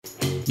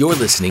You're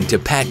listening to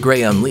Pat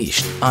Gray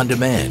Unleashed on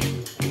demand.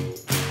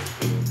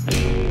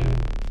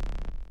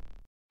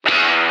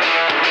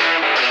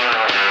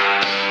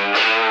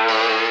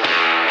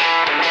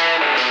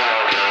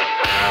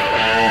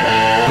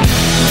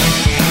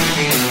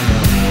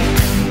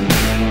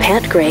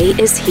 Pat Gray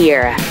is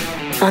here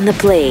on the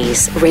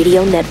Blaze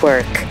Radio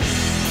Network.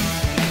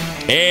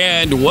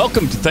 And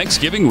welcome to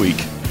Thanksgiving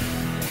week.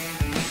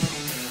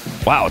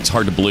 Wow, it's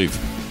hard to believe.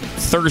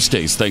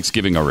 Thursday's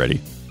Thanksgiving already.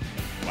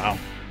 Wow.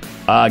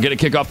 Going to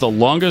kick off the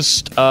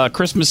longest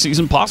Christmas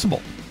season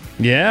possible.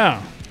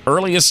 Yeah.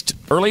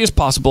 Earliest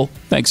possible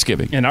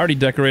Thanksgiving. And I already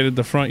decorated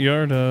the front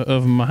yard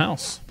of my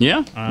house.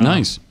 Yeah?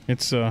 Nice.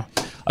 It's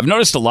I've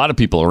noticed a lot of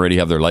people already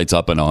have their lights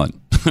up and on.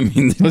 I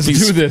mean, let's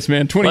do this,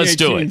 man. 2018. Let's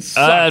do it.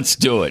 Let's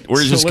do it.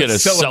 We're just going to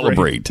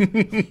celebrate.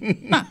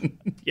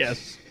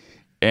 Yes.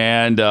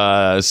 And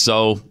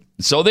so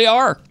they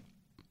are.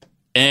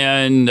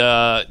 And,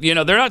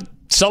 they're not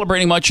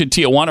celebrating much in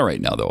Tijuana right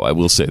now, though. I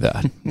will say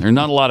that. There's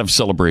not a lot of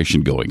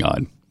celebration going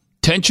on.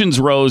 Tensions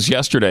rose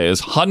yesterday as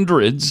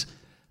hundreds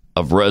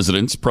of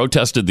residents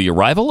protested the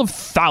arrival of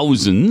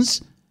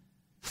thousands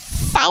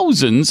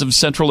of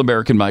Central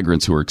American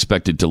migrants who are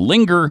expected to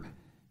linger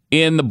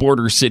in the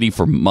border city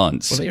for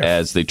months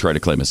as they try to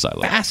claim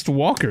asylum. Fast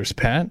walkers,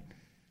 Pat.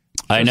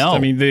 I know. I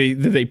mean,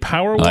 did they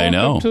power walk? I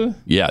know. Up to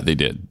yeah, they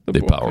did.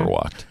 They power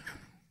walked.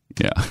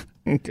 Yeah.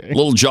 Okay. A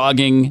little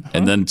jogging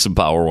and then some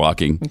power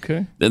walking.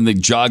 Okay. Then they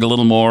jog a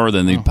little more,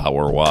 then they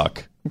power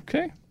walk.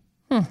 Okay.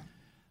 Huh.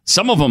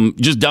 Some of them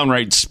just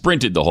downright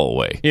sprinted the whole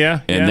way.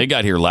 Yeah. And they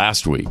got here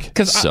last week.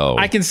 So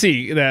I can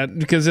see that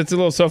because it's a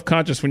little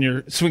self-conscious when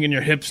you're swinging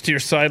your hips to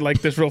your side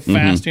like this real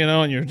fast,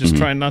 and you're just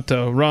trying not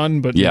to run,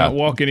 but not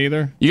walking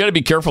either. You got to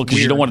be careful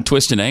because you don't want to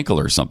twist an ankle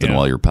or something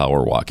while you're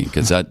power walking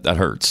because that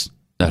hurts.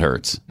 That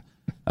hurts.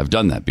 I've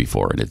done that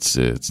before, and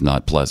it's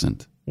not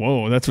pleasant.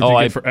 Whoa, that's what you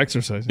get for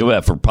exercising. Yeah,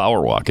 for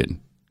power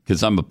walking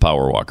because I'm a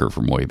power walker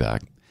from way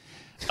back.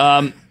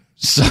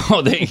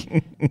 So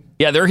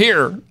they're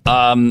here.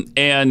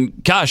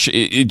 And gosh,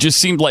 it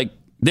just seemed like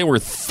they were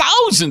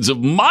thousands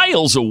of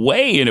miles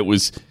away, and it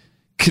was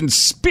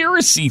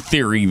conspiracy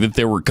theory that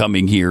they were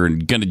coming here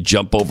and going to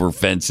jump over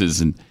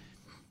fences, and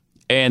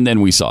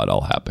then we saw it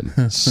all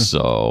happen.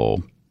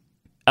 So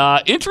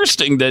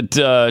interesting that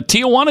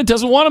Tijuana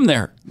doesn't want them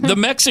there. The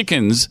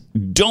Mexicans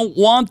don't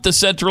want the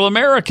Central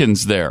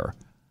Americans there.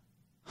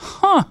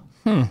 Huh.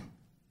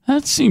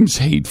 That seems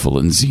hateful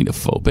and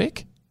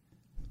xenophobic.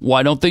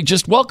 Why don't they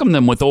just welcome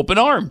them with open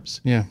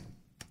arms? Yeah.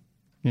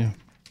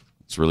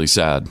 It's really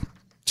sad.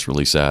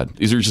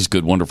 These are just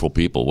good, wonderful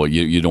people. Well,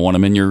 you don't want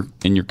them in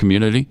your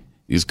community?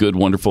 These good,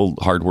 wonderful,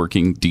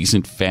 hardworking,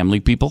 decent family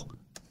people?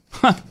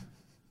 Huh.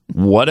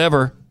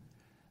 Whatever.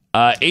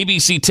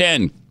 ABC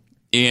 10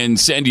 in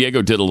San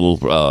Diego did a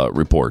little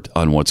report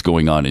on what's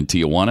going on in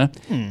Tijuana.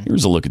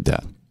 Here's a look at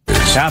that.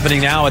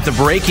 Happening now at the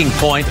breaking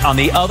point on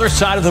the other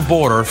side of the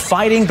border,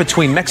 fighting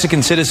between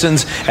Mexican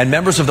citizens and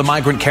members of the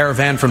migrant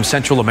caravan from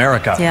Central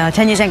America. Yeah,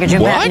 10 News anchor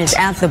Jim Patton is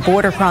at the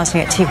border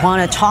crossing at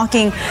Tijuana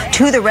talking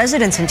to the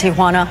residents in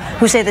Tijuana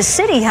who say the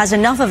city has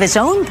enough of its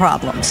own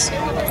problems.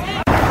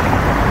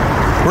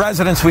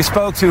 Residents we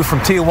spoke to from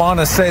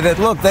Tijuana say that,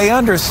 look, they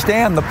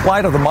understand the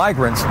plight of the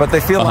migrants, but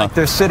they feel like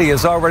their city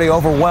is already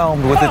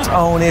overwhelmed with its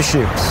own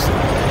issues.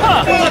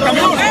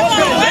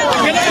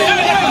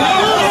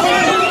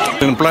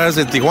 In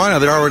Plaza de Tijuana,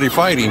 they're already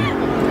fighting.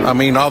 I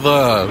mean, all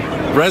the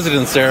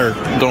residents there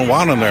don't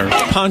want them there.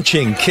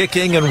 Punching,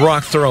 kicking, and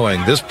rock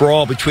throwing. This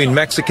brawl between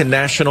Mexican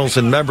nationals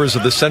and members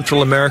of the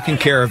Central American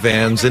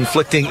caravans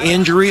inflicting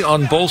injury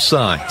on both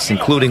sides,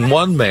 including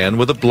one man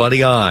with a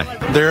bloody eye.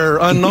 They're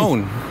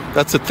unknown.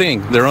 That's the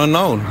thing. They're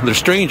unknown. They're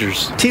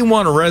strangers.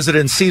 Tijuana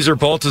resident Cesar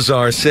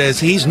Baltazar says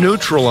he's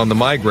neutral on the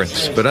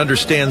migrants, but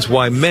understands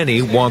why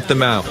many want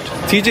them out.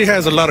 TJ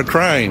has a lot of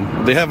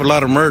crime. They have a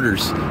lot of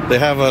murders. They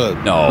have a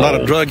lot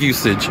of drug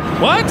usage.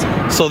 What?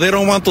 So they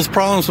don't want those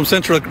problems from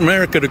Central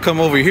America to come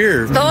over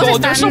here.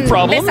 There's no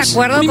problems.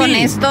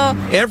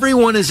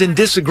 Everyone is in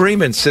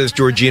disagreement, says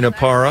Georgina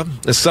Parra.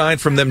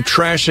 Aside from them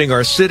trashing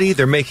our city,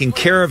 they're making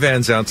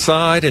caravans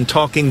outside and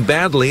talking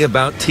badly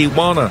about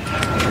Tijuana.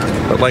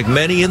 But like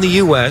many in the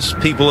U.S.,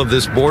 people of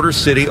this border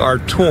city are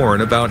torn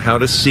about how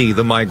to see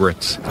the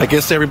migrants. I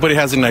guess everybody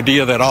has an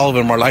idea that all of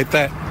them are like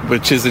that,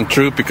 which isn't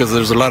true because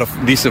there's a lot of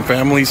decent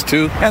families,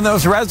 too. And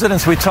those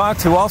residents we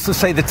talked to also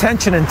say the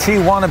tension in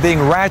Tijuana being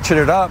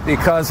ratcheted up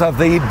because of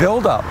the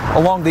buildup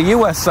along the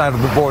U.S. side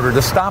of the border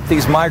to stop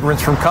these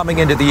migrants from coming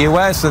into the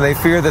U.S., and they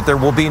fear that there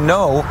will be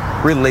no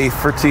relief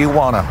for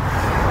Tijuana.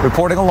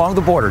 Reporting along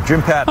the border,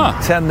 Jim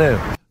Patton, 10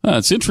 News.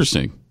 That's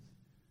interesting.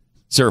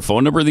 Is there a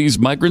phone number these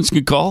migrants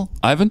could call,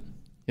 Ivan?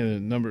 Yeah, the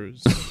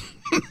numbers.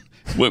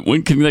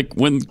 when can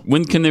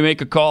they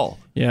make a call?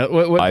 Yeah,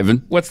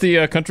 Ivan. What's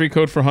the country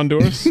code for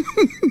Honduras?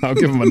 I'll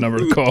give them a number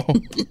to call.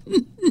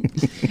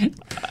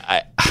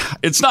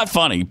 It's not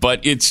funny,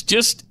 but it's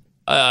just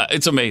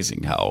it's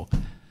amazing how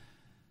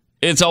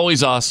it's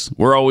always us.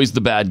 We're always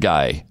the bad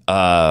guy.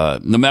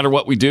 No matter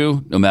what we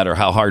do, no matter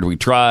how hard we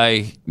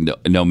try,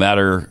 no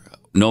matter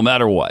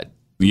what.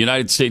 The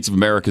United States of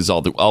America is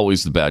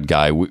always the bad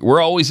guy.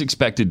 We're always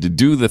expected to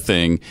do the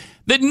thing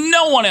that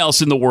no one else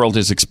in the world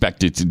is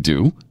expected to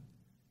do.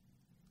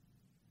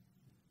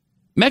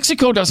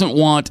 Mexico doesn't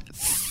want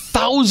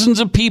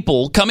thousands of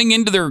people coming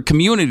into their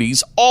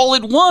communities all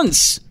at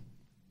once.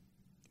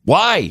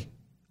 Why?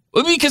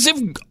 Because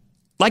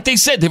like they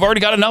said, they've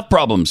already got enough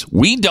problems.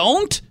 We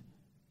don't.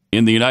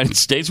 In the United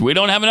States, we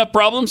don't have enough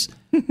problems.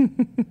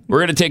 We're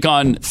going to take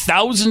on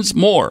thousands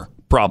more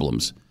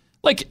problems.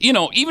 Like,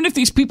 even if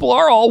these people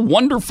are all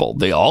wonderful,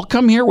 they all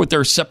come here with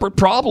their separate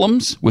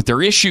problems, with their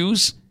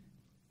issues.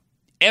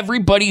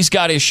 Everybody's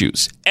got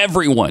issues.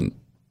 Everyone.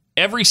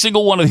 Every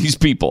single one of these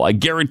people, I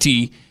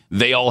guarantee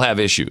they all have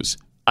issues.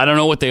 I don't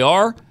know what they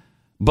are,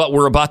 but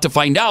we're about to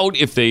find out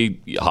if they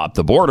hop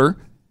the border.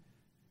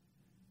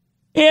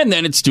 And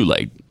then it's too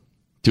late.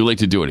 Too late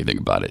to do anything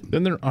about it.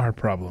 Then they're our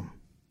problem.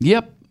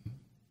 Yep.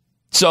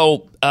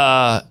 So,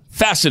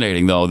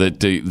 fascinating, though,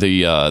 that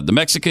the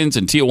Mexicans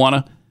in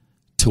Tijuana,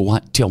 they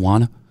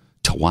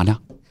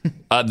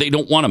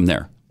don't want them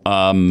there.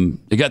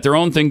 They got their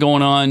own thing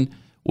going on.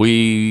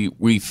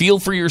 We feel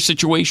for your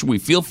situation. We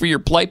feel for your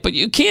plight, but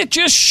you can't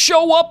just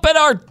show up at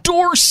our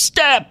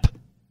doorstep.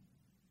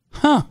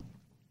 Huh.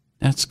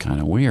 That's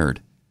kind of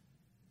weird.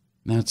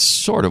 That's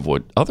sort of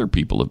what other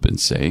people have been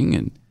saying.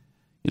 And,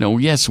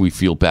 yes, we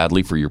feel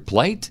badly for your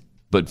plight,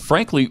 but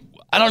frankly,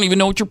 I don't even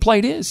know what your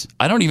plight is.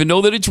 I don't even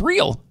know that it's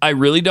real. I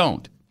really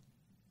don't.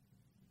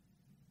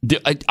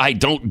 I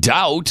don't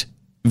doubt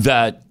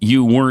that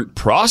you weren't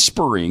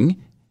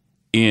prospering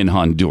in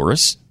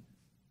Honduras,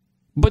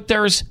 but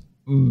there's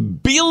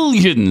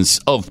billions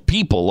of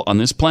people on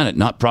this planet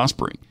not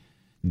prospering.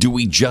 Do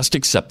we just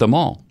accept them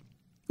all?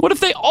 What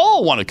if they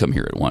all want to come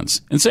here at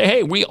once and say,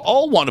 hey, we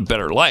all want a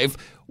better life.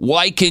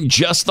 Why can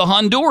just the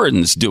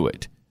Hondurans do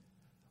it?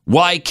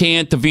 Why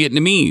can't the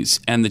Vietnamese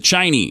and the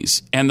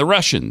Chinese and the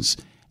Russians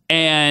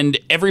and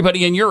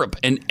everybody in Europe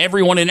and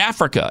everyone in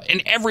Africa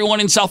and everyone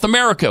in South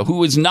America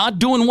who is not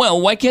doing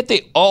well, why can't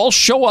they all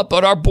show up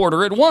at our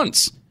border at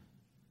once?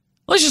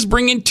 Let's just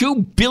bring in 2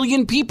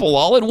 billion people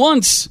all at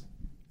once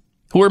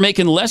who are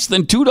making less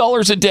than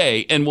 $2 a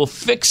day, and we'll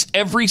fix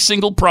every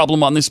single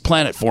problem on this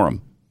planet for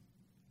them.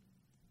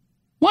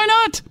 Why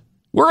not?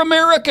 We're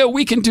America.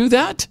 We can do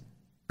that.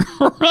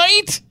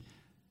 Right?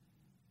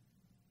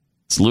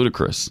 It's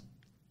ludicrous.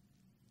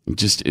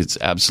 It's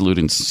absolute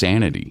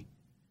insanity.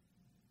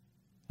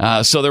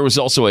 So there was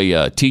also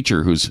a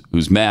teacher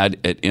who's mad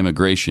at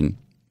immigration.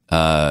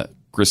 Christina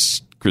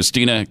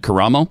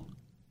Caramo.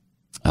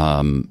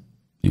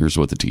 Here's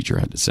what the teacher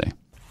had to say.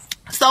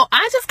 So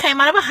I just came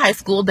out of a high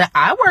school that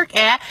I work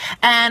at,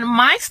 and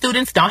my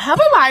students don't have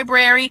a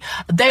library.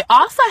 They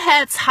also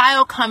had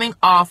tile coming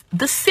off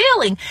the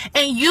ceiling.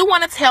 And you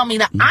want to tell me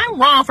that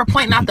I'm wrong for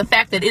pointing out the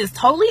fact that it is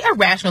totally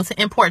irrational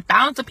to import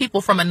thousands of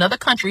people from another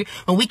country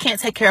when we can't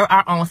take care of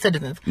our own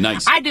citizens.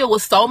 Nice. I deal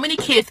with so many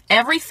kids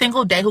every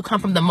single day who come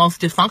from the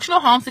most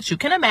dysfunctional homes that you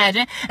can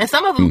imagine. And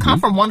some of them come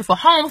from wonderful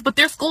homes, but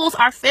their schools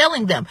are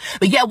failing them.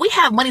 But yet we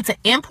have money to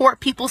import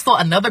people so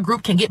another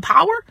group can get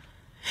power.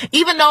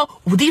 Even though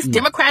these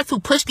Democrats who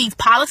push these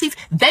policies,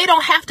 they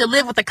don't have to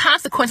live with the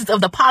consequences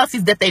of the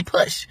policies that they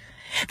push.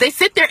 They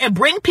sit there and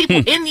bring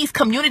people in these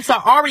communities who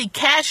are already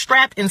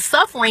cash-strapped and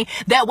suffering.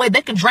 That way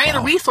they can drain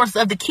the resources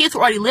of the kids who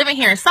are already living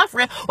here and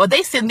suffering, or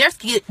they send their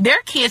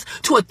kids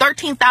to a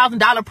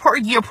 $13,000 per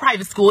year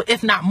private school,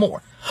 if not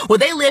more. Well,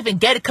 they live in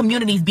gated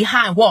communities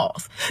behind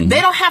walls.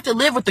 They don't have to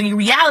live with the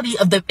reality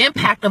of the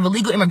impact of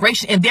illegal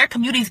immigration in their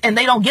communities, and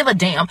they don't give a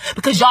damn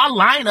because y'all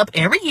line up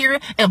every year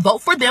and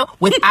vote for them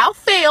without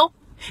fail,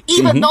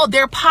 even though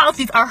their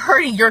policies are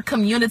hurting your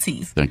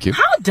communities. Thank you.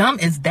 How dumb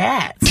is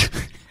that?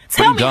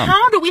 Tell me,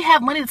 how do we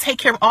have money to take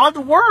care of all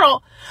the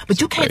world,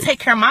 but you can't take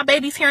care of my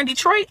babies here in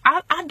Detroit?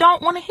 I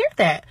don't want to hear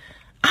that.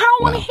 I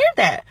don't want to hear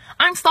that.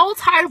 I'm so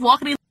tired of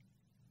walking these.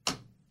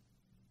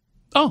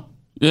 Oh.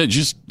 Yeah,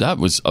 that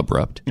was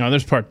abrupt. No,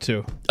 there's part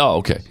 2. Oh,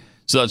 okay.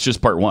 So that's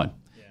just part 1.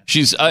 Yeah.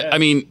 She's, I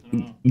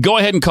mean, go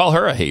ahead and call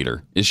her a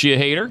hater. Is she a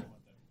hater?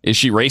 Is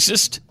she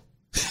racist?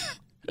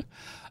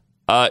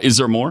 Is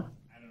there more?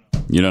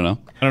 You don't know?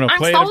 I don't know.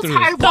 I'm so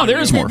tired of walking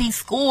into these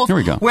schools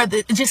where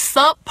the just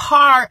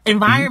subpar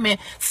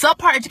environment,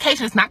 subpar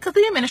education. It's not because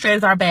the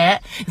administrators are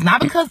bad. It's not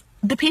because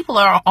the people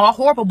are all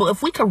horrible, but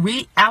if we could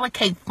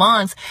reallocate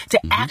funds to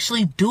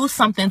actually do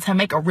something to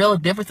make a real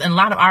difference in a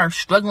lot of our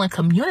struggling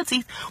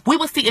communities, we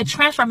would see a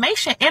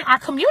transformation in our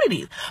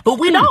communities. But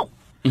we don't.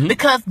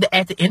 Because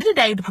at the end of the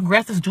day, the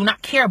progressives do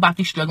not care about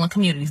these struggling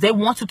communities. They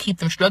want to keep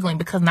them struggling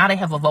because now they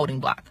have a voting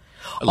block.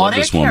 All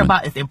they care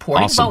about is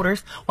importing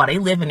voters while they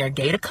live in their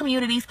gated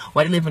communities,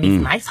 while they live in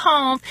these nice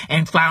homes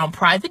and fly on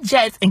private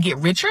jets and get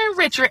richer and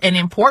richer and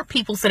import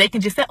people so they can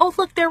just say, oh,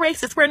 look, they're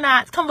racist. We're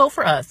not. Come vote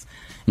for us.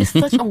 It's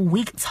such a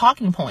weak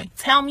talking point.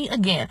 Tell me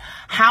again,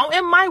 how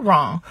am I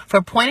wrong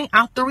for pointing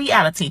out the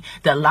reality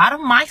that a lot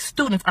of my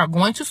students are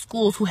going to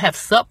schools who have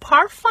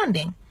subpar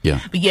funding,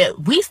 but yet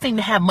we seem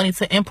to have money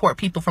to import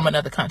people from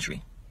another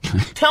country?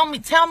 Tell me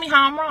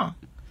how I'm wrong.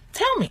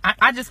 Tell me.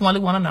 I just really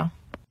want to know.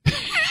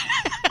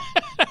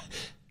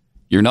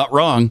 You're not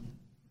wrong.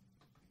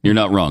 You're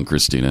not wrong,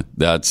 Christina.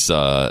 That's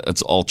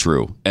all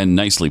true and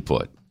nicely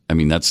put. I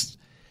mean, that's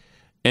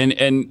and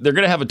they're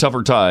going to have a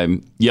tougher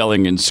time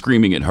yelling and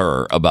screaming at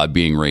her about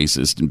being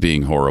racist and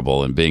being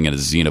horrible and being a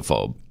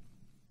xenophobe.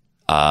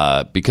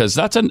 Because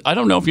I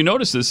don't know if you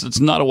noticed this, it's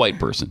not a white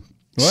person.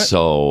 What?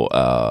 So,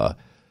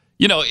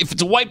 if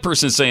it's a white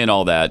person saying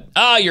all that,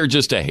 you're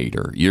just a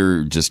hater.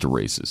 You're just a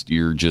racist.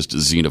 You're just a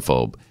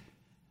xenophobe.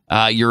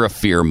 You're a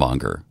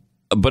fearmonger.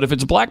 But if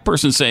it's a black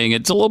person saying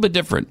it, it's a little bit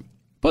different.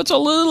 Puts a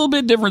little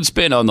bit different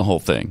spin on the whole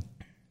thing.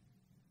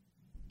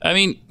 I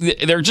mean,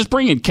 they're just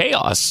bringing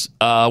chaos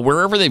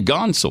wherever they've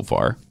gone so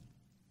far.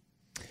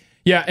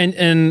 Yeah,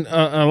 and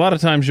a lot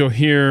of times you'll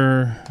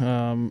hear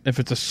if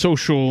it's a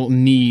social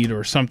need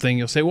or something,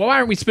 you'll say, well, why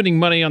aren't we spending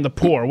money on the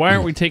poor? Why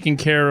aren't we taking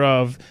care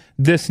of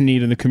this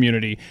need in the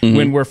community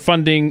when we're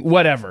funding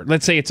whatever?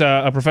 Let's say it's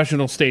a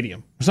professional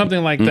stadium or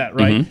something like that,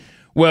 right?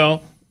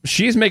 Well,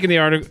 she's making the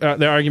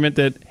argument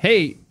that,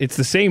 hey, it's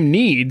the same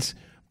needs,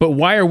 but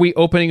why are we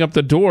opening up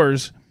the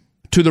doors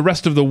to the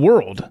rest of the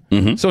world?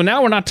 So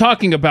now we're not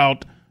talking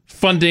about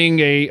funding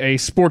a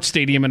sports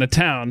stadium in a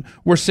town.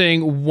 We're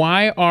saying,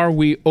 why are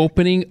we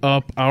opening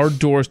up our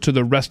doors to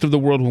the rest of the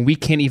world when we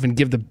can't even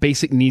give the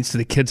basic needs to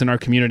the kids in our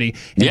community?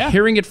 And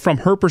hearing it from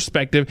her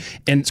perspective,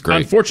 and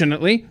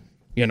unfortunately,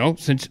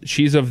 since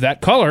she's of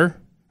that color,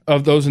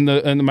 of those in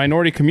the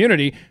minority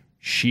community,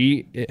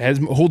 she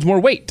holds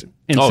more weight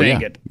in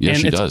saying it. Yeah, and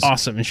she it's does.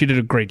 awesome. And she did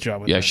a great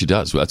job with it. Yeah, she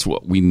does. That's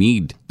what we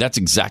need. That's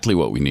exactly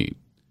what we need.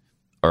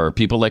 Are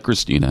people like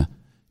Christina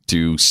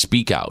to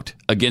speak out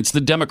against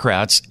the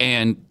Democrats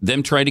and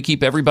them trying to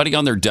keep everybody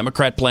on their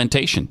Democrat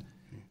plantation.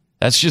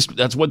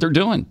 That's what they're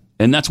doing.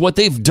 And that's what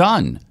they've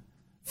done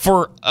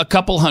for a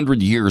couple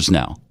hundred years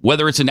now.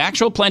 Whether it's an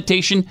actual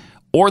plantation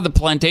or the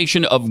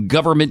plantation of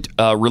government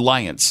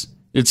reliance,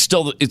 it's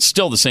still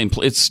the same.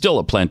 It's still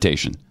a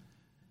plantation.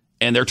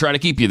 And they're trying to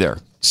keep you there.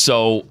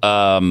 So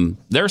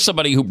there's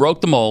somebody who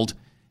broke the mold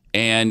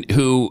and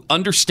who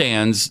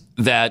understands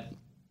that,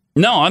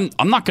 no,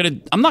 I'm not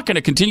going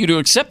to continue to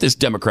accept this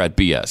Democrat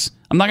BS.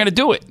 I'm not going to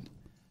do it.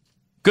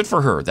 Good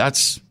for her.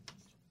 That's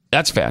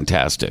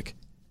fantastic.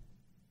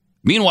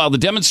 Meanwhile, the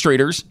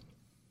demonstrators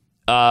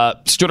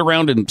stood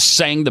around and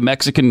sang the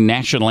Mexican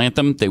national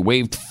anthem. They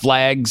waved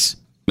flags,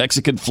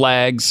 Mexican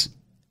flags,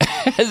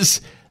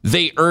 as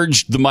they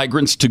urged the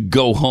migrants to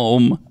go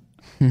home.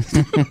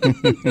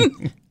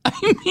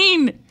 I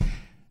mean,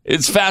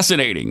 it's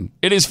fascinating.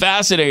 It is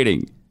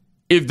fascinating.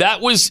 If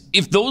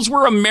those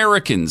were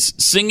Americans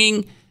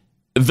singing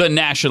the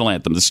national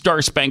anthem, the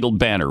Star-Spangled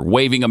Banner,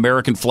 waving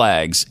American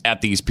flags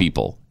at these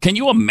people, can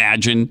you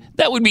imagine?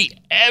 That would be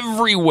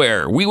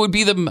everywhere. We would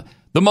be the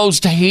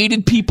most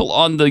hated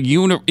people in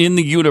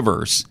the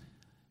universe.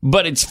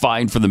 But it's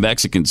fine for the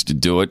Mexicans to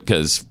do it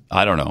because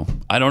I don't know.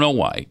 I don't know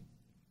why.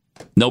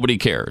 Nobody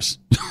cares.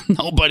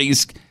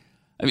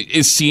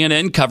 Is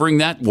CNN covering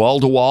that wall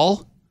to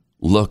wall?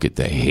 Look at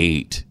the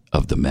hate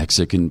of the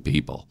Mexican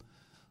people.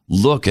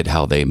 Look at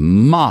how they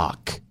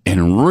mock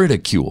and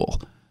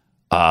ridicule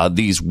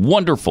these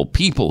wonderful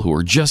people who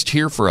are just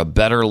here for a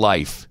better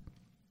life.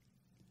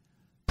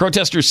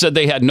 Protesters said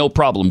they had no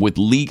problem with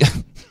legal...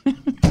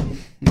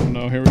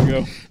 No, here we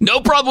go. No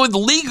problem with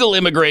legal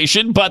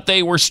immigration, but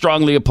they were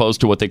strongly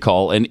opposed to what they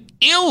call an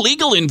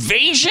illegal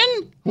invasion.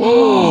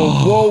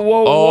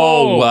 Whoa.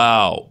 Oh,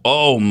 wow.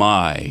 Oh,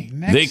 my.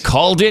 They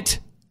called it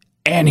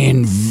an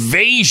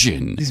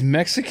invasion. These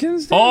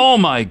Mexicans? Oh,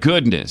 my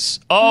goodness.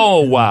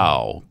 Oh,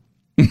 wow.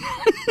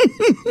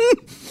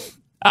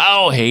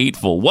 How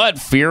hateful. What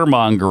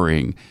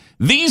fear-mongering.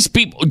 These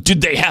people,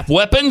 did they have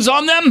weapons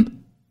on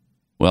them?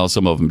 Well,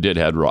 some of them did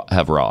have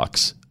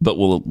rocks, but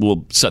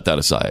we'll set that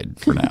aside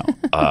for now.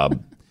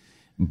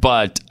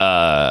 But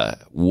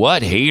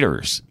what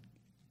haters.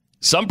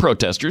 Some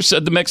protesters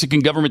said the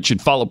Mexican government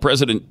should follow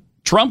President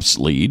Trump's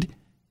lead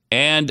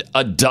and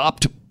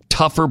adopt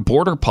tougher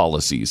border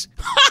policies.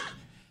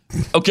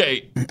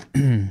 Okay,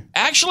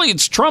 actually,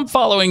 it's Trump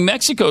following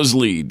Mexico's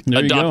lead,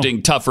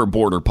 adopting tougher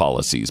border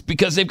policies,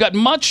 because they've got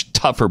much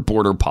tougher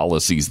border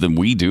policies than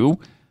we do.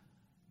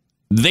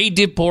 They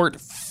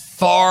deport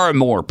far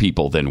more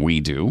people than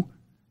we do.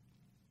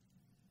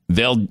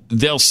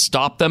 They'll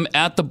stop them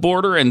at the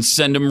border and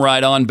send them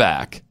right on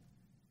back.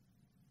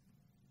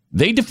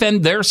 They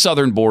defend their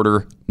southern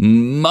border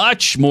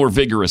much more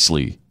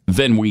vigorously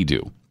than we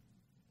do.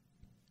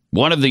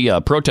 One of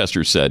the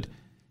protesters said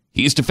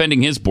he's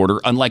defending his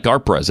border, unlike our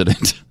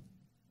president.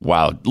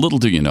 Wow, little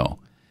do you know.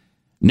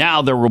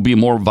 Now there will be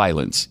more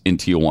violence in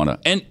Tijuana.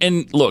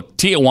 And look,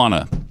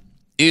 Tijuana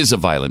is a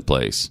violent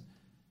place.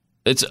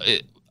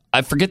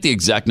 I forget the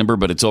exact number,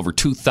 but it's over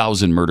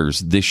 2,000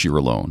 murders this year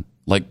alone.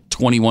 Like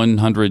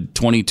 2,100,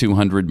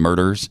 2,200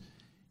 murders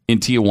in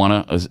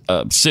Tijuana,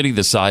 a city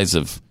the size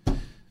of,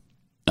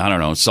 I don't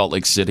know, Salt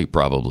Lake City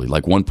probably,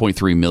 like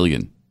 1.3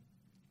 million.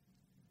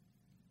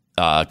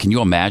 Can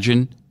you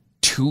imagine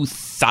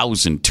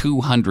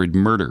 2,200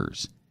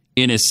 murders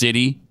in a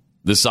city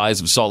the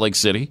size of Salt Lake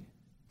City?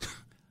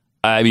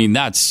 I mean,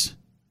 that's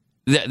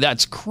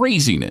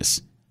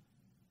craziness.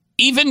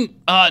 Even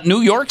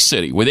New York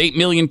City with 8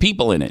 million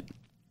people in it.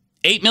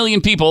 8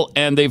 million people,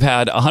 and they've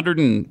had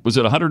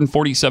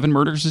 147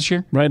 murders this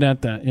year? Right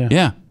at that, yeah.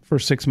 Yeah. For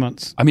 6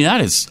 months. I mean,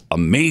 that is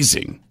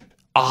amazing.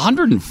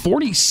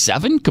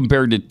 147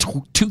 compared to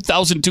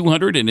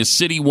 2,200 in a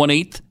city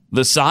 1/8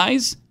 the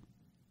size?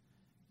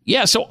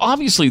 Yeah, so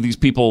obviously these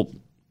people,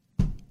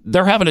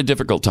 they're having a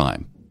difficult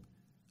time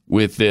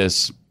with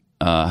this,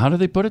 how do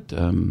they put it?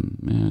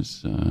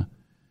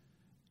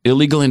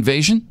 Illegal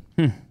invasion?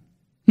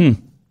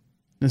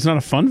 It's not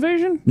a fun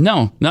invasion?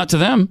 No, not to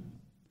them.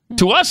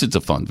 To us, it's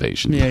a fun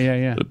invasion.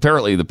 Yeah. But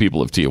apparently the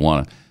people of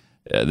Tijuana,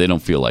 they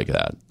don't feel like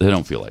that. They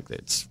don't feel like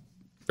it's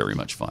very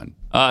much fun.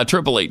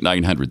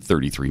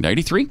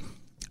 888-900-3393.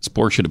 This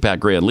portion of Pat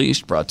Gray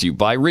Unleashed brought to you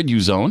by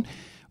Riduzone.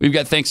 We've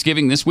got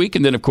Thanksgiving this week,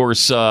 and then, of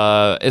course,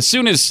 as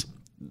soon as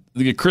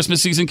the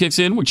Christmas season kicks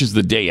in, which is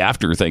the day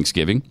after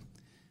Thanksgiving,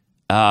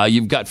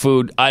 you've got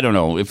food. I don't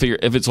know. If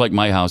it's like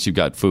my house, you've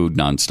got food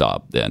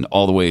nonstop then,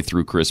 all the way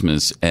through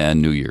Christmas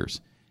and New Year's.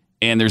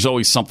 And there's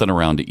always something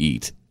around to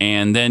eat.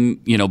 And then,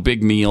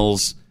 big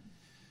meals.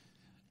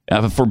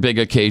 For big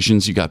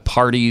occasions, you got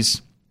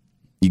parties.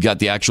 You got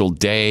the actual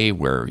day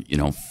where,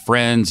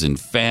 friends and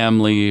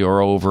family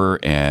are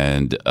over,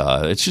 and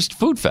it's just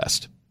food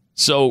fest.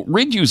 So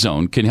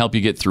Riduzone can help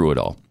you get through it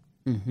all.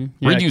 Mm-hmm.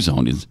 Yeah,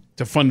 Riduzone is...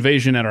 It's a fun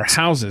invasion at our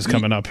houses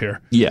coming up here.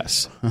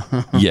 Yes.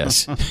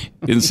 Yes.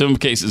 In some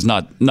cases,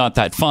 not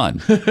that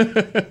fun.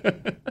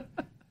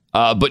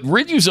 But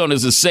Riduzone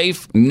is a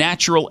safe,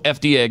 natural,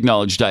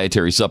 FDA-acknowledged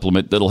dietary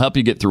supplement that'll help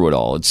you get through it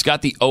all. It's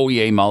got the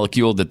OEA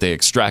molecule that they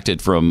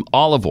extracted from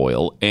olive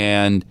oil,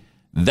 and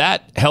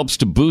that helps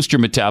to boost your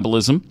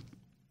metabolism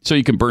so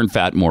you can burn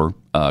fat more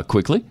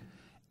quickly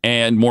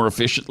and more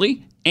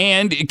efficiently,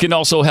 and it can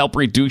also help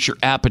reduce your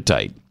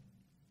appetite.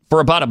 For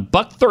about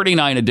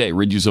 $1.39 a day,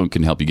 Riduzone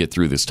can help you get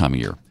through this time of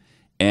year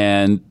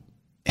and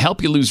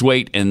help you lose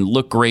weight and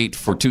look great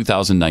for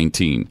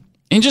 2019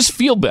 and just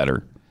feel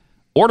better.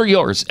 Order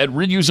yours at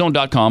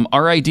riduzone.com,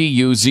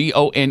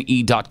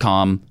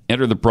 riduzone.com.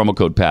 Enter the promo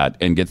code PAT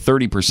and get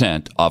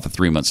 30% off a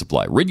 3-month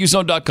supply.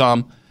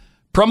 Riduzone.com,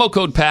 promo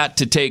code PAT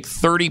to take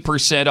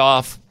 30%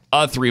 off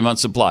a 3-month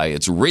supply.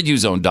 It's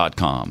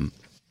riduzone.com.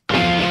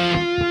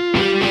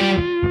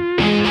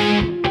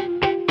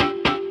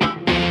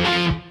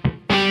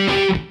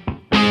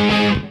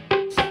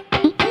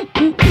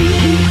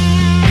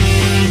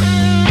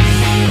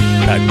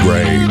 Pat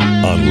Gray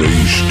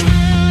Unleashed.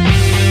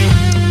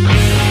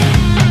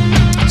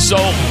 So,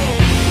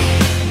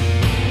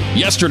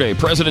 yesterday,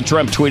 President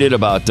Trump tweeted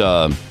about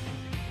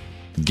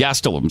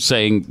Gastelum,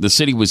 saying the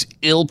city was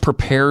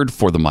ill-prepared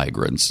for the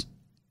migrants.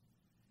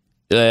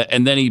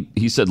 And then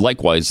he said,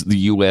 likewise, the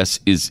U.S.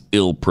 is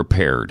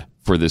ill-prepared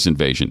for this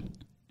invasion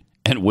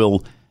and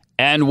will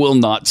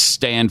not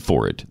stand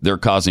for it. They're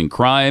causing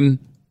crime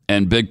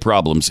and big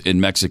problems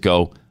in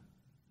Mexico.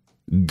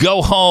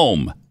 Go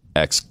home!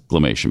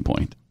 Exclamation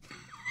point.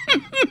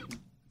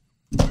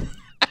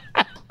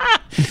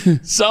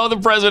 So the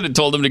president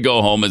told him to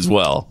go home as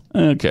well.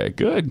 Okay,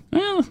 good.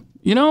 Well,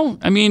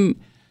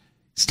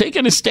 he's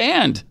taking a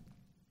stand.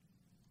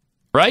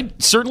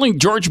 Right? Certainly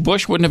George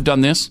Bush wouldn't have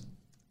done this.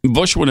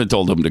 Bush wouldn't have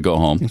told him to go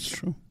home. That's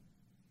true.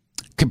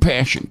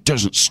 Compassion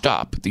doesn't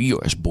stop at the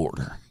U.S.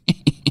 border.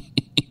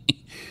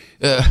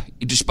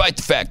 Despite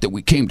the fact that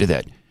we came to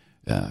that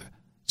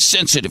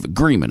sensitive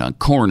agreement on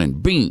corn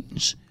and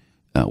beans,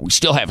 we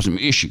still have some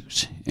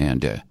issues,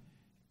 and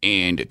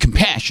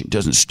compassion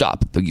doesn't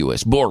stop at the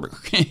U.S. border.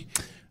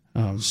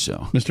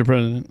 Mr.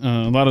 President,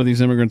 a lot of these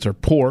immigrants are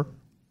poor.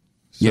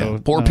 So,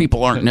 poor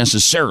people aren't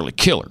necessarily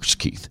killers,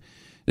 Keith.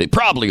 They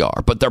probably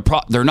are, but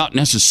they're not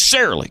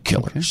necessarily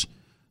killers.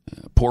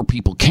 Okay. Poor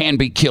people can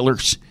be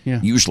killers,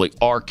 usually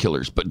are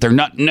killers, but they're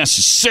not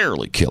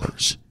necessarily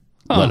killers.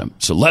 Let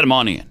them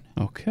on in.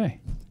 Okay.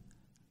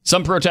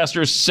 Some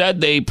protesters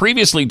said they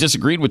previously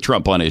disagreed with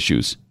Trump on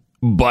issues,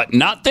 but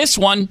not this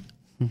one.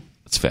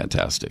 That's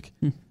fantastic.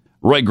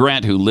 Roy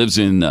Grant, who lives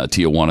in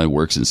Tijuana and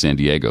works in San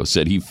Diego,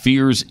 said he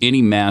fears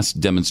any mass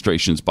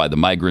demonstrations by the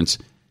migrants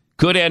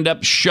could end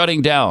up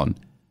shutting down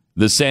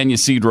the San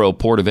Ysidro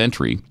port of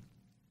entry,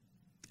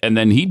 and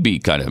then he'd be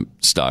kind of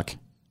stuck.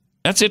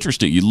 That's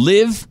interesting. You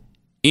live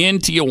in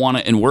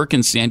Tijuana and work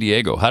in San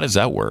Diego. How does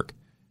that work?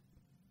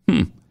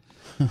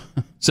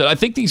 So I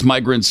think these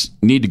migrants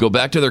need to go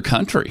back to their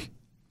country.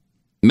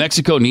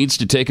 Mexico needs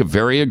to take a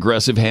very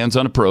aggressive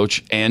hands-on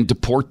approach and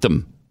deport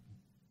them.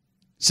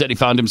 Said he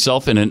found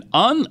himself in an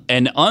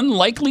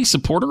unlikely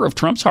supporter of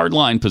Trump's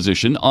hardline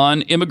position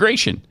on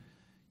immigration.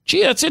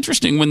 Gee, that's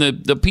interesting when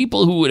the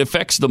people who it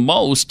affects the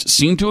most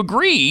seem to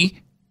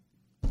agree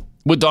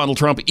with Donald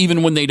Trump,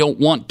 even when they don't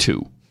want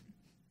to.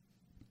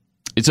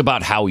 It's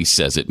about how he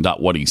says it,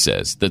 not what he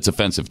says, that's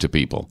offensive to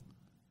people.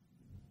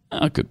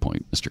 Good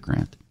point, Mr.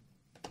 Grant.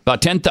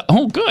 About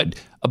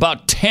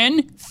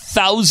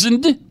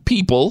 10,000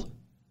 people.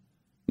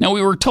 Now,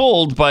 we were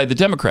told by the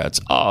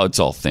Democrats, it's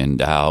all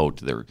thinned out.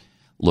 They're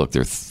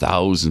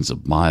thousands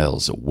of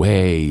miles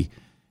away,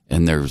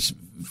 and there's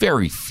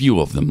very few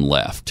of them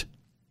left.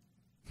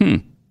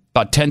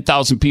 About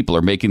 10,000 people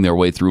are making their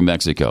way through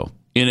Mexico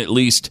in at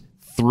least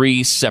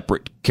 3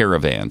 separate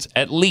caravans.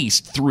 At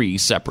least 3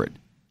 separate.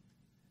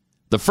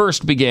 The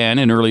first began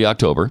in early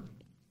October.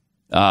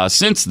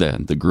 Since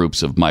then, the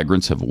groups of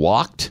migrants have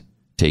walked,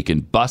 taken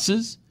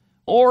buses,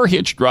 or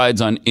hitched rides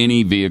on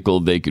any vehicle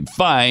they could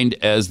find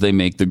as they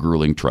make the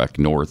grueling trek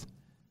north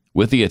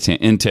with the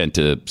intent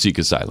to seek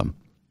asylum.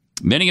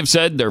 Many have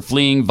said they're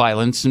fleeing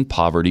violence and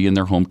poverty in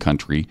their home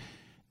country,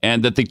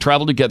 and that they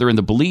travel together in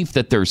the belief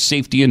that there's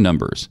safety in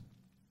numbers.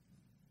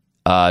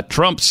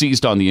 Trump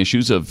seized on the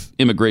issues of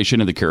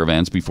immigration and the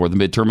caravans before the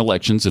midterm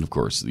elections, and of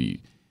course the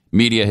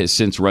media has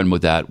since run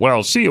with that.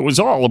 Well, see, it was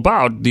all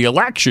about the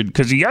election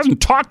because he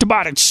hasn't talked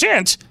about it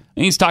since,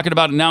 and he's talking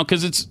about it now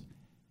because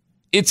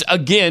it's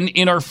again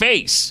in our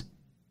face.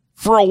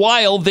 For a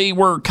while, they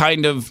were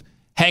kind of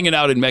hanging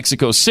out in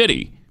Mexico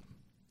City,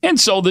 and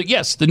so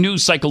the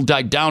news cycle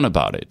died down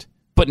about it.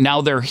 But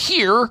now they're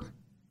here.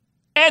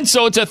 And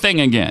so it's a thing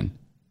again.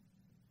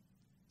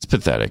 It's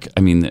pathetic.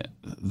 I mean,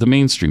 the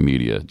mainstream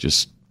media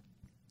just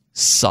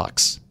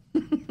sucks.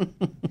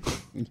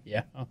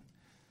 Yeah.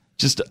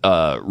 Just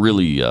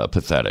really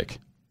pathetic.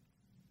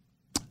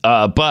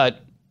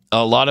 But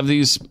a lot of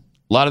these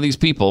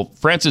people,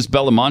 Francis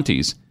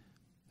Belamontes,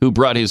 who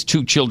brought his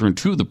 2 children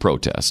to the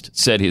protest,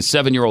 said his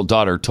 7-year-old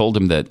daughter told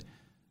him that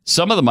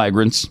some of the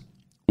migrants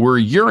were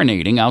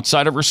urinating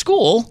outside of her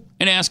school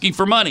and asking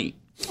for money.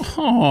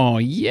 Oh,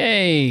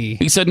 yay.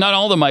 He said not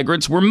all the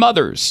migrants were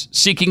mothers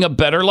seeking a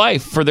better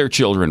life for their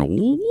children.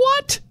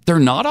 What? They're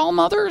not all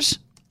mothers?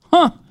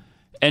 Huh.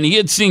 And he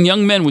had seen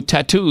young men with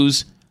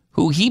tattoos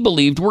who he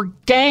believed were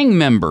gang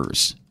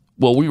members.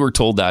 Well, we were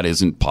told that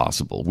isn't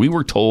possible. We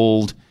were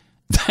told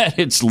that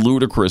it's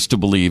ludicrous to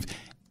believe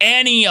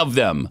any of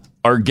them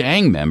are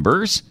gang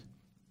members.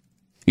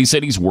 He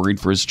said he's worried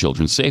for his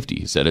children's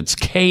safety. He said it's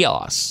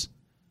chaos.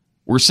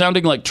 We're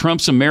sounding like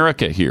Trump's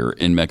America here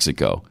in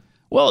Mexico.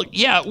 Well,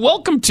 yeah,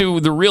 welcome to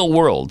the real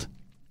world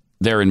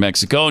there in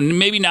Mexico. And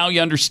maybe now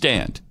you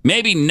understand.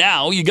 Maybe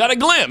now you got a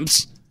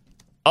glimpse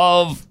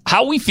of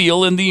how we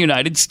feel in the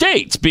United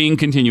States being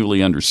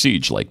continually under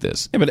siege like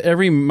this. Yeah, but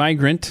every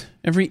migrant,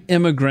 every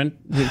immigrant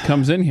that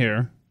comes in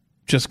here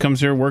just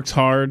comes here, works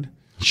hard,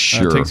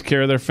 takes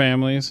care of their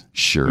families.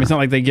 Sure. I mean, it's not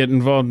like they get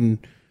involved in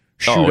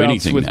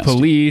shootouts with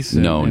police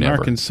in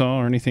Arkansas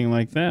or anything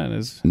like that,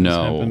 as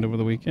happened over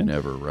the weekend.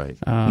 Never, right.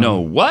 No,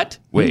 what?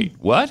 Wait,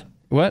 what?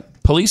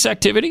 What? Police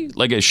activity?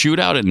 Like a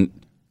shootout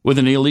with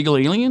an illegal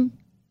alien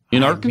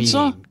in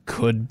Arkansas?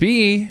 Could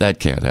be. That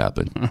can't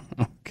happen.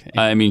 Okay.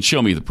 I mean,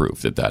 show me the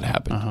proof that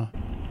happened. Uh-huh.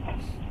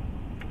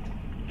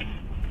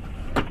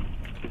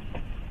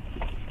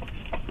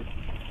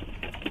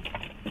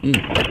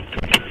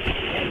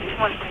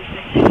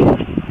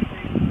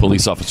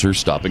 Police officer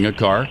stopping a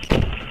car.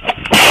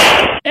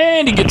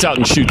 And he gets out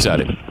and shoots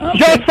at it. Okay.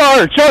 Shots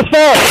fired! Shots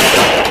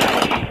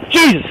fired!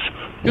 Jesus!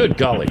 Good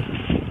golly.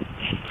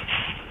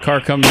 Car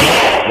comes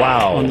up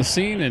on the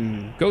scene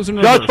and goes in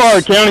reverse. Shots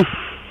fired, County.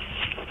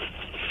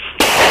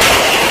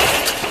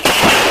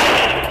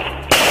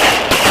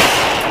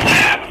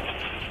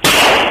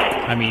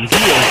 I mean, he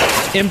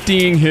is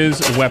emptying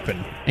his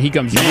weapon. And he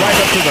comes right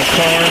up to the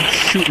car,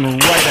 shooting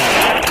right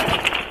at it.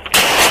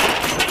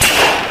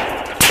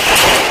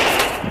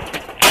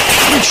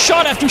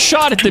 Shot after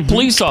shot at the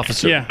police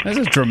officer. Yeah, that's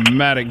a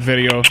dramatic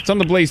video. It's on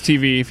the Blaze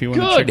TV if you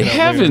want to check it out. Good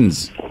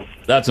heavens.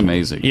 That's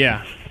amazing.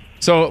 Yeah.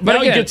 So, but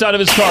now again, he gets out of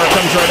his car,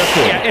 comes right up to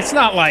him. Yeah, it's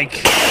not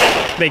like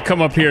they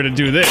come up here to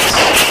do this.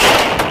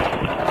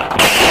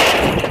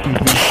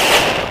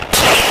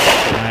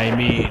 I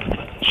mean...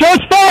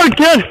 Shots fired,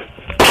 kid!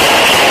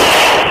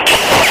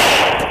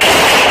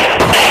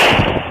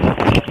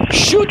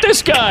 Shoot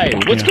this guy!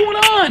 What's going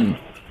on?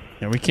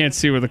 Yeah, we can't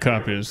see where the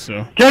cop is,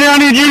 so... County, I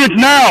need units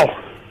now!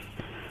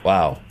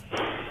 Wow.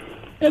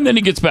 And then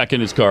he gets back in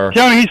his car.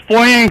 County, he's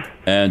fleeing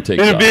and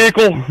takes in a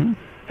vehicle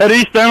at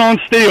eastbound on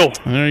Steel.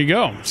 There you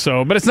go.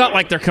 So, but it's not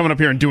like they're coming up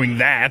here and doing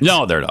that.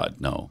 No, they're not.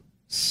 No.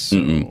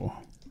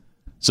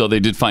 So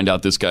they did find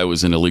out this guy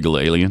was an illegal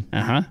alien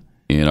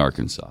in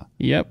Arkansas.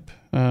 Yep.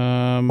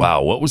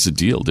 Wow, what was the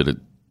deal?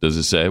 Does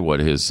it say what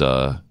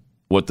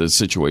the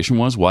situation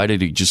was? Why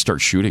did he just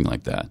start shooting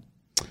like that?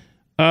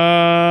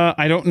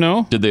 I don't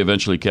know. Did they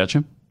eventually catch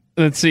him?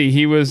 Let's see.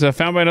 He was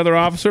found by another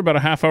officer about a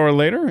half hour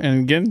later,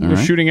 and again, they're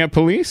shooting at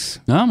police.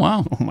 Oh,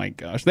 wow. Oh, my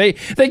gosh. They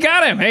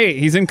got him. Hey,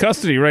 he's in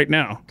custody right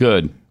now.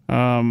 Good.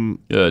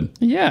 Good.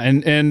 Yeah,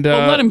 and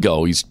well, let him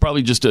go. He's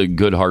probably just a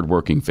good,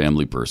 hardworking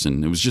family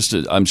person. It was just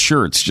I'm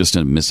sure it's just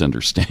a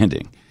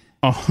misunderstanding.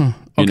 Oh,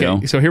 okay. You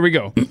know? So here we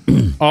go.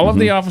 All of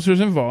the officers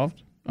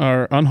involved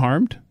are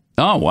unharmed.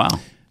 Oh, wow.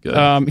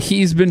 Good.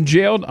 He's been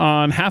jailed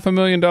on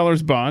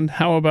 $500,000 bond.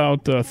 How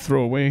about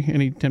throw away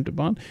any attempted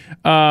bond?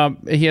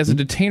 He has a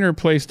detainer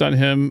placed on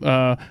him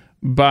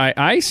by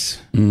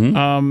ICE.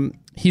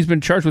 He's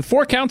been charged with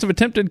 4 counts of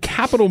attempted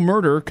capital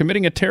murder,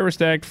 committing a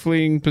terrorist act,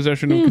 fleeing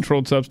possession of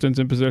controlled substance,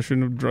 and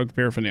possession of drug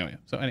paraphernalia.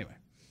 So anyway.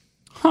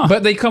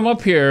 But they come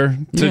up here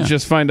to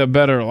just find a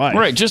better life.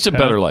 Right, just a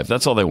better life.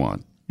 That's all they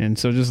want. And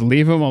so just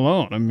leave them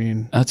alone. I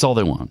mean, that's all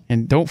they want.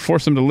 And don't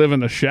force them to live in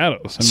the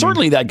shadows.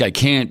 Certainly that guy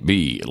can't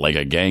be like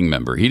a gang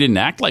member. He didn't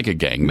act like a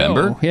gang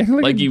member. He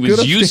acted like he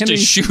was used to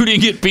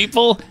shooting at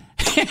people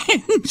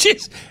and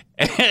just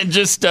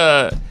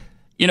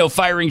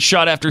firing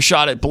shot after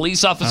shot at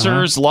police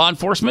officers, law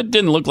enforcement.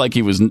 Didn't look like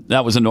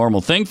that was a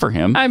normal thing for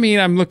him. I mean,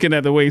 I'm looking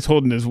at the way he's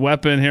holding his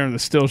weapon here in the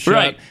still shot.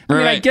 Right. I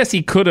mean, I guess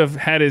he could have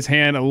had his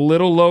hand a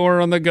little lower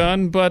on the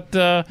gun, but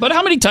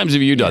how many times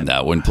have you done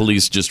that when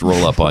police just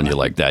roll up on you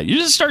like that? You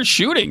just start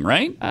shooting,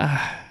 right?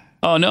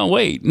 Oh, no,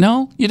 wait.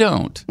 No, you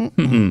don't.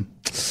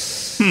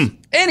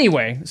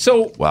 Anyway,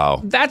 so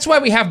that's why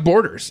we have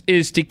borders,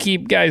 is to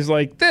keep guys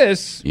like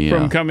this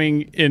from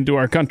coming into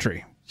our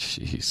country.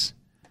 Jeez.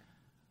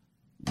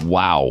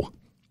 Wow.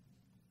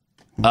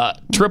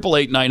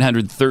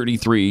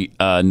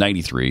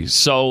 888-900-3393.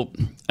 So,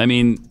 I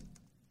mean,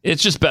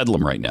 it's just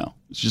bedlam right now.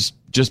 It's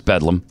just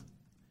bedlam.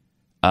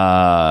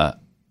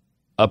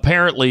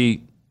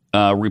 Apparently,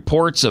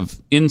 reports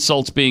of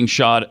insults being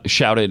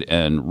shouted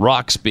and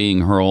rocks being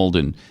hurled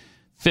and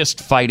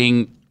fist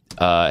fighting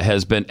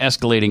has been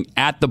escalating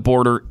at the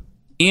border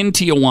in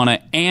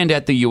Tijuana and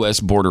at the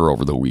U.S. border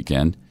over the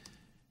weekend.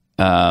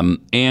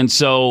 And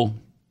so,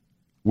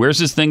 where's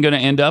this thing going to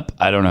end up?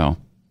 I don't know.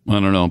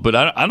 But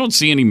I don't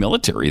see any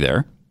military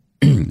there.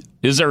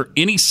 Is there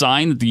any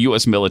sign that the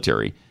U.S.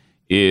 military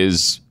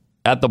is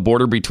at the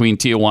border between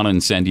Tijuana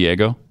and San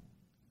Diego?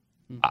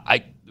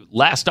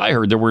 Last I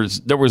heard, there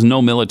was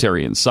no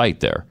military in sight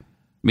there.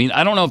 I mean,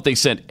 I don't know if they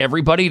sent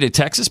everybody to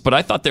Texas, but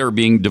I thought they were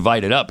being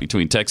divided up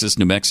between Texas,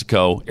 New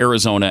Mexico,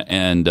 Arizona,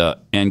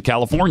 and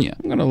California.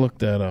 I'm going to look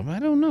that up. I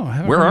don't know. I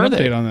haven't Where are an update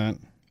they? On that.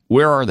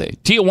 Where are they?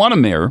 Tijuana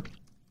Mayor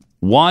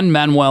Juan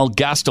Manuel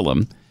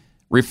Gastelum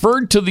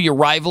referred to the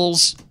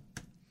arrivals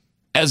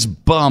as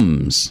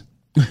bums.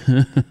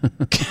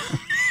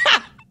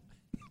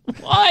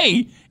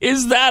 Why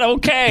is that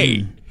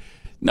okay?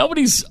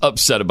 Nobody's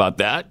upset about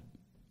that.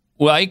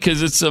 Why?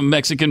 Because it's a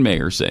Mexican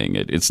mayor saying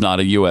it. It's not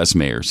a U.S.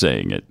 mayor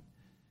saying it.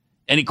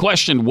 And he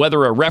questioned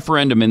whether a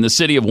referendum in the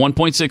city of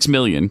 1.6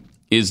 million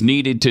is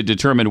needed to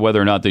determine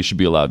whether or not they should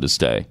be allowed to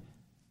stay.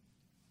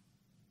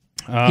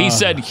 He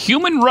said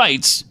human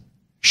rights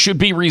should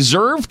be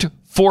reserved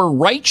for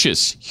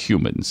righteous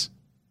humans.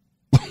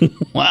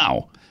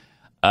 Wow.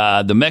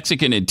 The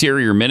Mexican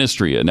Interior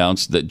Ministry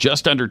announced that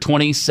just under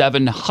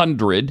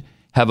 2,700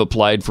 have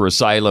applied for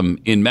asylum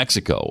in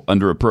Mexico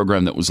under a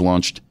program that was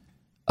launched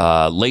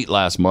late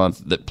last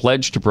month that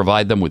pledged to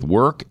provide them with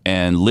work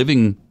and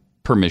living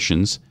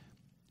permissions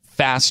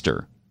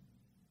faster.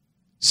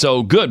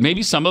 So good.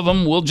 Maybe some of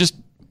them will just,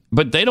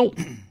 but they don't.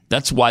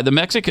 That's why the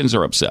Mexicans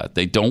are upset.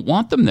 They don't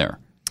want them there.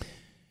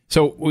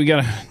 So we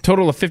got a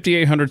total of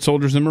 5,800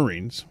 soldiers and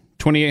Marines.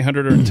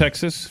 2,800 are in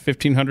Texas,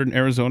 1,500 in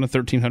Arizona,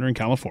 1,300 in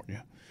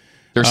California.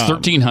 There's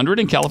 1,300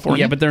 in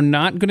California? Yeah, but they're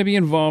not going to be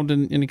involved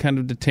in any kind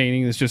of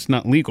detaining. It's just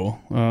not legal.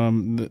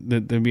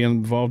 They'll be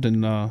involved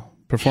in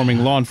performing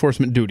law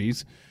enforcement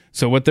duties.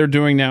 So what they're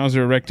doing now is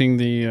they're erecting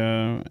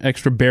the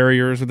extra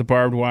barriers with the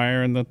barbed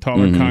wire and the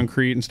taller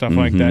concrete and stuff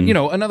like that. You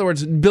know, in other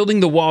words,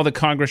 building the wall that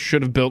Congress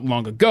should have built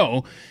long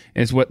ago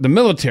is what the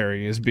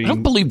military is being. I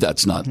don't believe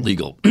that's not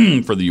legal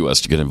for the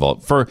U.S. to get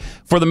involved. For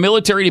the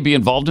military to be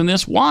involved in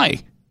this, why?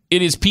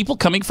 It is people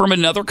coming from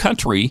another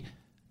country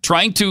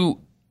trying to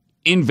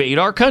invade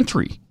our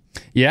country.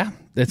 Yeah,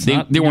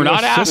 they were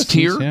not asked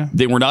here. Yeah.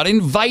 They were not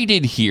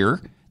invited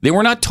here. They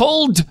were not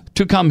told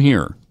to come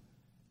here.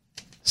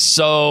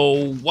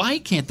 So why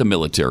can't the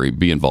military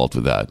be involved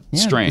with that? Yeah,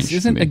 Strange. This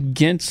isn't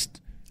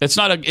against. It's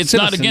not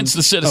against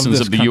the citizens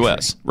of the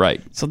U.S.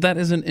 Right. So that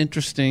is an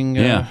interesting.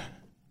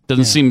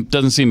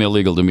 Doesn't seem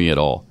illegal to me at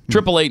all.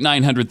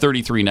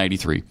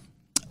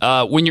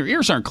 888-900-3393. When your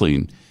ears aren't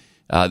clean,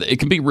 it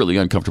can be really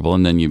uncomfortable,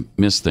 and then you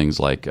miss things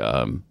like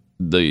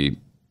the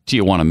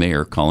Tijuana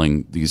mayor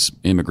calling these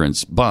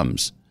immigrants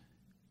bums.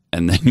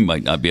 And then you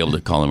might not be able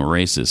to call him a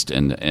racist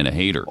and a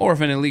hater. Or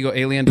if an illegal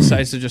alien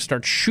decides to just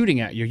start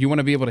shooting at you, you want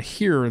to be able to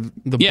hear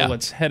the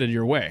bullets headed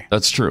your way.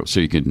 That's true. So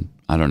you can,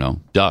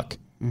 duck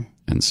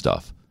and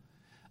stuff.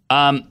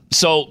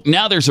 So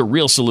now there's a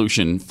real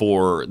solution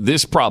for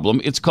this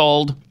problem. It's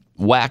called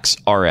Wax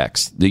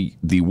RX.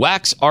 The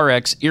Wax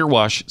RX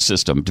earwash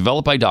system,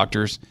 developed by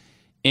doctors,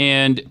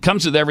 and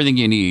comes with everything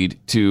you need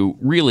to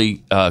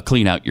really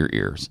clean out your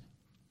ears.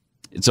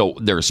 So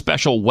there are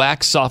special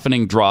wax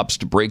softening drops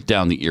to break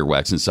down the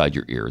earwax inside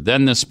your ear.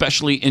 Then the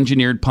specially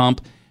engineered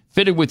pump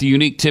fitted with a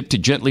unique tip to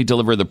gently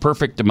deliver the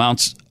perfect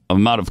amount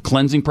of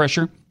cleansing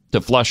pressure to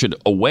flush it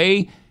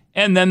away.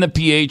 And then the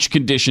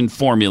pH-conditioned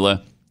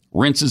formula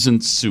rinses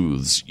and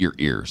soothes your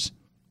ears.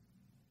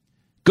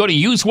 Go to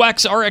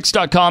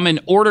usewaxrx.com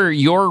and order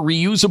your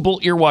reusable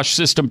earwash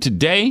system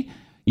today.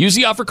 Use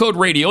the offer code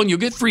radio and you'll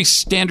get free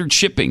standard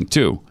shipping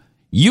too.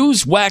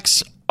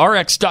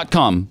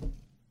 Usewaxrx.com.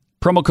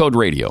 Promo code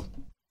radio.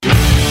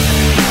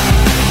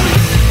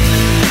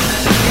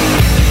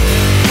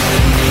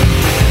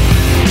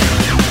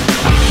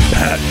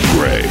 Pat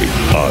Gray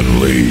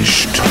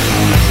Unleashed.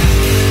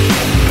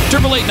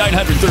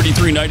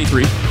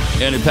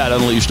 888-933-93. And at Pat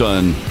Unleashed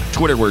on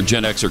Twitter, where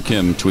Gen Xer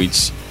Kim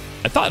tweets,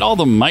 I thought all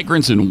the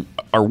migrants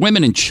are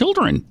women and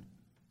children.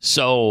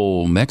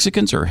 So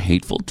Mexicans are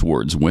hateful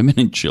towards women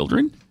and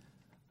children?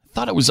 I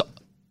thought it was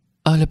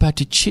all about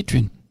the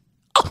children.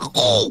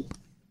 Oh,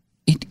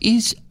 it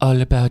is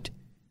all about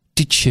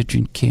the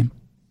children, Kim.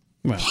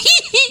 Well,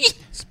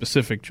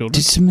 specific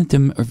children. Some of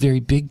them are very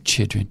big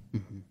children.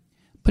 Mm-hmm.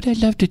 But I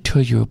love the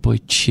 12-year-old boy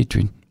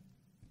children.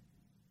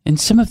 And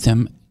some of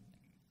them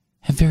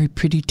have very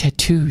pretty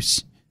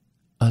tattoos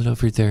all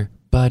over their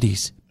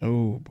bodies.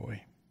 Oh,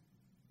 boy.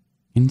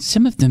 And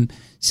some of them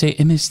say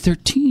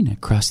MS-13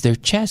 across their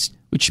chest,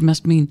 which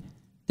must mean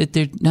that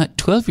they're not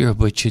 12-year-old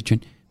boy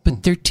children,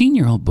 but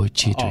 13-year-old boy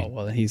children. Oh,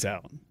 well, then he's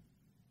out.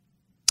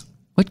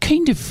 What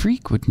kind of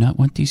freak would not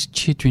want these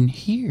children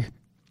here?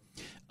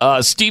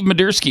 Steve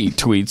Madursky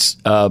tweets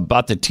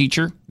about the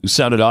teacher who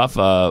sounded off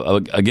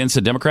against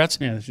the Democrats.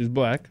 Yeah, she's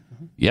black.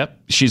 Yep,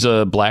 she's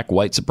a black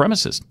white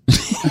supremacist.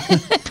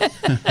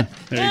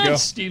 There you go.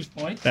 Steve's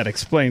point. That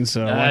explains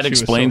that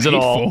explains it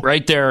all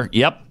right there.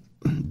 Yep.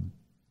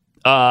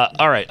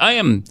 All right, I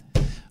am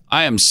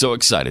so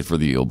excited for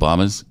the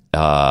Obamas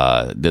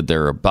that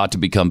they're about to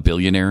become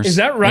billionaires. Is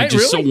that right? It's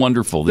just really? So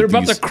wonderful. They're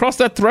about to cross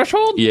that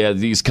threshold? Yeah,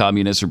 these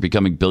communists are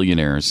becoming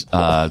billionaires.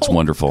 It's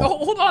wonderful.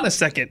 Hold on a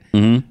second.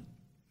 Mm-hmm.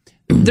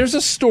 There's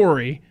a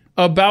story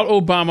about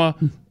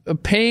Obama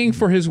paying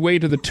for his way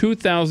to the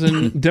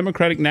 2000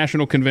 Democratic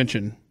National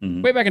Convention,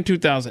 way back in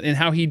 2000, and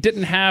how he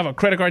didn't have a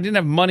credit card, didn't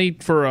have money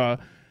for a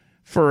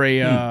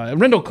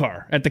rental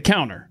car at the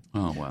counter.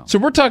 Oh, wow. So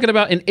we're talking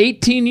about in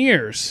 18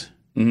 years,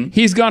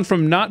 he's gone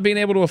from not being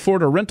able to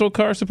afford a rental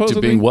car,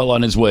 supposedly, to being well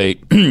on his way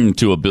to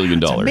 $1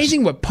 billion. It's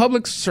amazing what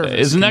public service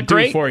isn't that can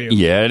great do for you.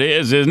 Yeah, it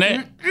is, isn't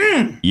it?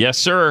 Yes,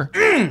 sir.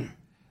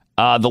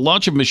 The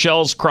launch of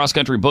Michelle's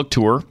cross-country book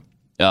tour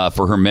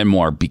for her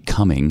memoir,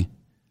 Becoming,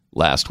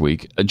 last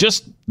week.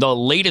 Just the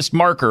latest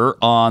marker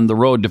on the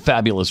road to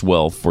fabulous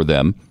wealth for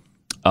them.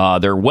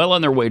 They're well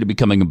on their way to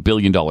becoming a $1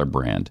 billion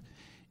brand.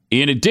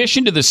 In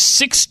addition to the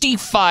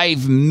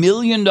 $65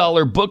 million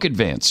book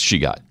advance she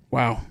got.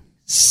 Wow.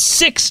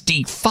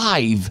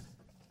 $65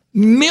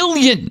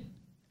 million.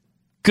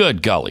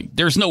 Good golly.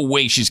 There's no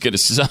way she's going to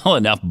sell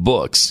enough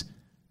books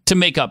to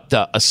make up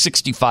a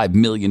 $65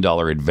 million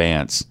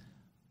advance.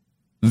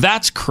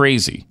 That's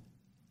crazy.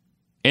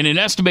 And an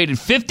estimated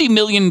 $50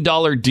 million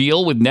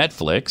deal with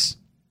Netflix.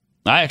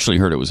 I actually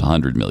heard it was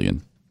 $100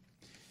 million.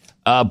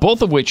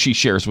 Both of which she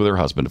shares with her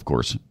husband, of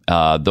course.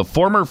 The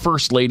former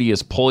First Lady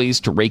is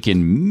poised to rake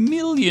in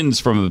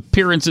millions from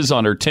appearances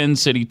on her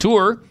 10-city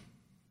tour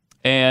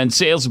and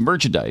sales of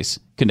merchandise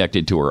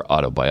connected to her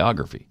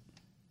autobiography.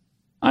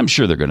 I'm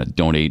sure they're going to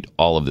donate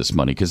all of this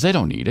money because they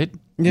don't need it.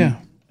 Yeah.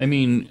 I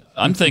mean,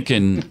 I'm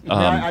thinking...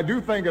 I do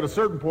think at a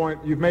certain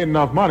point you've made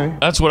enough money.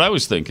 That's what I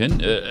was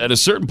thinking. At a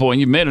certain point,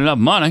 you've made enough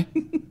money.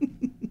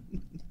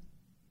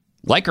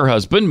 Like her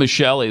husband,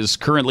 Michelle is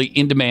currently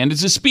in demand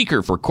as a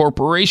speaker for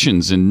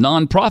corporations and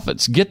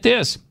nonprofits. Get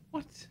this.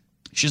 What?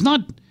 She's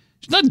not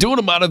doing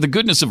them out of the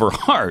goodness of her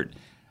heart.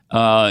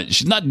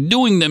 She's not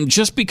doing them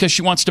just because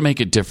she wants to make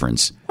a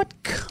difference. What?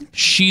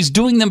 She's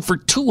doing them for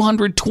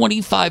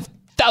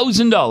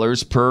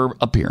 $225,000 per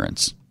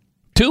appearance.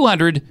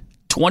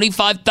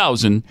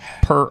 $225,000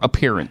 per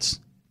appearance.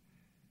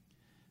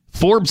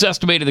 Forbes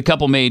estimated the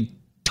couple made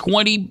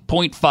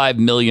 $20.5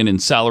 million in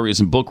salaries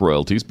and book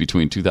royalties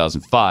between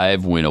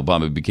 2005, when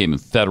Obama became a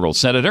federal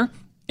senator,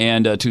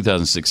 and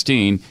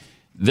 2016.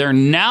 They're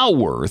now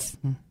worth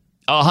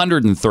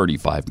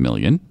 $135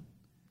 million.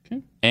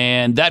 Okay.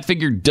 And that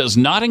figure does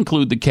not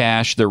include the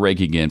cash they're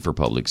raking in for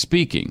public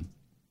speaking.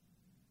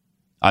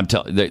 I'm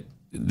telling you,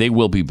 they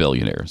will be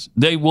billionaires.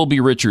 They will be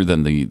richer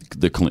than the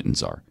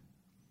Clintons are.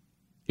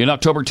 In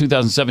October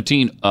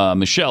 2017,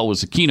 Michelle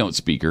was a keynote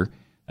speaker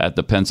at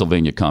the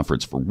Pennsylvania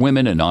Conference for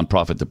Women, a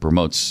nonprofit that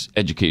promotes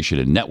education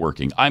and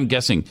networking. I'm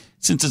guessing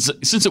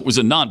since it was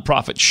a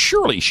nonprofit,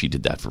 surely she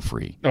did that for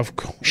free. Of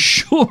course.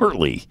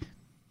 Surely.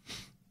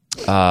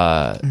 Did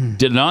an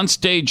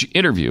onstage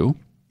interview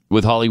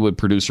with Hollywood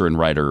producer and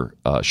writer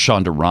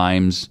Shonda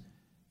Rhimes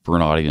for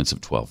an audience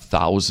of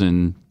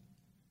 12,000.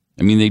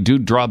 I mean, they do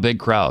draw big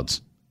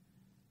crowds.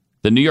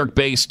 The New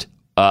York-based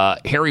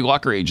Harry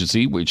Walker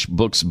Agency, which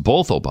books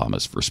both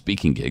Obamas for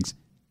speaking gigs,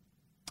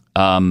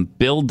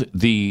 billed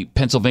the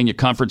Pennsylvania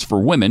Conference for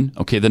Women,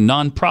 the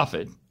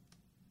nonprofit,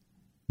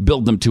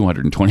 billed them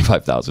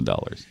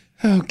 $225,000.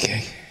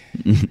 Okay.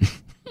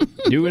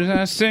 Do as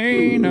I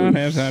say, not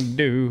as I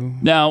do.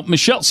 Now,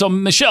 Michelle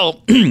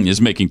is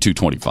making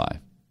 $225,000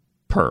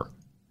 per.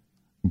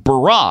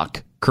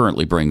 Barack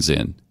currently brings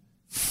in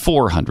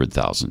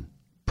 $400,000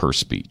 per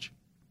speech,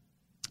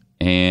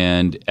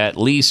 and at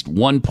least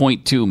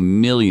 $1.2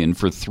 million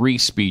for 3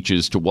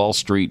 speeches to Wall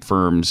Street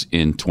firms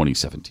in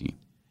 2017.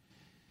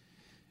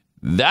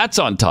 That's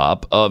on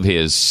top of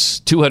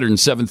his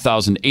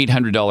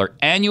 $207,800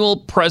 annual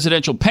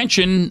presidential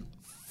pension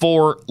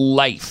for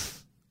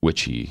life,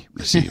 which he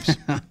receives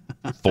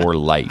for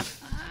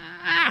life.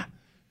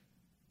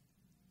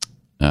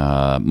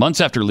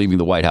 Months after leaving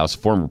the White House,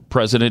 former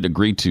president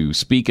agreed to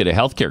speak at a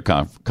healthcare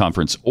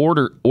conference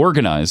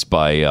organized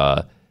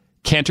by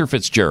Cantor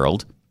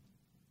Fitzgerald.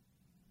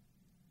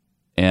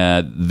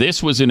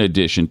 This was in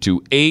addition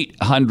to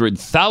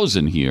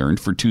 $800,000 he earned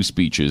for 2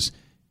 speeches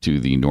to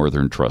the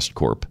Northern Trust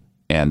Corp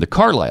and the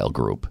Carlyle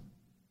Group.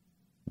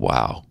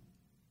 Wow.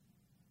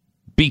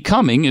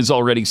 Becoming is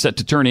already set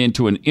to turn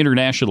into an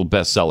international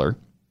bestseller.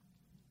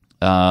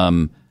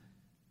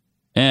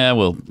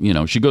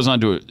 She goes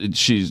on to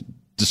she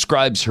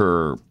describes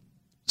her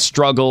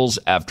struggles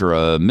after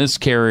a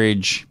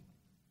miscarriage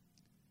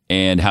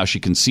and how she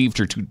conceived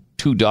her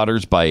two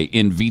daughters by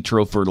in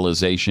vitro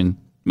fertilization.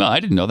 Well, I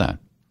didn't know that.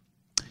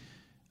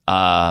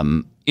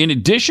 In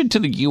addition to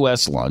the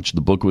U.S. launch,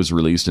 the book was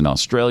released in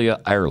Australia,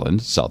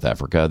 Ireland, South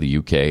Africa, the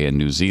UK, and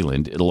New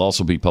Zealand. It'll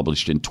also be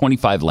published in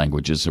 25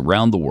 languages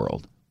around the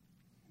world.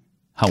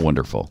 How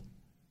wonderful.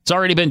 It's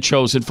already been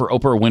chosen for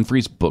Oprah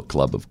Winfrey's book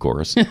club, of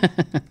course.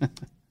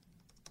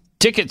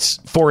 Tickets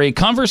for a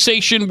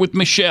conversation with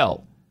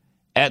Michelle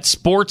at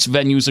sports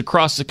venues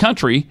across the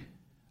country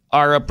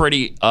are a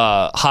pretty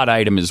hot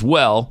item as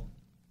well.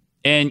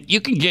 And you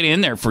can get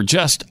in there for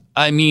just,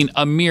 a mere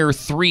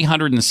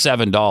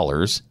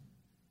 $307.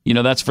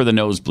 That's for the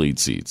nosebleed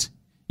seats.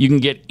 You can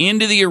get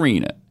into the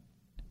arena,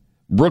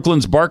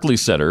 Brooklyn's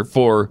Barclays Center,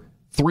 for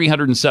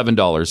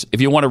 $307.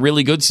 If you want a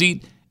really good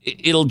seat,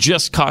 it'll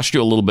just cost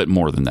you a little bit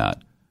more than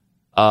that.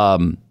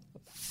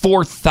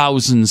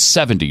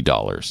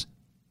 $4,070.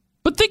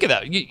 But think of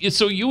that.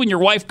 So you and your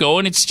wife go,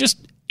 and it's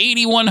just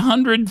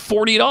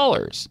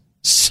 $8,140.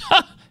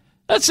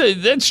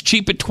 That's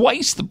cheap at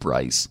twice the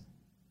price.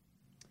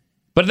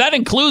 But that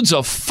includes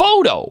a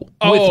photo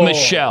with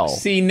Michelle.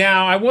 See,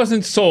 now I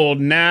wasn't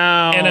sold.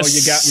 Now and a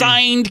you got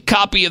signed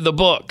copy of the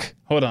book.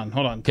 Hold on.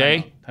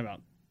 Okay? Time out.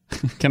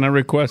 Can I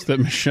request that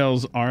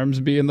Michelle's arms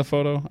be in the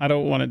photo? I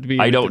don't want it to be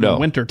in know. the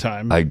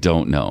wintertime. I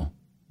don't know.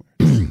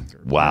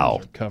 Wow.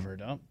 Arms are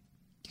covered up.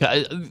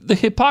 The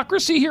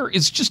hypocrisy here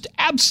is just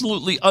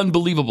absolutely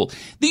unbelievable.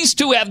 These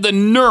two have the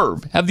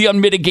nerve, have the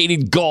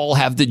unmitigated gall,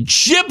 have the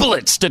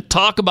giblets to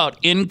talk about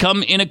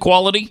income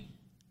inequality.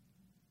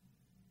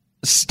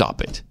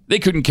 Stop it. They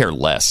couldn't care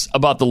less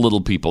about the little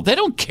people. They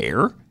don't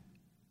care.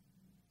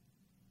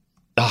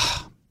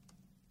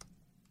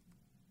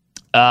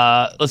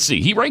 Let's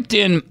see. He raked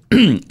in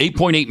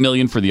 $8.8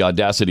 million for The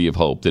Audacity of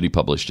Hope that he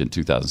published in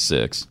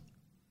 2006.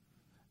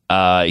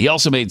 He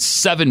also made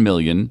 $7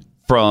 million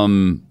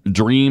from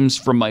Dreams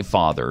from My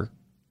Father.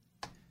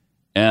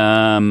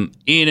 In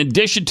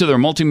addition to their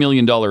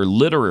multi-million-dollar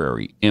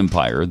literary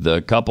empire,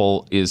 the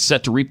couple is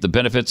set to reap the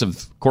benefits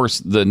of course,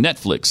 the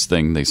Netflix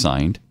thing they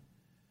signed.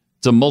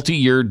 It's a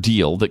multi-year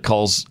deal that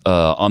calls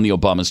on the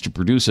Obamas to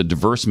produce a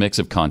diverse mix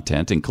of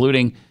content,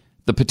 including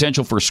the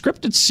potential for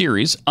scripted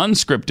series,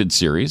 unscripted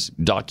series,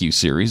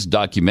 docu-series,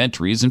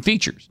 documentaries, and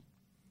features.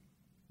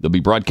 They'll be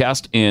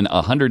broadcast in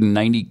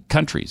 190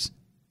 countries.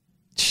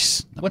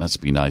 Jeez, that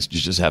must be nice to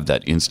just have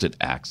that instant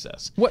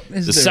access.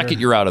 The second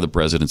you're out of the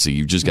presidency,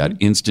 you've just got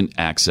instant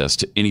access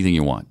to anything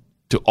you want,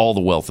 to all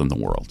the wealth in the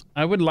world.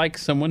 I would like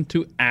someone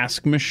to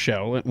ask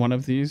Michelle at one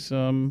of these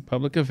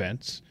public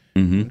events,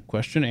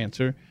 question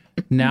answer.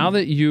 Now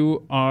that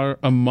you are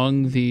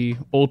among the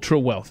ultra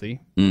wealthy,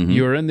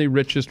 you're in the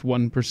richest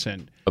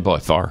 1%. By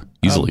far,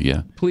 easily,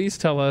 yeah. Please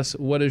tell us,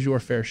 what is your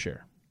fair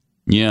share?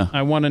 Yeah.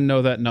 I want to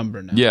know that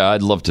number now. Yeah,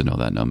 I'd love to know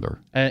that number.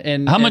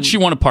 And how much you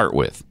want to part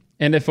with?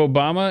 And if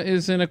Obama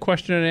is in a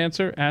question and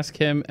answer, ask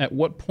him, at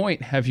what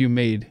point have you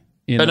made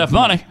enough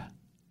money?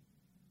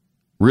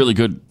 Really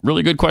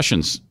good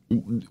questions.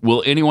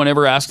 Will anyone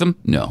ever ask them?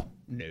 No.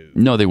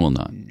 No, they will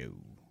not.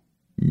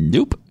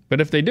 Nope. But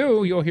if they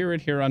do, you'll hear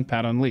it here on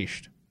Pat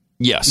Unleashed.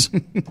 Yes.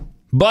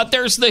 But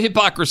there's the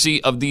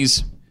hypocrisy of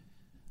these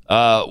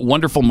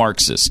wonderful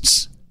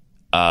Marxists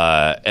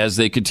as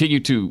they continue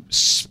to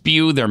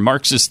spew their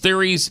Marxist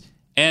theories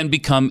and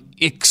become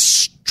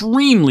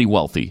extremely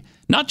wealthy.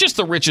 Not just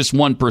the richest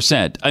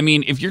 1%. I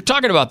mean, if you're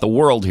talking about the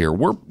world here,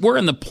 we're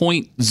in the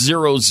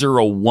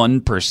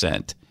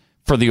 0.001%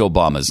 for the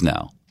Obamas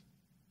now.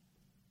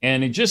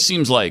 And it just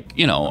seems like,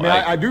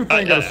 I do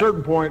think at a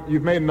certain point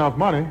you've made enough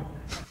money.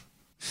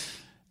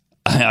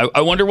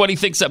 I wonder what he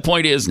thinks that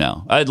point is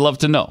now. I'd love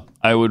to know.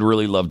 I would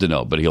really love to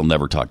know, but he'll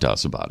never talk to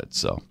us about it,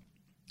 so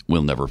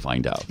we'll never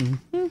find out.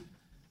 Let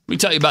me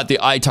tell you about the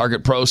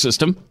iTarget Pro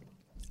system.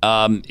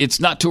 It's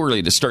not too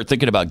early to start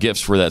thinking about gifts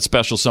for that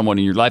special someone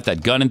in your life,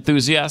 that gun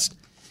enthusiast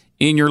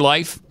in your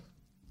life.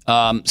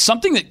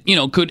 Something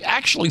that, could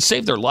actually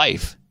save their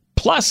life.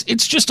 Plus,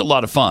 it's just a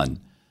lot of fun.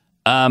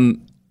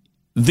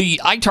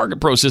 The iTarget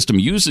Pro system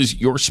uses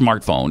your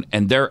smartphone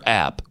and their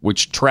app,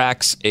 which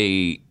tracks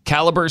a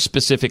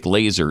caliber-specific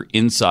laser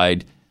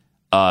inside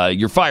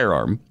your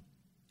firearm,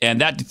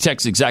 and that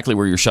detects exactly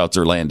where your shots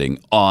are landing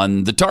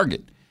on the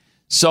target.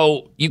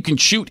 So you can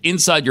shoot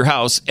inside your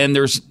house, and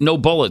there's no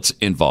bullets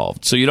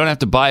involved. So you don't have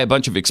to buy a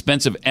bunch of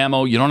expensive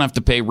ammo. You don't have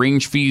to pay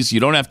range fees. You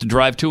don't have to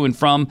drive to and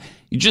from.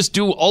 You just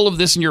do all of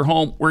this in your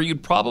home, where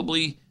you'd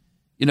probably,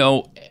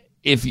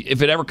 if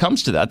it ever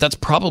comes to that, that's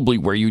probably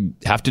where you'd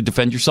have to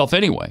defend yourself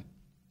anyway.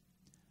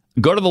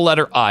 Go to the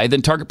letter I,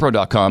 then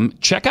targetpro.com.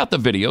 Check out the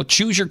video,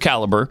 choose your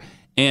caliber,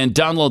 and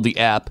download the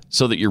app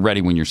so that you're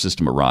ready when your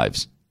system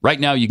arrives. Right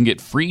now, you can get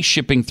free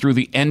shipping through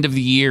the end of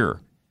the year.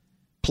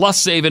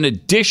 Plus, save an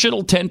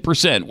additional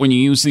 10% when you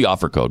use the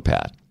offer code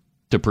PAT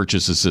to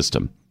purchase a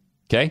system.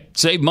 Okay?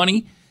 Save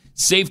money,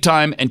 save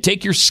time, and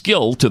take your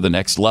skill to the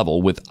next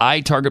level with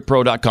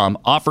itargetpro.com.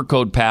 Offer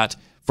code PAT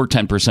for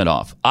 10%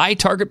 off.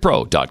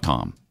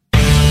 itargetpro.com.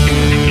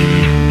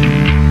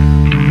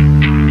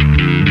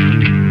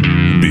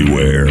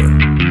 Beware.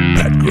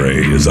 Pat Gray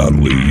is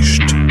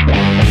unleashed.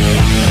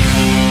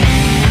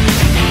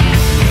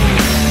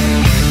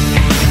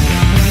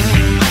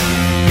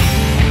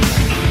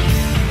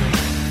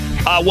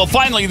 Well,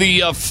 finally,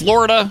 the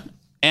Florida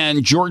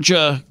and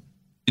Georgia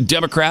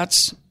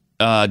Democrats,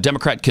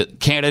 Democrat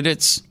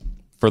candidates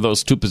for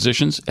those two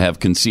positions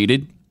have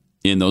conceded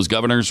in those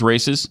governor's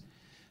races.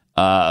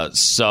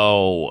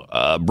 So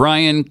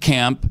Brian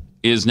Kemp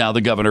is now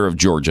the governor of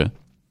Georgia,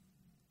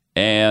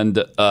 and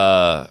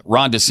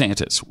Ron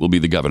DeSantis will be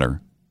the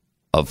governor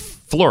of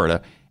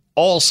Florida.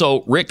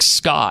 Also, Rick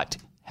Scott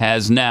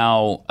has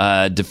now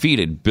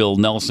defeated Bill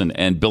Nelson,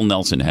 and Bill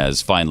Nelson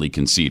has finally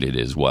conceded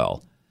as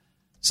well.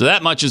 So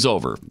that much is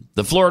over.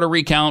 The Florida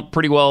recount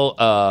pretty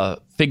well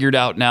figured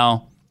out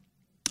now.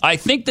 I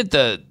think that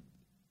the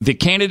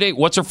candidate,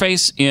 what's her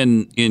face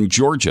in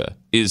Georgia,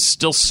 is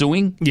still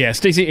suing. Yeah,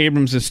 Stacey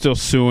Abrams is still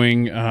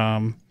suing.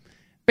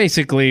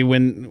 Basically,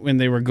 when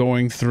they were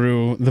going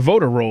through the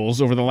voter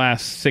rolls over the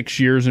last 6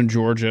 years in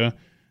Georgia,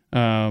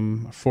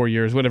 4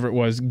 years, whatever it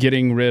was,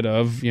 getting rid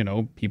of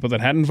people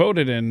that hadn't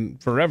voted in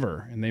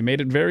forever, and they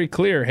made it very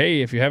clear,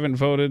 hey, if you haven't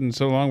voted in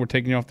so long, we're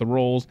taking you off the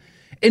rolls.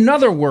 In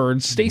other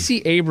words,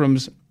 Stacey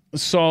Abrams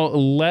saw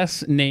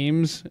less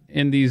names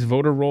in these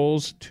voter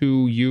rolls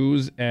to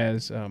use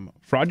as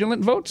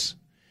fraudulent votes,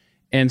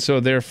 and so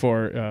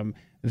therefore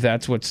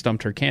that's what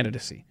stumped her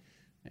candidacy.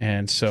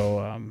 And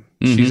so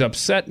she's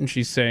upset, and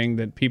she's saying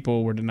that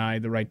people were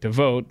denied the right to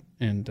vote.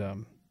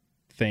 And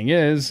thing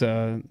is,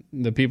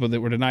 the people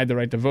that were denied the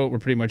right to vote were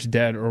pretty much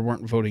dead or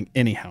weren't voting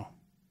anyhow.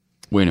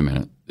 Wait a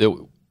minute.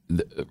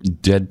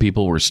 Dead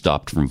people were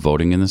stopped from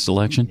voting in this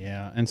election?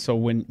 Yeah, and so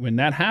when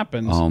that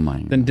happens,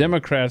 then God.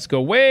 Democrats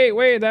go,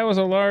 wait, that was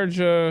a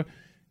large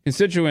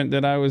constituent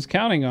that I was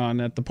counting on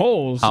at the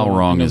polls. How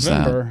wrong is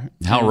that?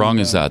 How wrong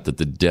is that the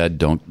dead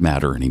don't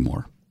matter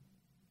anymore?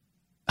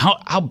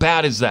 How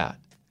bad is that?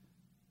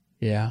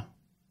 Yeah.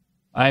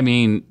 I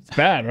mean... It's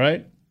bad,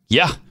 right?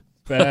 Yeah.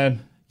 Bad.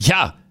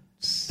 Yeah.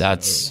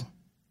 That's...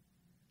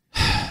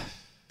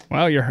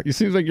 Wow, it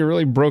seems like you're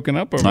really broken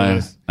up over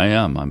this. I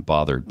am. I'm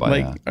bothered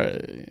by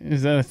that.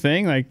 Is that a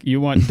thing? Like,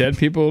 you want dead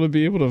people to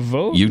be able to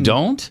vote? You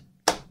don't?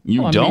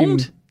 You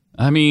don't?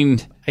 I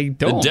don't.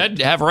 The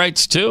dead have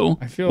rights, too.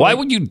 Why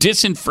would you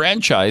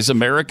disenfranchise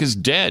America's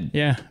dead?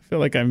 Yeah, I feel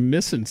like I'm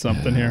missing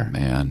something here.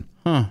 Man.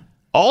 Huh.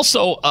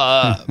 Also,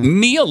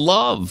 Mia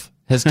Love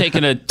has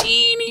taken a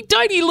teeny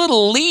tiny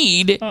little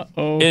lead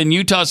in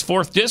Utah's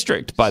 4th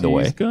District, by the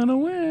way. She's going to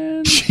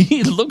win.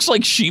 It looks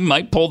like she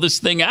might pull this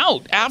thing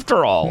out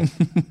after all.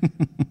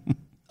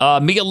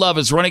 Mia Love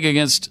is running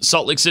against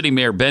Salt Lake City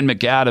Mayor Ben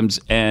McAdams,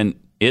 and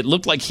it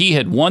looked like he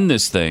had won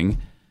this thing,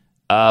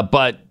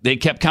 but they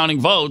kept counting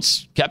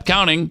votes, kept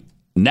counting.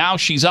 Now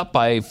she's up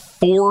by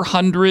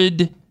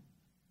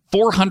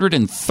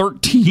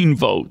 413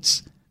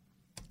 votes.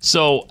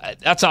 So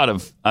that's out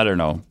of,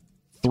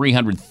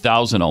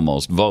 300,000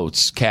 almost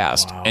votes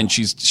cast, wow. And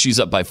she's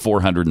up by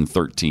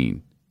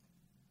 413.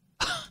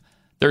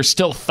 There's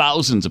still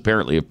thousands,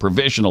 apparently, of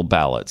provisional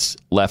ballots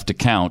left to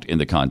count in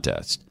the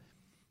contest.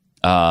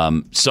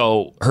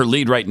 So her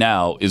lead right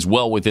now is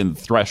well within the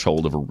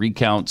threshold of a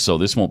recount, so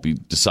this won't be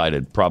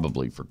decided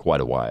probably for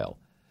quite a while.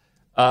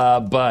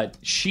 But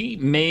she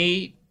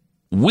may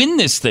win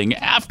this thing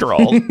after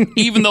all,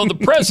 even though the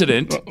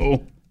president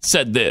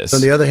said this.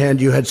 On the other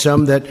hand, you had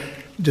some that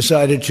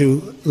decided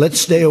to, let's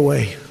stay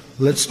away.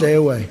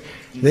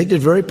 They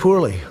did very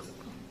poorly.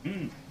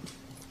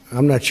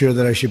 I'm not sure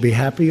that I should be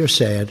happy or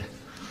sad,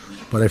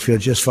 but I feel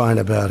just fine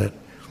about it.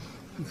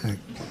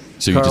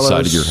 So you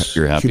decided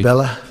you're happy?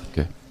 Cubella.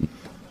 Okay.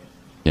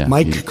 Yeah.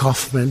 Mike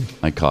Kaufman.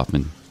 Mike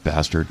Kaufman,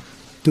 bastard.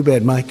 Too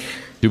bad, Mike.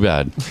 Too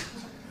bad.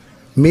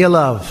 Mia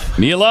Love.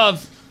 Mia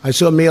Love. I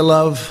saw Mia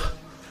Love.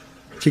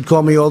 She'd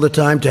call me all the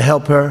time to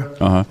help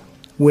her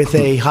with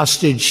a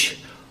hostage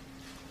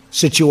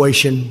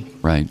situation.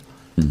 Right.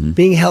 Mm-hmm.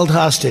 Being held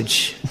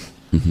hostage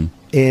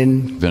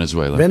in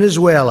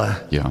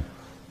Venezuela. Yeah.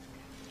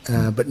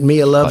 But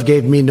Mia Love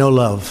gave me no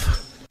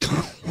love.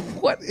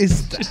 What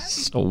is that?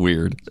 So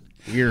weird.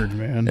 Weird,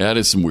 man. That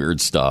is some weird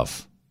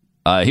stuff.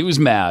 He was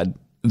mad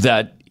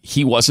that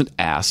he wasn't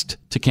asked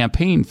to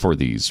campaign for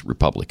these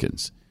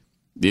Republicans.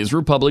 These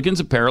Republicans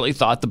apparently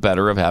thought the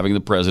better of having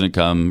the president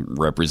come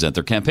represent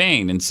their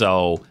campaign. And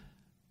so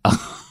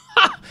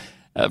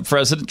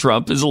President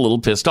Trump is a little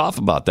pissed off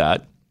about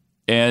that.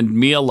 And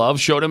Mia Love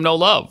showed him no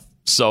love.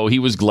 So he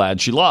was glad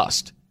she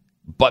lost.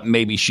 But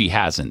maybe she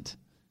hasn't.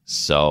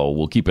 So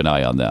we'll keep an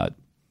eye on that.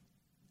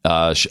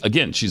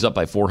 Again, she's up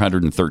by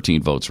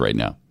 413 votes right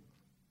now.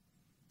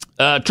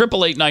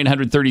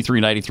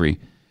 888-900-3393.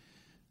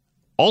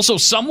 Also,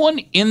 someone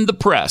in the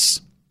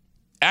press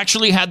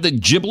actually had the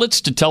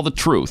giblets to tell the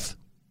truth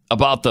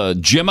about the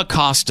Jim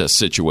Acosta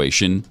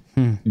situation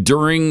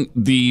during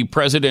the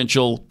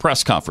presidential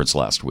press conference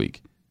last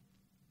week.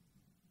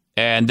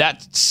 And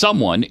that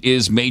someone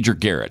is Major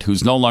Garrett,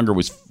 who's no longer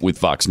with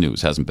Fox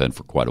News, hasn't been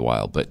for quite a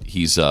while, but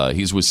he's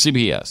with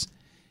CBS.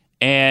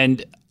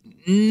 And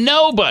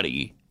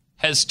nobody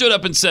has stood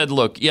up and said,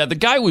 look, yeah, the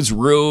guy was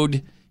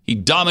rude. He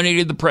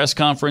dominated the press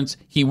conference.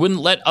 He wouldn't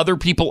let other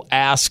people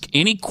ask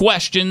any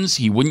questions.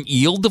 He wouldn't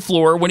yield the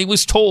floor when he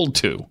was told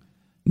to.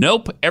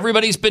 Nope,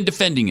 everybody's been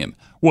defending him.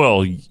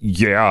 Well,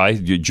 yeah,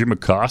 Jim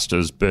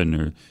Acosta's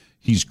been,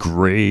 he's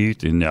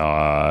great, and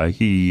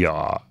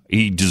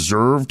he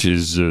deserved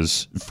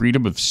his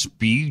freedom of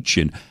speech.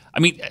 And I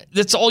mean,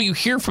 that's all you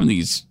hear from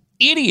these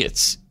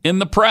idiots in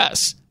the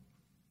press.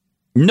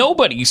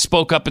 Nobody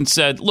spoke up and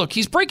said, look,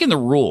 he's breaking the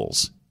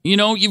rules. You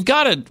know, you've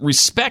got to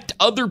respect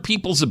other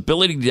people's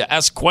ability to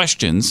ask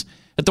questions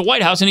at the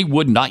White House, and he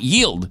would not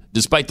yield,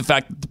 despite the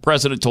fact that the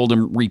president told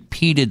him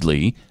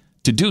repeatedly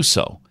to do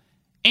so.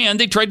 And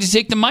they tried to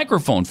take the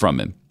microphone from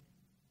him.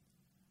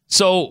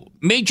 So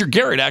Major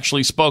Garrett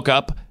actually spoke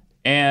up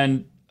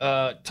and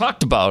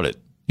talked about it.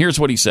 Here's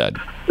what he said.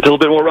 It's a little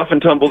bit more rough and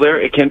tumble there.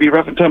 It can be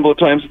rough and tumble at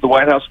times at the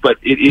White House, but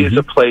it is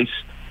a place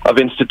of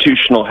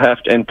institutional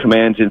heft and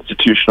commands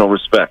institutional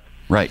respect.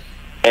 Right.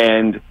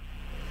 And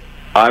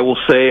I will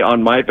say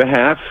on my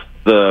behalf,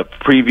 the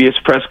previous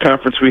press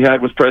conference we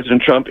had with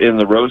President Trump in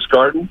the Rose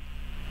Garden,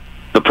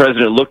 the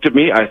president looked at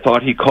me. I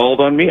thought he called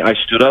on me. I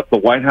stood up. The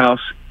White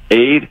House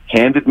aide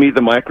handed me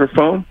the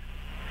microphone.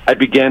 I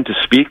began to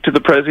speak to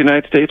the President of the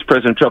United States.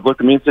 President Trump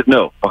looked at me and said,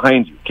 no,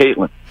 behind you,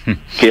 Caitlin.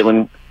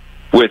 Caitlin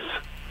with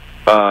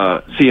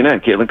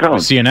CNN, Caitlin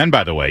Collins. CNN,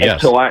 by the way,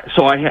 yes. So I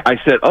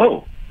said,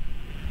 oh.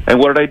 And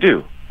what did I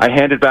do? I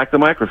handed back the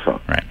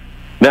microphone. Right.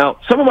 Now,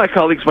 some of my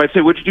colleagues might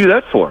say, what'd you do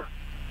that for?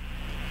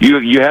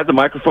 You have the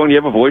microphone, you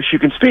have a voice, you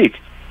can speak.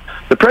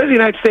 The President of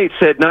the United States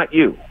said, not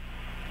you.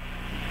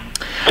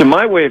 To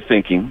my way of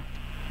thinking,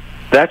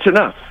 that's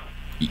enough.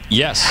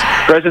 Yes.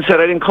 The President said,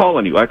 I didn't call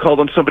on you. I called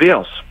on somebody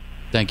else.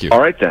 Thank you.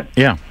 All right, then.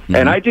 Yeah. Mm-hmm.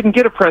 And I didn't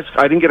get a question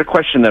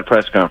in that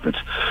press conference.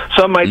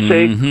 Some might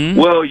say,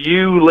 well,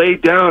 you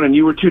laid down and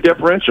you were too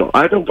deferential.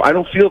 I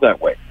don't feel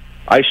that way.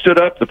 I stood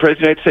up. The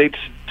President of the United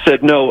States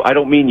said, no, I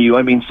don't mean you.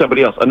 I mean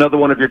somebody else, another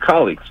one of your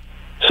colleagues.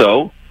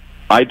 So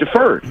I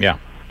deferred. Yeah.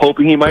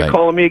 Hoping he might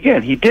call on me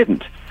again. He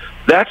didn't.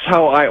 That's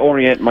how I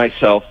orient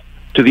myself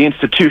to the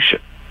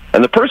institution.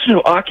 And the person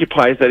who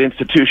occupies that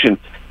institution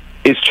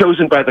is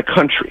chosen by the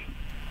country.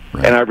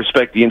 Right. And I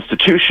respect the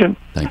institution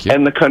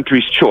and the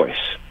country's choice.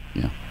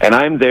 Yeah. And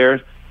I'm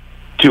there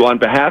to, on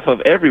behalf of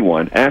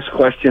everyone, ask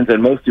questions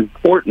and, most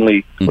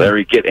importantly,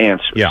 Larry, get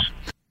answers. Yeah.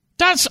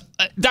 That's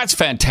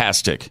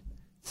fantastic.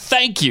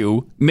 Thank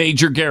you,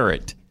 Major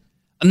Garrett.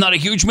 I'm not a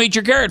huge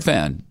Major Garrett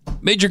fan.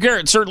 Major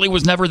Garrett certainly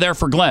was never there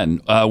for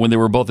Glenn when they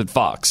were both at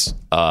Fox.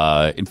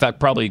 In fact,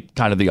 probably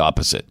kind of the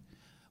opposite.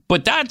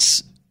 But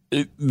that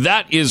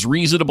is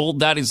reasonable.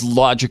 That is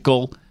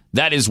logical.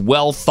 That is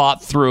well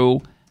thought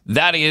through.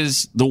 That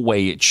is the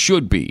way it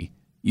should be.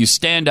 You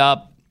stand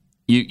up.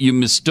 You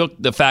mistook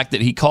the fact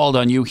that he called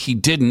on you. He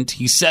didn't.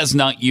 He says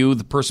not you,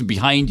 the person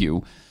behind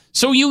you.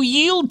 So you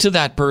yield to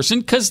that person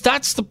because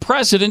that's the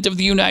President of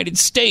the United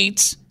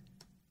States.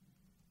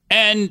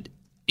 And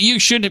you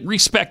should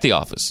respect the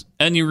office.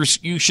 And you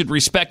should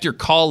respect your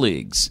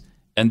colleagues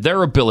and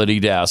their ability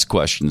to ask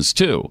questions,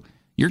 too.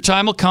 Your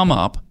time will come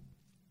up.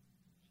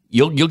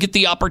 You'll get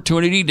the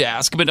opportunity to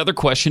ask him another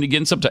question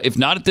again sometime. If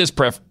not at this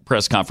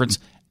press conference,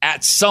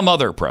 at some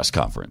other press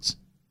conference.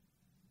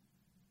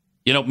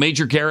 You know,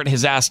 Major Garrett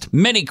has asked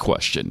many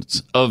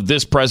questions of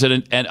this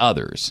president and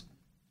others.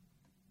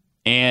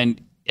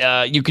 And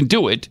you can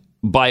do it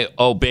by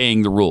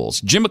obeying the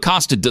rules. Jim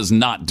Acosta does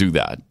not do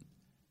that.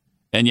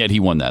 And yet he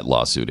won that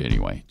lawsuit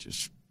anyway.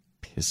 Just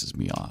pisses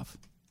me off.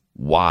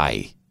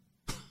 Why?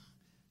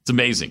 It's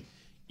amazing.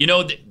 You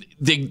know,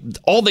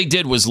 all they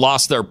did was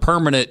lost their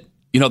permanent,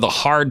 the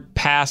hard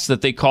pass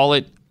that they call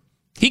it.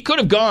 He could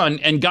have gone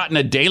and gotten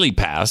a daily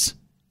pass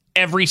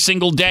every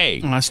single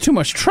day. That's too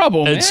much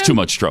trouble, man. It's too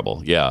much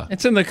trouble, yeah.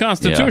 It's in the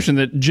Constitution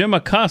that Jim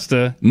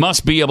Acosta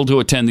must be able to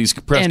attend these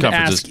press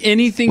conferences ask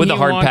anything with he a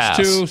hard wants pass.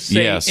 to,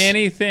 say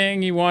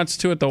anything he wants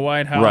to at the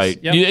White House.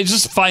 Right. Yep. You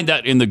just find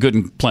that in the good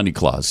and plenty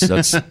clause.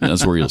 That's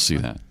where you'll see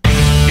that.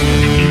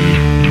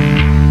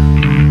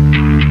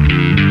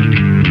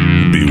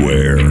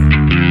 Beware.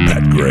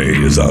 Pat Gray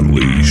is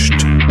unleashed.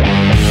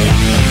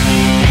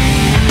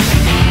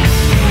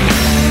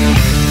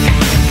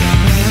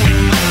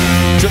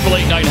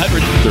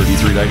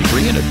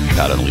 888-900-3393 and at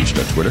Pat Unleashed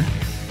on Twitter.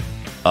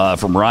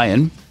 From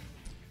Ryan.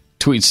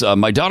 Tweets,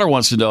 my daughter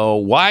wants to know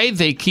why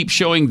they keep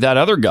showing that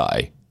other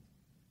guy,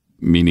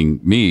 meaning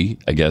me,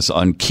 I guess,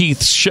 on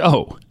Keith's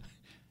show.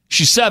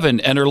 She's 7,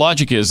 and her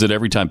logic is that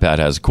every time Pat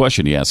has a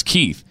question, he asks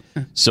Keith.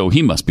 So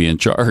he must be in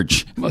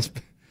charge. Must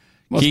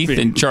Keith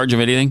be. in charge of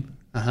anything?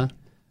 Uh-huh.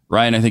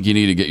 Ryan, I think you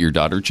need to get your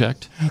daughter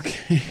checked.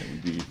 Okay.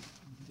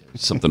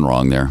 something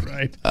wrong there.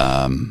 Right.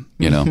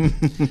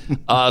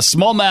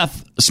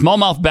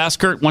 Smallmouth bass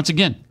Kurt, once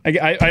again.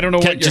 I don't know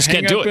what your just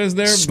can't do hang-up it. is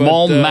there.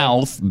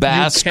 Smallmouth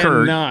bass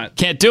Kurt.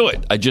 Can't do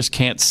it. I just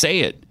can't say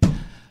it.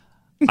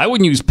 I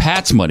wouldn't use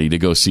Pat's money to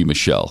go see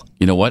Michelle.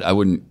 You know what? I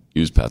wouldn't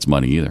use Pat's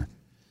money either.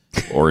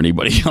 Or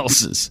anybody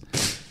else's.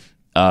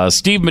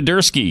 Steve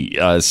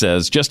Madursky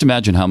says, just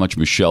imagine how much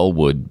Michelle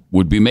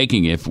would be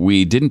making if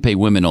we didn't pay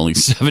women only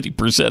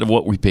 70% of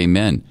what we pay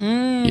men.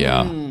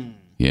 Yeah.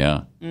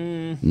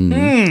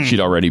 She'd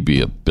already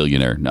be a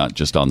billionaire, not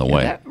just on the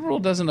way. That rule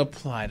doesn't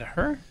apply to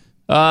her.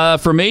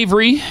 From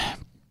Avery,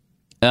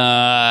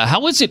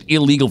 how is it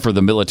illegal for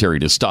the military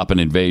to stop an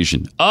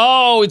invasion?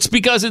 Oh, it's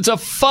because it's a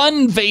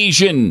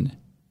fun-vasion.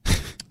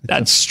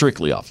 That's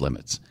strictly off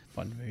limits.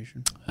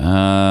 Fun-vasion.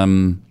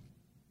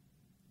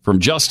 From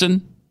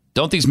Justin,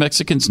 don't these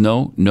Mexicans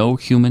know no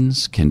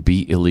humans can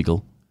be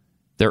illegal?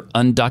 They're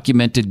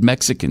undocumented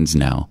Mexicans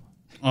now.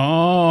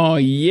 Oh,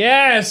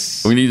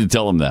 yes. We need to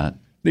tell them that.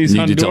 These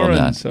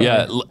Hondurans.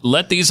 Yeah,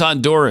 let these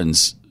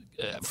Hondurans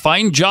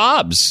find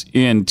jobs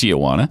in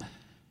Tijuana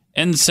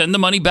and send the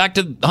money back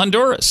to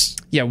Honduras.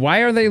 Yeah, why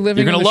are they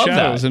living in the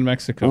shadows in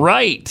Mexico?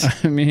 Right.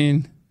 I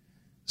mean...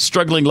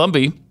 Struggling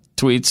Lumbee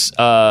tweets,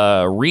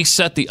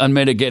 reset the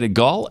unmitigated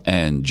gall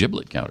and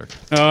giblet counter.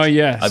 Oh,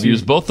 yes. I've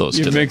used both those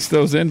today. You mixed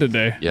those in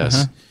today.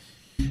 Yes.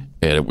 And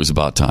it was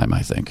about time,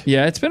 I think.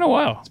 Yeah, it's been a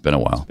while. It's been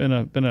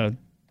a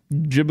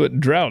giblet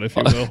drought, if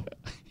you will.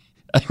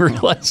 I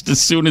realized as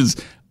soon as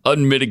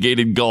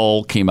unmitigated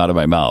gall came out of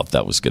my mouth,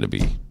 that was going to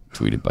be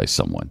tweeted by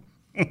someone.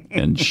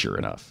 And sure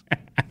enough,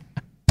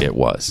 it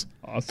was.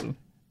 Awesome.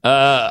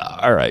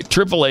 All right.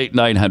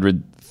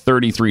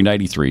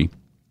 888-900-3393.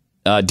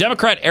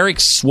 Democrat Eric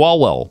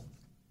Swalwell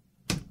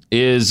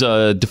is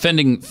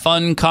defending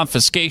fund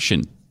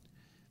confiscation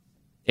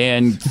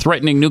and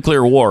threatening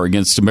nuclear war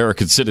against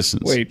American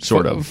citizens. Wait,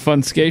 sort of.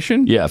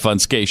 Fundscation? Yeah,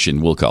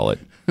 fundscation, we'll call it.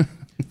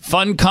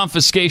 Fund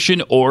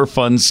confiscation or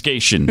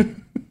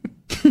fundscation.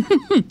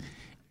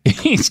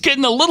 He's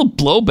getting a little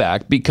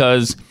blowback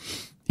because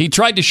he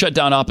tried to shut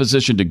down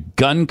opposition to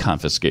gun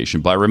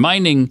confiscation by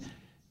reminding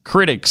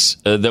critics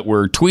that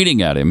were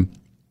tweeting at him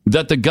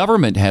that the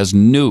government has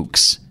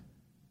nukes.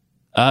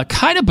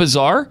 Kind of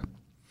bizarre.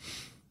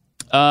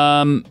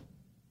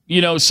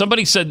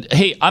 Somebody said,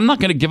 hey, I'm not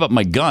going to give up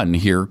my gun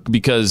here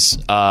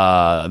because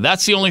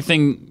that's the only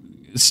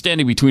thing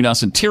standing between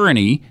us and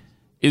tyranny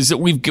is that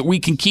we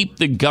can keep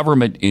the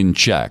government in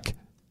check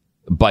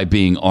by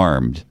being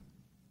armed.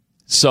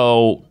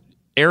 So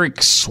Eric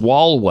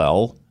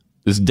Swalwell,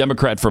 this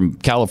Democrat from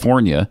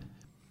California,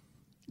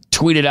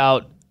 tweeted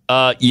out,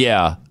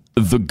 yeah,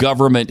 the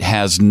government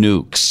has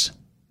nukes.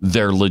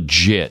 They're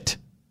legit.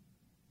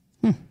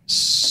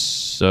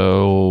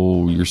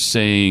 So you're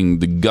saying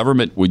the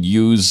government would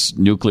use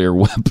nuclear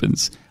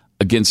weapons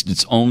against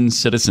its own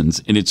citizens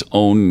in its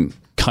own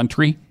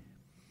country?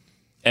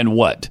 And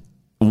what?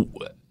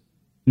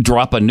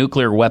 Drop a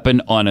nuclear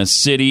weapon on a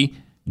city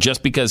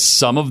just because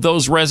some of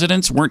those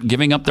residents weren't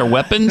giving up their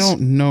weapons? I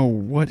don't know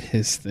what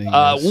his thing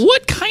is.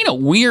 What kind of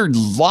weird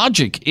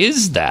logic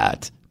is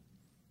that?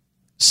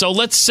 So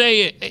let's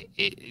say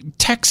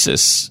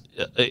Texas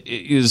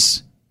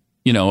is...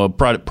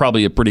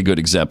 probably a pretty good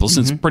example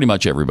since pretty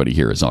much everybody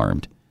here is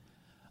armed.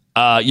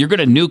 You're going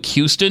to nuke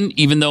Houston,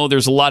 even though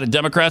there's a lot of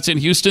Democrats in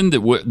Houston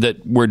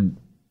that would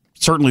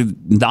certainly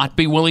not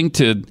be willing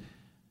to,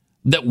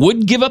 that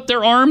would give up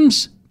their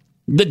arms,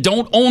 that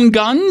don't own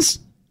guns.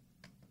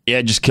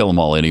 Yeah, just kill them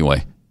all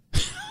anyway.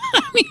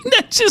 I mean,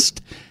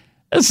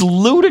 that's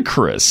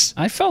ludicrous.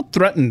 I felt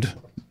threatened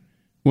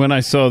when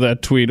I saw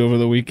that tweet over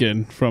the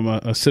weekend from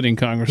a sitting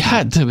congressman.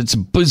 Yeah, it's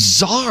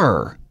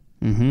bizarre.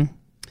 Mm-hmm.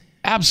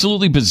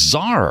 Absolutely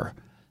bizarre.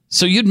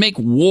 So you'd make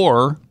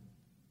war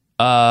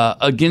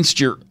against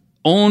your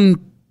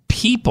own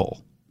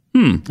people.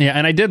 Yeah,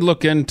 and I did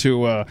look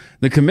into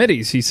the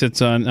committees he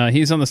sits on.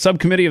 He's on the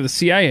subcommittee of the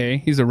CIA.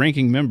 He's a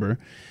ranking member.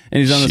 And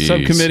he's on the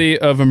subcommittee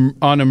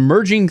on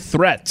emerging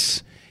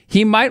threats.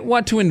 He might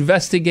want to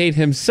investigate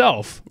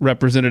himself,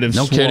 Representative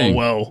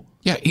Swalwell.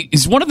 Yeah,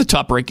 he's one of the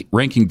top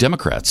ranking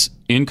Democrats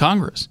in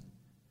Congress.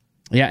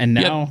 Yeah, and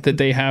now that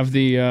they have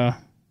the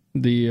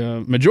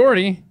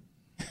majority...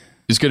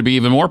 is going to be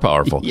even more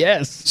powerful.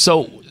 Yes.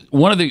 So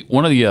one of his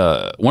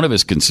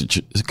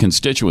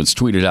constituents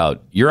tweeted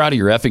out, "You're out of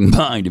your effing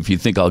mind if you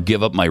think I'll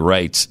give up my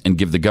rights and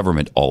give the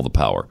government all the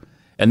power."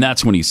 And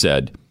that's when he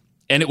said,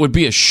 "And it would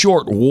be a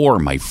short war,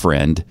 my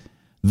friend.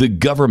 The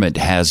government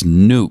has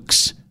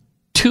nukes.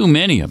 Too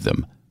many of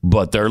them,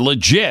 but they're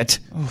legit."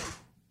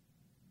 Oof.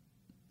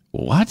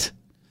 What?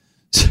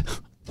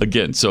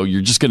 Again, so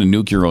you're just going to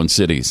nuke your own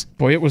cities.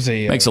 Boy, it was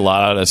makes a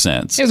lot of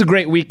sense. It was a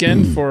great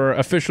weekend for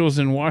officials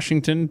in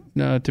Washington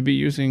to be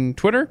using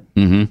Twitter.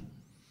 Mm-hmm.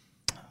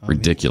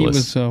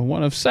 Ridiculous. He was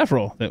one of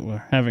several that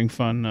were having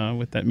fun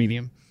with that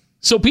medium.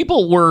 So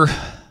people were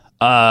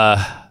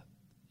a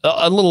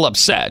little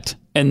upset,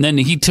 and then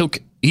he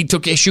took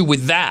issue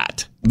with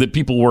that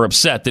people were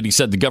upset that he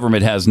said the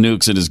government has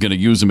nukes and is going to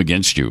use them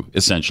against you.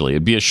 Essentially,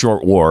 it'd be a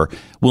short war.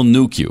 We'll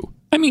nuke you.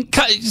 I mean,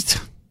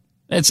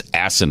 It's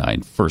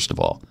asinine, first of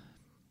all.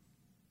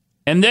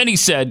 And then he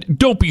said,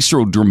 don't be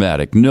so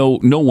dramatic. No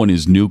one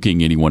is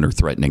nuking anyone or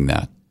threatening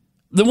that.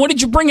 Then what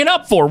did you bring it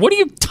up for? What do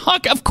you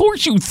talk? Of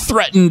course you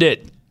threatened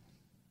it.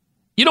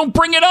 You don't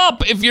bring it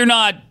up if you're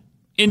not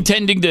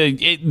intending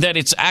that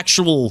it's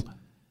actual,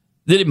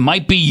 that it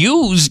might be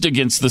used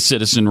against the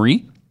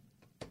citizenry.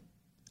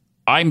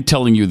 I'm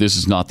telling you, this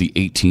is not the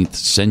 18th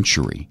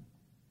century.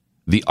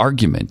 The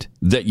argument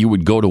that you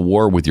would go to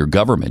war with your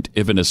government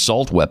if an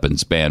assault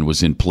weapons ban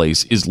was in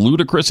place is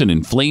ludicrous and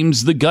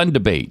inflames the gun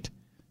debate.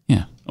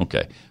 Yeah,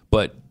 okay.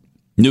 But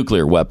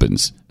nuclear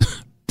weapons,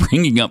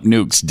 bringing up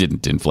nukes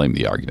didn't inflame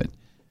the argument,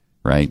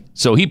 right?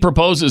 So he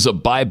proposes a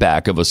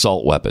buyback of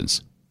assault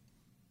weapons.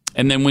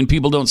 And then when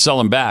people don't sell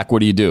them back,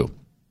 what do?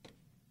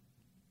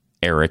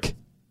 Eric.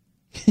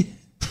 He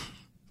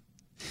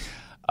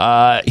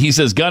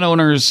says gun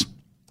owners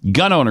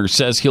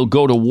says he'll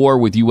go to war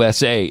with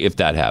USA if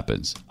that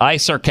happens. I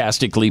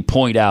sarcastically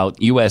point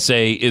out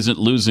USA isn't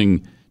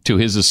losing to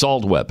his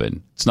assault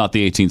weapon. It's not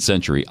the 18th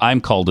century.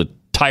 I'm called a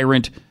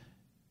tyrant.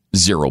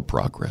 Zero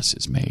progress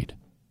is made.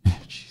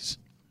 Jeez.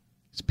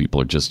 These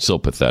people are just so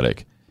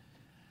pathetic.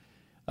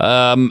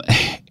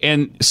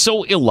 And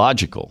so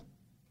illogical.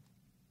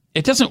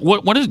 It doesn't.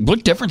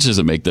 What difference does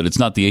it make that it's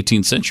not the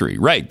 18th century?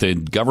 Right. The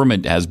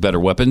government has better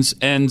weapons,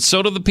 and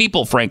so do the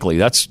people, frankly.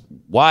 That's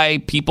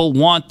why people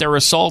want their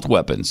assault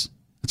weapons.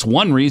 It's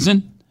one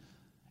reason.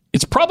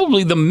 It's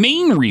probably the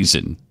main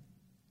reason.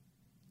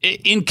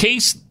 In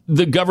case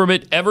the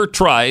government ever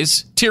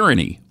tries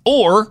tyranny.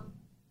 Or,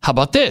 how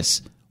about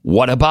this?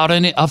 What about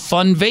a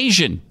fun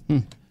invasion?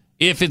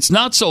 If it's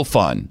not so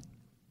fun,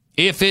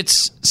 if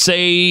it's,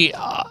 say,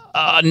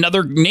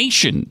 another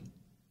nation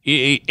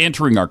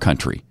entering our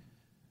country,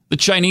 the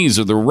Chinese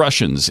or the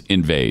Russians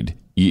invade,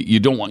 you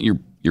don't want your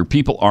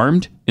people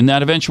armed in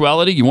that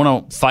eventuality? You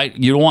want to fight?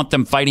 You don't want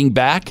them fighting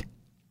back?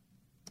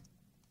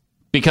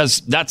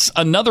 Because that's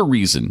another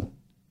reason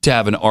to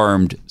have an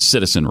armed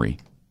citizenry.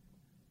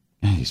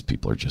 These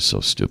people are just so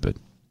stupid.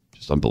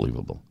 Just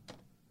unbelievable.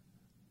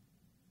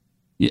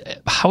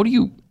 How do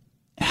you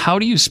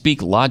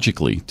speak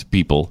logically to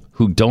people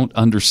who don't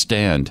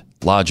understand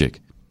logic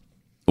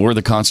or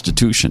the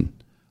Constitution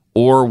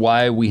or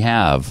why we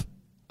have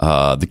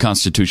the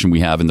Constitution we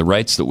have and the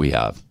rights that we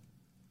have?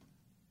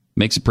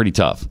 Makes it pretty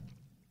tough.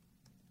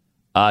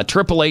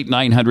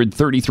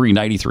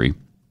 888-900-3393.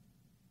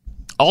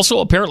 Also,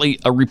 apparently,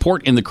 a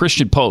report in the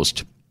Christian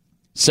Post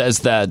says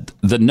that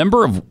the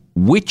number of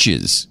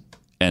witches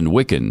and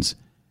Wiccans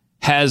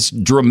has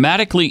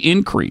dramatically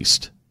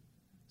increased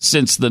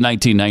since the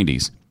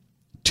 1990s,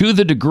 to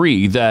the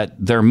degree that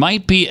there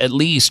might be at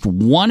least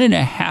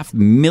 1.5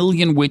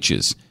 million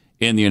witches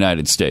in the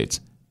United States.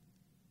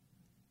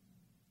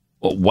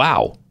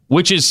 Wow.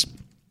 Which is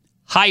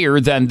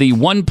higher than the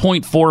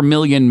 1.4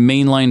 million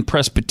mainline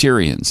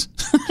Presbyterians.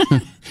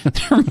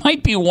 There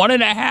might be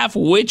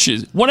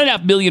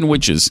 1.5 million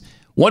witches,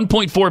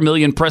 1.4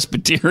 million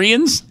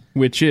Presbyterians.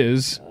 Which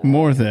is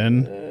more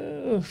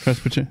than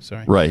Presbyterian.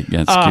 Sorry. Right.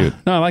 Yeah, it's cute.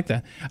 No, I like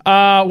that.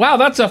 Wow,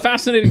 that's a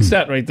fascinating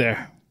stat right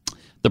there.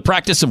 The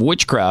practice of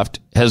witchcraft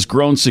has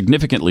grown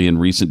significantly in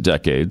recent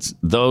decades.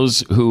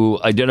 Those who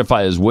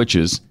identify as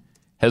witches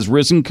has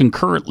risen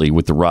concurrently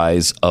with the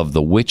rise of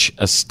the witch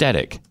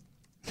aesthetic.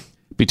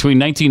 Between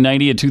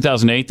 1990 and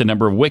 2008, the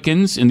number of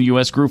Wiccans in the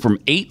U.S. grew from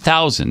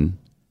 8,000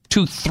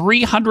 to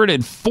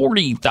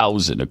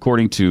 340,000,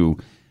 according to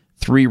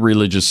 3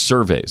 religious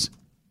surveys.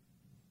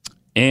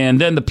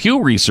 And then the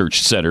Pew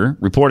Research Center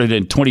reported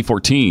in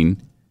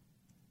 2014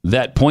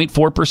 that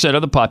 0.4%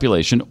 of the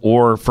population,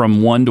 or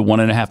from 1 to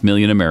 1.5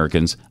 million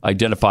Americans,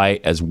 identify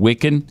as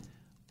Wiccan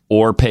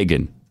or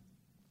pagan.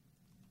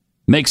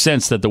 Makes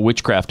sense that the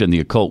witchcraft and the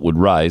occult would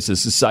rise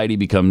as society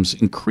becomes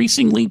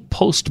increasingly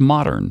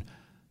postmodern,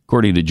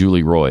 according to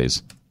Julie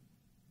Roys.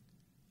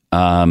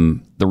 The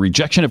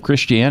rejection of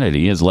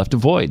Christianity has left a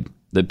void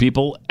that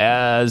people,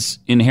 as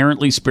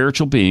inherently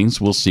spiritual beings,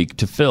 will seek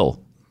to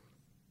fill.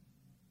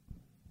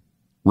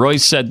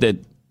 Royce said that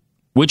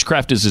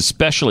witchcraft is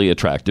especially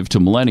attractive to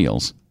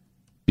millennials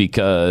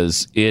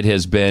because it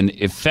has been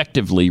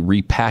effectively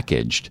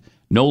repackaged.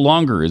 No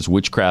longer is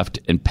witchcraft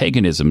and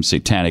paganism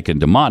satanic and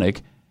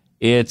demonic.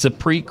 It's a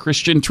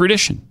pre-Christian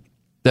tradition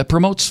that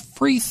promotes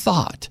free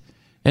thought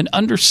and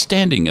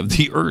understanding of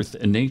the earth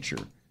and nature.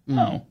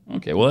 Oh,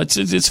 okay. Well,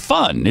 it's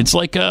fun. It's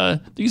like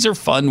these are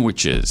fun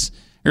witches.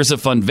 There's a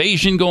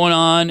funvasion going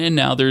on, and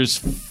now there's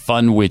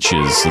fun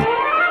witches.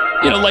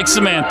 You know, like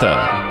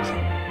Samantha.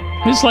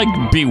 It's like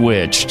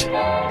Bewitched.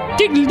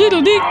 Diddle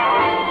diddle dick.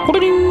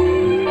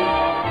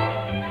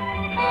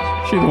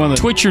 She the one that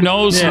twitch your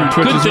nose and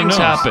good things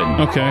happen.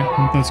 Okay,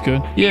 that's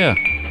good. Yeah.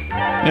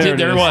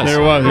 There it was.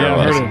 There it was. Yeah,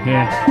 I heard it.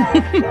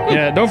 Yeah.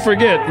 Yeah. Don't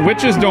forget,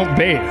 witches don't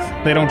bathe.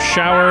 They don't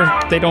shower.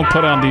 They don't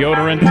put on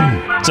deodorant.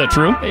 Is that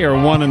true? They are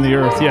one in the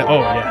earth. Yeah. Oh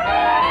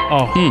yeah.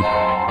 Oh.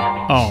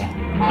 Oh.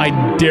 I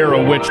dare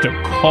a witch to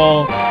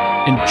call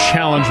and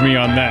challenge me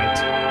on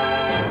that.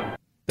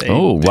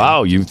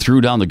 Wow, you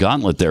threw down the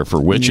gauntlet there for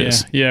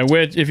witches. Yeah,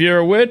 witch. If you're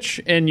a witch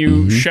and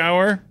you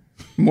shower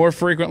more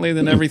frequently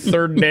than every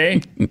third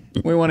day,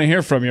 we want to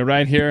hear from you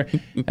right here.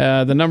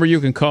 The number you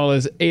can call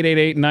is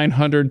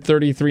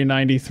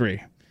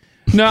 888-900-3393.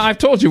 No, I've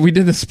told you, we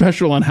did this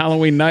special on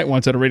Halloween night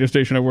once at a radio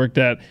station I worked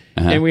at,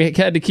 and we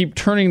had to keep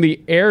turning the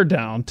air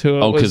down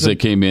to... because they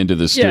came into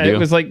the studio? Yeah, it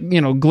was like,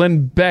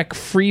 Glenn Beck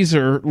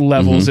freezer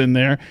levels in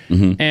there,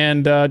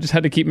 and just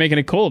had to keep making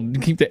it cold to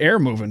keep the air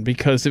moving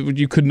because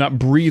you could not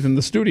breathe in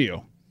the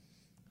studio.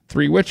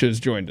 3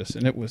 witches joined us,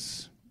 and it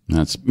was...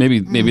 That's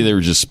maybe they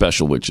were just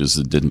special witches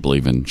that didn't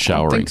believe in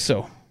showering. I don't think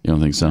so. You don't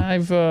think so?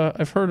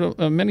 I've heard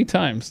many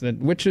times that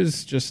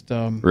witches just...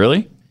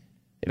 Really?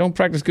 They don't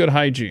practice good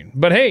hygiene.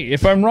 But hey,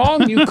 if I'm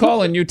wrong, you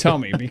call and you tell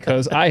me,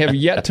 because I have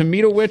yet to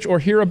meet a witch or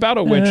hear about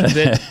a witch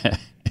that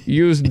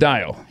used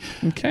dial.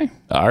 Okay?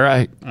 All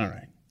right.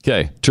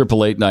 Okay.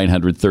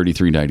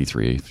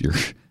 888-900-3393 if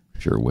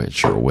you're a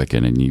witch or a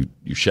Wiccan and you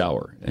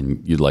shower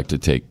and you'd like to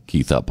take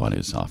Keith up on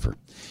his offer.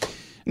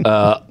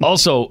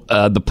 Also,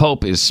 the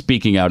Pope is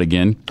speaking out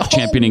again,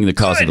 championing the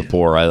cause of the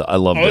poor. I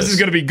love this. This is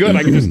going to be good.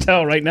 I can just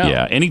tell right now.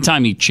 Yeah,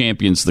 anytime he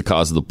champions the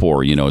cause of the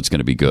poor, it's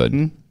going to be good.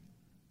 Mm-hmm.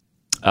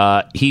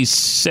 He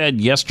said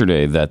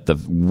yesterday that the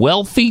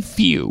wealthy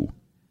few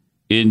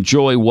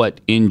enjoy what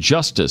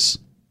injustice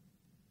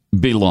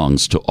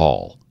belongs to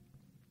all,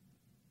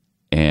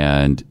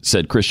 and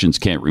said Christians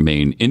can't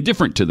remain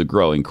indifferent to the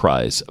growing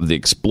cries of the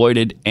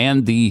exploited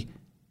and the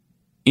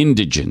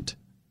indigent,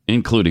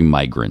 including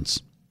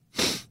migrants.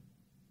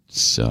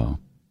 So,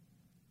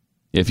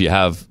 if you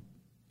have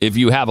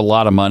a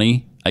lot of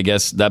money, I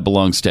guess that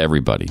belongs to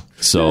everybody.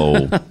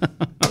 So,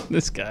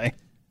 this guy.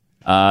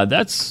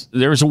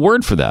 There's a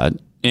word for that,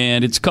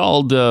 and it's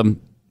called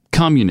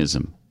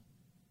communism.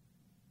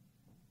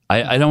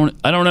 I don't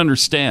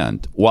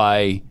understand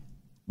why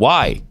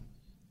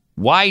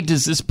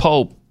does this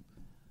Pope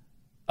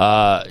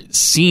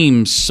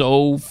seem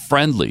so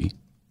friendly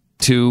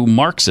to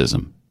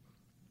Marxism?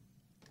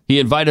 He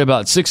invited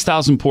about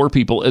 6,000 poor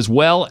people, as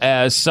well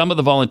as some of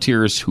the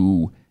volunteers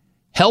who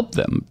helped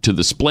them, to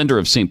the splendor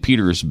of St.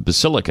 Peter's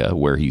Basilica,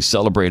 where he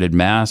celebrated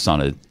Mass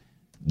on a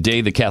day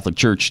the Catholic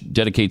Church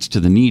dedicates to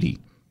the needy.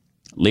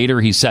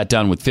 Later, he sat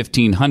down with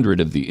 1,500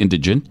 of the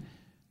indigent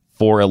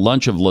for a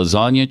lunch of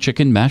lasagna,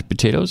 chicken, mashed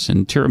potatoes,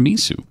 and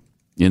tiramisu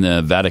in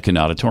the Vatican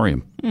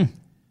auditorium. In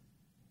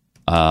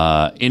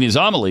his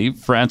homily,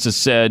 Francis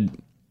said,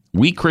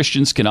 "We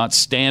Christians cannot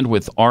stand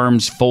with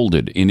arms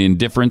folded in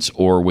indifference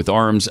or with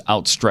arms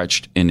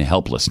outstretched in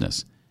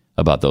helplessness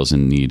about those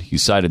in need." He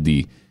cited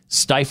the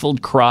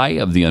stifled cry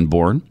of the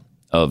unborn,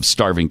 of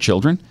starving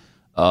children,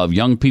 of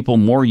young people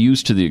more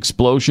used to the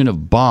explosion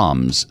of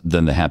bombs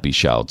than the happy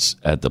shouts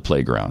at the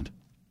playground.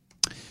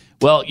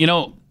 Well,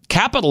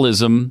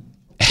 capitalism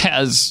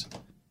has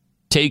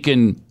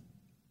taken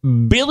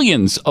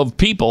billions of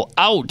people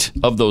out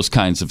of those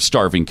kinds of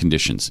starving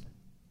conditions.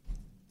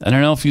 I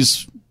don't know if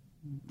he's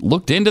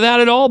looked into that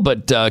at all,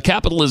 but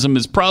capitalism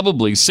has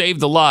probably saved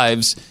the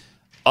lives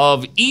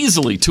of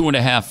easily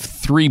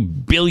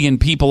 2.5-3 billion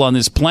people on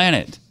this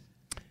planet,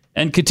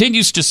 and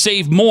continues to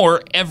save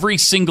more every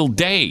single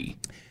day.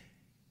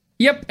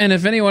 Yep, and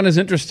if anyone is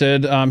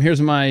interested,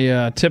 here's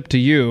my tip to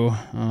you.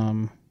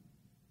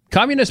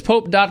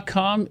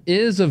 CommunistPope.com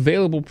is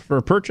available for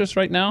purchase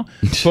right now,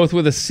 both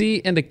with a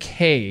C and a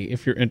K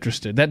if you're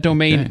interested. That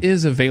domain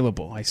is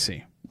available, I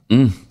see.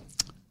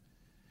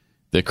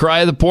 The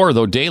cry of the poor,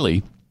 though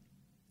daily,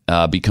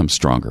 becomes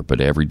stronger, but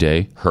every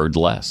day heard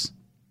less.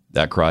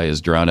 That cry is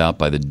drowned out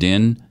by the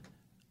din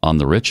on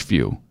the rich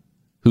few,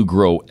 who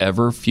grow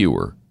ever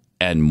fewer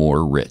and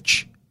more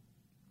rich.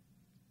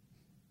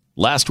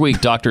 Last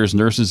week, doctors,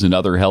 nurses, and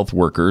other health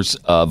workers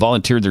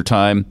volunteered their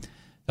time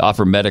to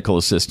offer medical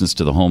assistance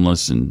to the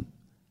homeless and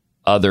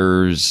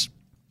others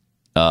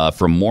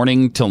from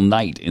morning till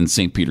night in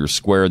St. Peter's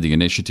Square. The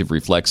initiative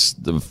reflects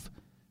the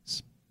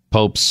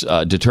Pope's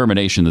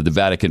determination that the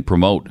Vatican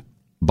promote,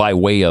 by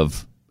way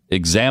of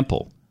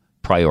example,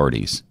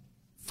 priorities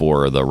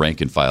for the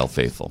rank-and-file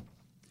faithful.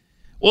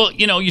 Well,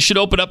 you should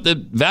open up the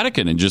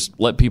Vatican and just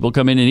let people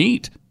come in and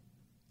eat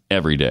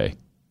every day.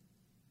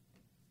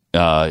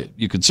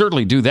 You could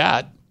certainly do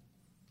that.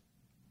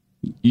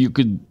 You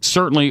could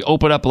certainly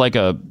open up like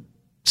a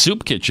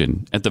soup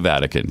kitchen at the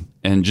Vatican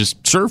and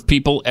just serve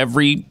people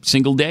every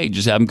single day.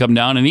 Just have them come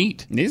down and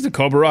eat. Needs to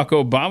call Barack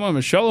Obama,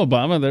 Michelle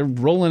Obama. They're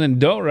rolling in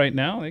dough right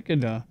now. They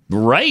could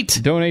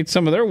donate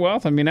some of their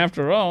wealth. I mean,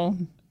 after all,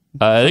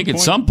 I think at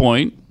some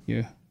point,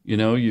 you've.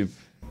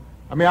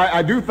 I mean,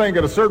 I do think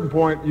at a certain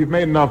point you've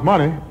made enough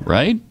money,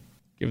 right?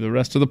 Give the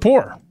rest to the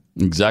poor.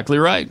 Exactly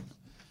right.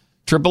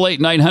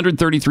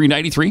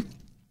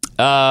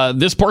 888-900-3393.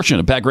 This portion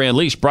of Pat Gray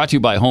Unleashed brought to you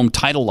by Home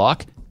Title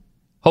Lock.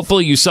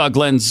 Hopefully you saw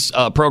Glenn's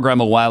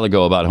program a while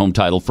ago about home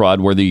title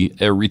fraud, where the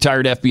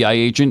retired FBI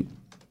agent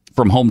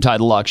from Home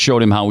Title Lock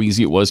showed him how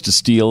easy it was to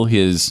steal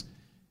his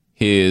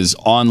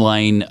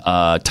online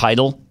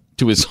title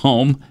to his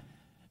home.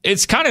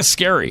 It's kind of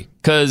scary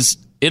because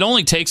it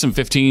only takes them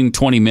 15,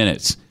 20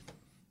 minutes,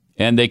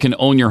 and they can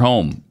own your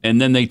home. And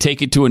then they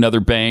take it to another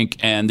bank,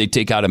 and they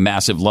take out a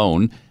massive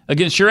loan.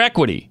 against your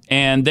equity,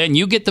 and then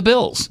you get the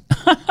bills.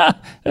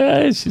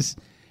 It's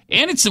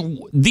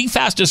the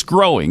fastest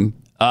growing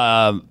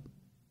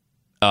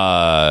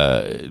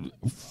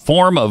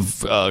form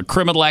of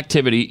criminal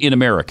activity in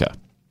America.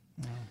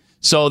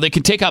 So they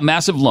can take out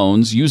massive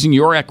loans using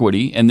your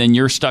equity, and then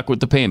you're stuck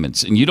with the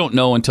payments. And you don't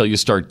know until you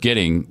start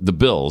getting the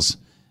bills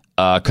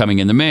coming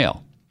in the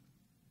mail.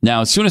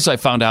 Now, as soon as I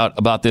found out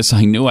about this,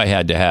 I knew I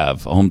had to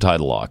have a home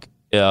title lock.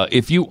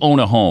 If you own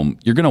a home,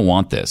 you're going to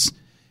want this.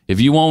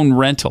 If you own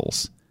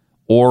rentals,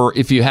 or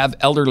if you have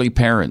elderly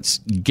parents,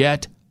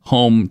 get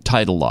home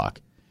title lock.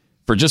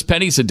 For just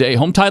pennies a day,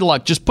 Home Title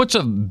Lock just puts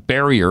a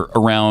barrier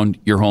around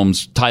your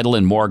home's title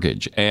and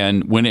mortgage.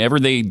 And whenever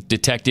they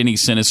detect any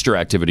sinister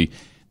activity,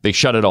 they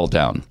shut it all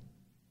down.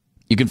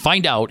 You can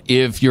find out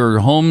if your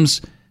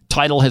home's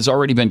title has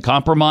already been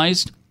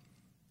compromised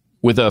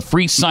with a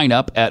free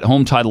sign-up at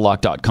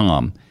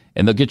HometitleLock.com.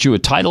 And they'll get you a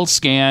title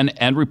scan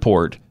and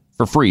report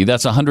for free.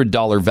 That's a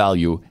 $100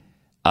 value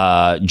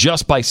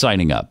just by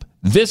signing up.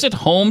 Visit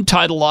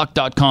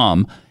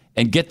HometitleLock.com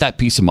and get that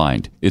peace of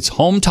mind. It's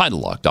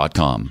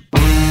HometitleLock.com.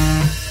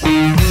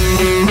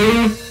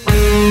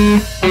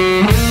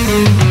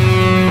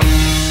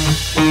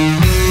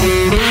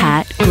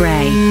 Pat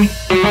Gray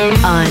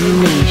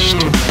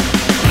Unleashed.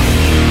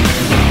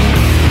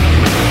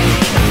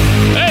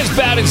 As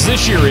bad as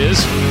this year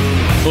is,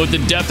 with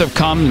the death of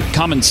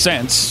common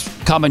sense,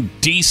 common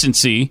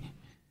decency,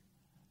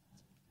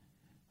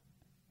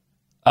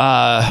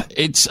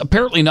 it's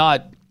apparently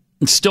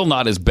still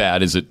not as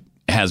bad as it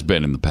has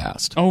been in the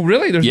past. Oh,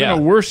 really? There's been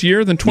a worse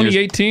year than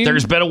 2018?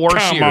 There's been a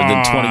worse year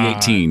than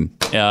 2018.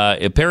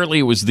 Apparently,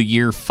 it was the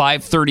year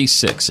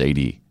 536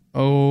 AD.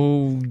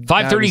 Oh,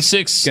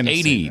 536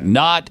 AD.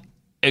 Not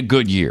a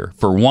good year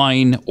for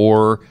wine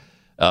or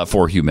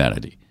for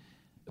humanity.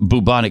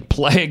 Bubonic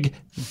plague,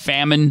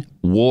 famine,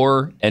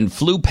 war, and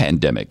flu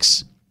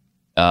pandemics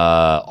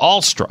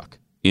all struck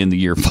in the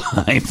year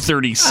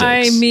 536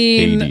 I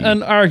mean, AD.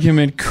 An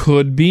argument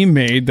could be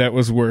made that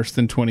was worse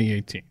than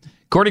 2018.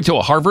 According to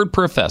a Harvard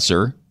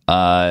professor,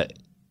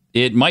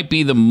 it might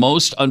be the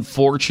most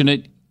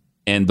unfortunate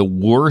and the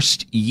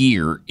worst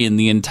year in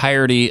the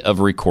entirety of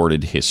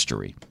recorded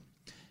history.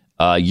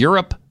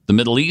 Europe, the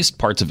Middle East,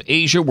 parts of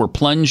Asia were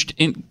plunged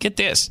in, get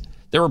this,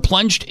 they were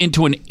plunged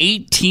into an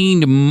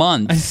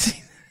 18-month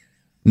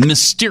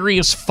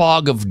mysterious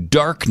fog of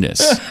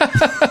darkness.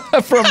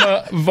 From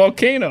a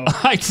volcano.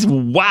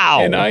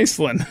 Wow. In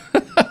Iceland.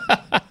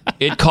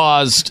 It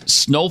caused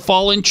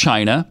snowfall in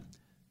China,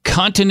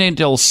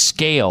 continental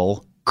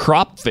scale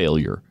crop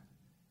failure.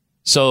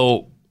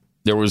 So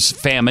there was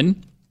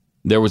famine,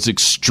 there was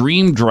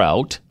extreme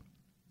drought,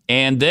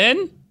 and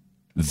then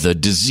the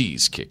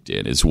disease kicked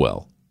in as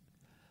well.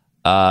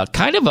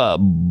 Kind of a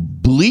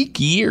bleak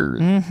year.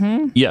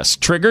 Mm-hmm. Yes,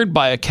 triggered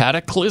by a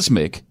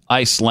cataclysmic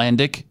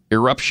Icelandic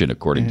eruption,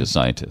 according to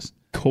scientists.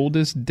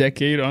 Coldest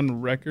decade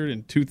on record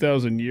in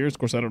 2,000 years. Of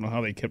course, I don't know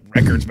how they kept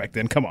records back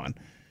then. Come on.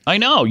 I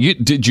know.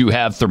 Did you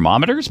have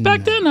thermometers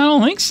back then? I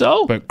don't think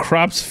so. But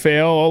crops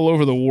fail all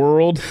over the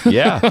world.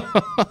 Yeah.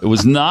 It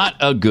was not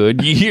a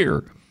good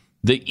year.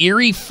 The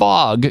eerie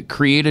fog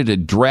created a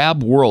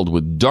drab world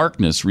with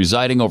darkness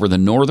residing over the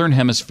northern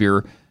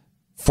hemisphere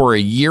for a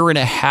year and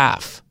a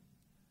half,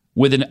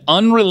 with an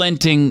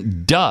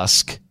unrelenting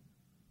dusk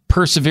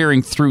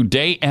persevering through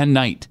day and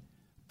night.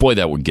 Boy,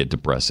 that would get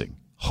depressing.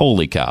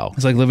 Holy cow.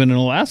 It's like living in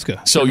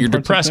Alaska. So you're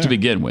depressed to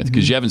begin with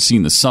because you haven't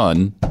seen the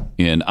sun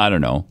in, I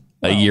don't know,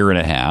 a year and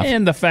a half.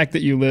 And the fact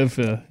that you live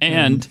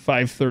in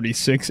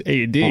 536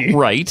 AD.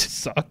 Right.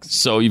 Sucks.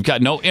 So you've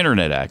got no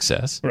internet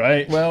access.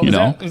 Right. Well, is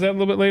that a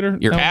little bit later?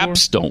 Your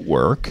apps don't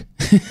work.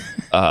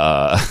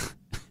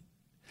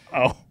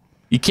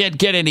 You can't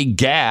get any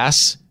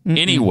gas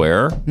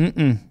anywhere.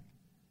 Mm-mm.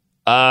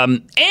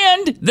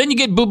 And then you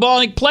get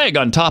bubonic plague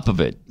on top of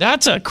it.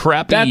 That's a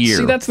crappy year.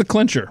 See, that's the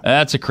clincher.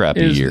 That's a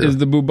crappy year. Is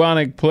the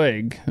bubonic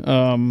plague.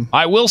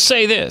 I will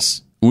say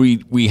this.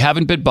 We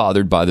haven't been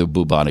bothered by the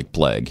bubonic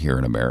plague here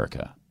in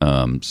America.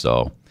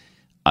 So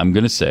I'm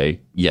going to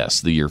say,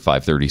 yes, the year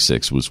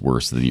 536 was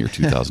worse than the year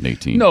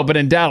 2018. No, but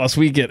in Dallas,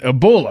 we get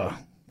Ebola a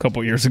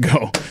couple years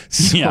ago.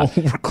 So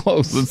we're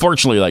close.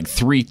 Unfortunately, like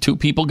two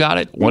people got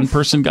it. One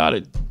person got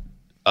it.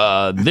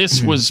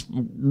 This was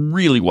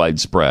really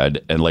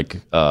widespread, and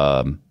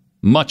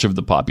much of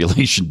the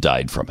population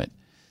died from it.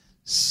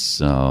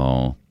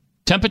 So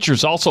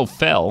temperatures also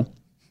fell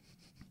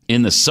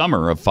in the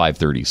summer of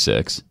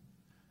 536.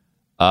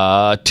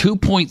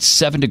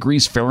 2.7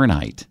 degrees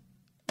Fahrenheit.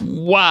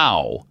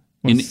 Wow.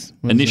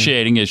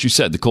 Initiating, as you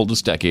said, the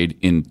coldest decade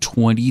in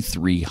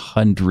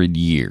 2,300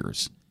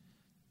 years.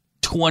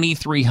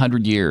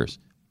 2,300 years.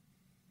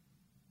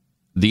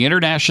 The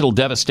international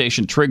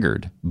devastation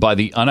triggered by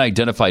the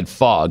unidentified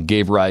fog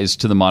gave rise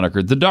to the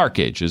moniker the Dark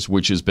Ages,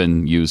 which has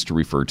been used to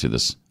refer to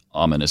this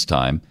ominous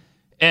time.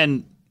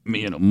 And,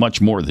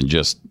 much more than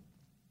just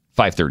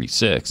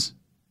 536.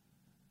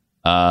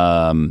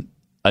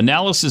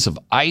 Analysis of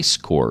ice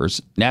cores,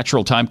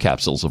 natural time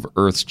capsules of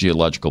Earth's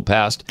geological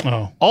past,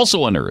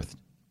 also unearthed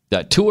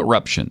that two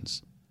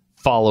eruptions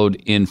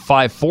followed in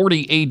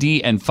 540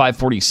 AD and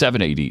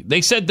 547 AD.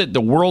 They said that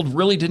the world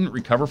really didn't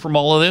recover from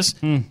all of this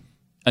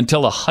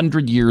until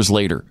 100 years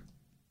later.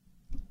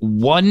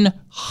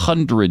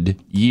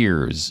 100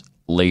 years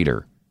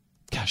later.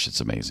 Gosh,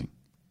 it's amazing.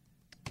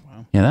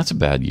 Wow. Yeah, that's a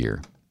bad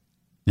year.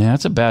 Yeah,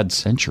 that's a bad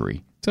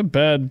century. It's a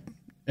bad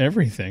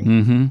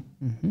everything.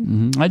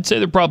 I'd say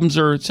the problems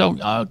are,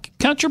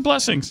 count your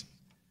blessings.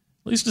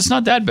 At least it's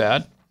not that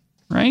bad,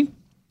 right?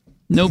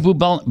 No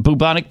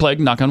bubonic plague,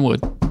 knock on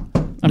wood.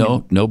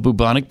 No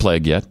bubonic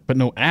plague yet. But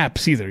no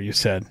apps either, you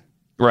said.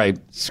 Right.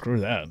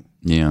 Screw that.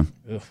 Yeah.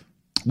 Ugh.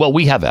 Well,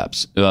 we have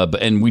apps,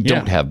 and we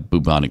don't have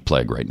bubonic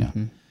plague right now.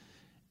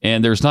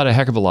 And there's not a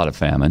heck of a lot of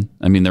famine.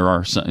 I mean, there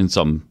are in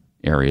some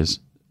areas.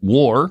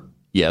 War,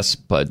 yes,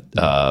 but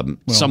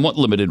somewhat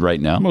limited right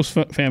now. Most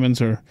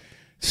famines are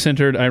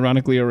centered,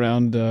 ironically,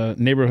 around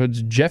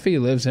neighborhoods Jeffy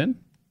lives in.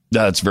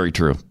 That's very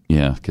true.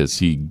 Yeah, because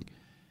he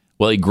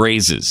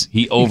grazes.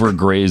 He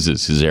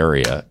overgrazes his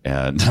area,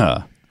 and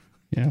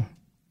yeah.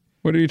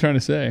 What are you trying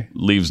to say?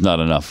 Leaves not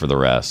enough for the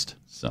rest.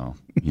 So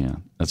yeah,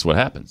 that's what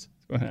happens.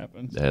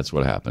 That's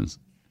what happens.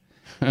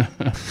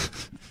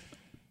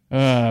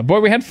 Boy,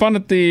 we had fun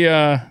at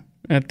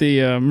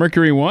the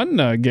Mercury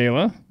One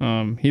gala.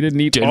 He didn't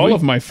eat all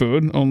of my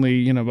food,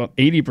 only about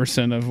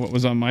 80% of what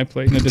was on my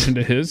plate, in addition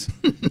to his.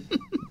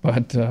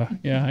 But I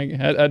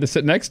had to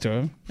sit next to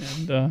him,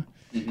 and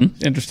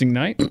interesting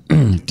night.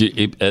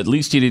 At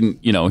least he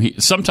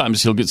didn't.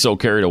 Sometimes he'll get so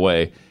carried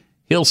away,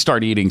 he'll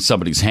start eating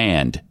somebody's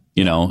hand.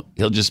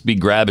 He'll just be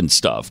grabbing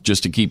stuff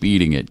just to keep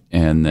eating it,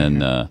 and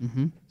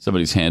then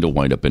somebody's hand will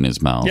wind up in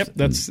his mouth. Yep,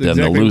 that's then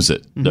exactly. they'll lose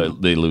it.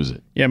 They lose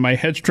it. Yeah, my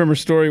hedge trimmer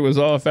story was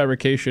all a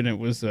fabrication. It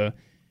was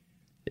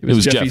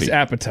Jeffy's Jeffy.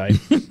 appetite.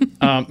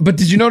 But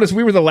did you notice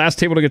we were the last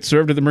table to get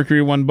served at the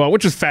Mercury One ball,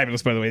 which was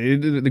fabulous, by the way.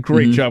 They did a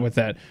great job with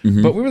that.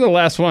 But we were the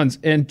last ones.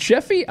 And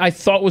Jeffy, I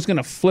thought, was going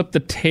to flip the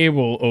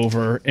table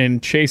over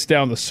and chase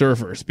down the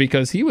servers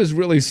because he was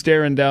really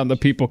staring down the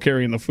people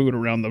carrying the food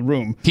around the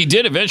room. He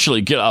did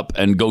eventually get up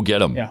and go get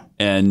them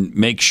and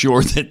make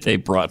sure that they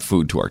brought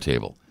food to our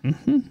table.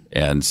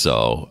 And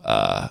so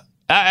I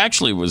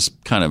actually was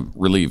kind of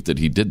relieved that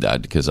he did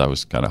that because I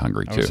was kind of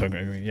hungry, too.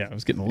 I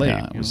was getting late.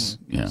 Yeah, it was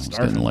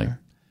getting late.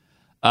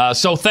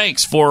 So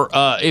thanks for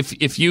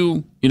if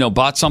you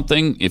bought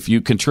something, if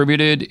you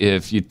contributed,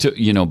 if you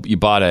you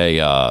bought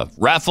a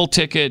raffle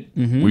ticket,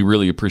 we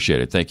really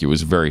appreciate it. Thank you. It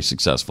was a very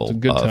successful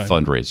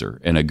fundraiser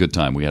and a good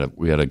time. We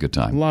had a good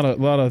time. A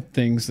lot of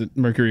things that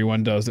Mercury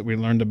One does that we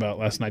learned about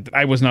last night that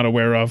I was not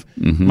aware of.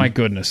 My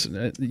goodness,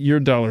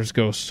 your dollars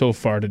go so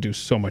far to do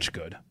so much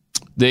good.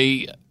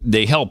 They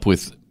help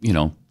with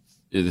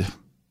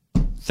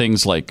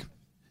things like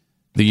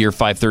the year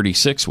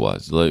 536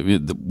 was,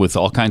 with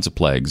all kinds of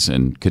plagues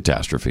and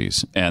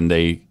catastrophes, and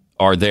they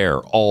are there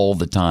all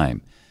the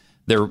time.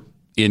 They're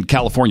in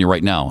California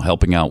right now,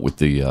 helping out with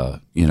the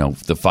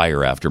the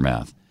fire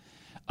aftermath.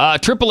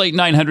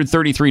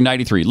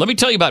 888-900-3393. Let me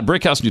tell you about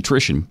Brickhouse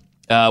Nutrition,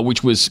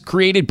 which was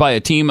created by a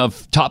team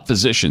of top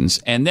physicians,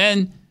 and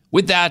then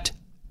with that,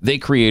 they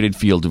created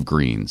Field of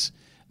Greens.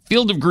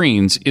 Field of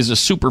Greens is a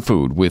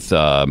superfood with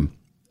a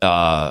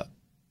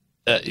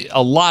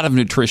lot of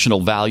nutritional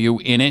value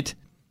in it.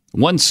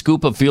 One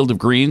scoop of Field of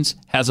Greens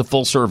has a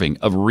full serving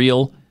of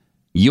real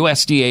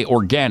USDA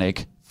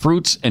organic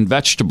fruits and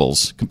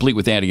vegetables, complete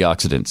with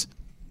antioxidants.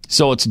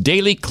 So it's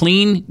daily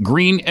clean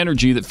green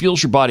energy that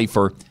fuels your body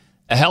for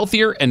a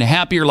healthier and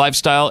happier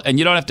lifestyle. And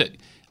you don't have to.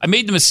 I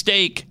made the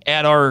mistake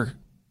at our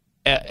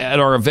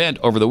event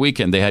over the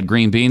weekend. They had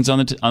green beans on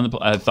the.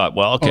 I thought,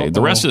 well, okay,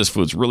 the rest of this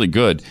food's really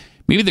good.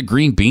 Maybe the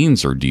green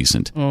beans are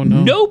decent. Oh,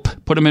 no. Nope.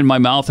 Put them in my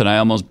mouth and I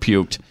almost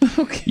puked.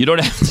 Okay. You don't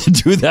have to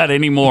do that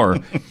anymore.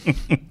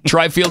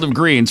 Try Field of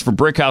Greens for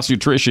Brickhouse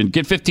Nutrition.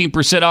 Get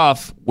 15%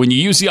 off when you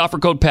use the offer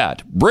code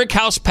PAT.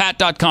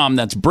 BrickHousePat.com.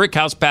 That's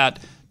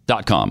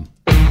BrickHousePat.com.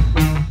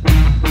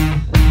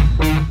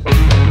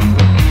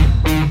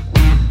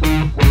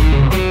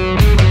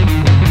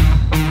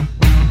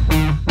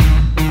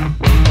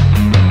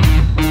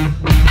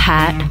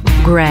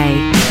 Pat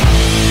Gray.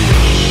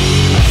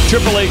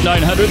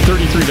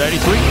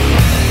 888-900-3393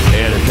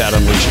 and at Pat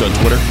Unleashed on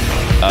Twitter.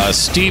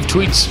 Steve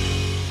tweets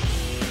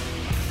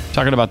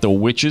talking about the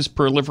witches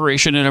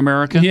proliferation in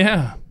America.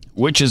 Yeah.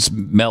 Witches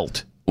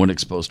melt when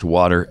exposed to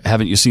water.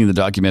 Haven't you seen the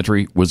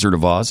documentary Wizard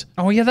of Oz?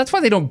 Oh, yeah, that's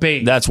why they don't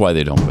bathe. That's why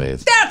they don't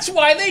bathe. That's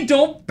why they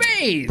don't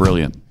bathe.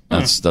 Brilliant.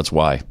 That's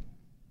why.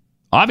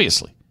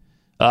 Obviously.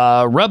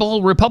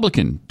 Rebel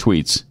Republican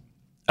tweets.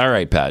 All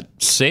right, Pat,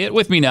 say it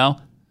with me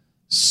now.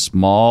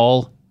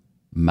 Small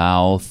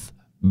mouth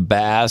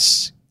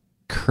bass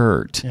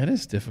Kurt. Yeah, it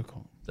is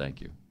difficult. Thank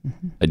you.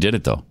 I did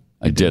it, though.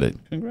 I did it.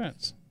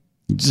 Congrats.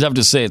 You just have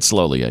to say it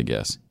slowly, I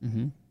guess.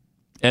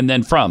 And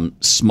then from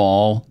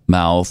small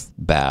mouth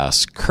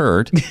bass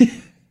Kurt,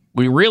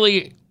 we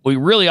really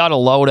ought to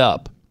load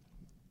up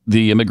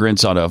the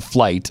immigrants on a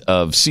flight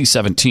of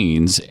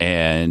C-17s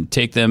and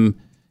take them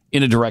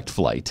in a direct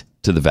flight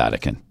to the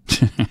Vatican.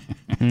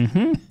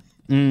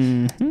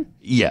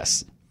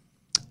 Yes.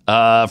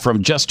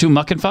 From Just Too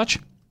Muck and Fudge.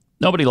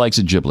 Nobody likes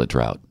a giblet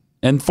trout.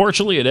 And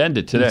fortunately, it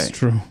ended today. That's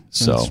true.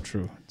 So, That's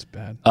true. It's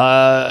bad.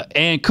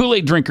 And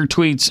Kool-Aid Drinker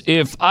tweets,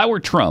 if I were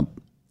Trump,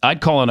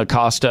 I'd call on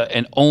Acosta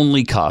and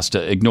only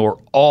Costa.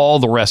 Ignore all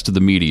the rest of the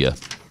media.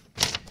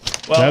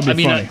 Well, That'd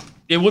be funny.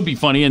 It would be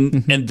funny,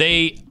 and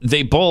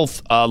they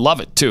both love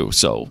it, too.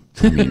 So,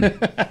 I mean,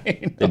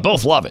 they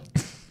both love it.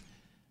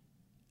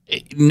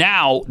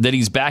 Now that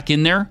he's back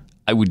in there,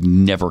 I would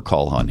never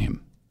call on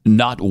him.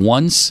 Not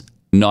once,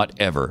 not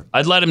ever.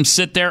 I'd let him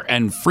sit there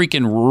and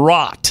freaking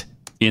rot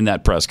in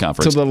that press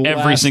conference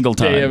every single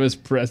time. Day of his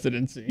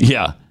presidency.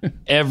 Yeah,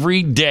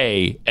 every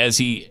day as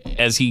he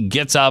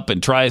gets up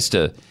and tries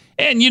to,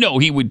 and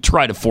he would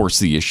try to force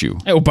the issue.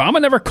 Hey,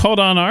 Obama never called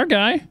on our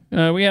guy.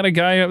 We had a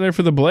guy up there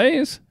for the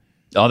Blaze.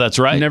 Oh, that's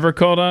right. Never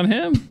called on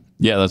him.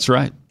 Yeah, that's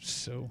right.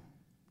 So,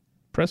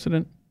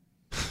 precedent.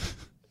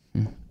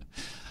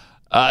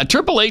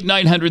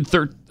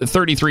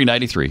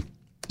 888-900-3393.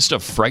 Just a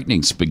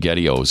frightening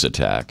SpaghettiOs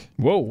attack.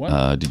 Whoa,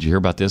 what? Did you hear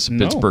about this? A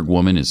No. Pittsburgh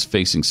woman is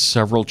facing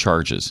several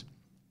charges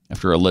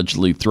after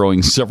allegedly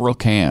throwing several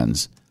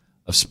cans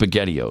of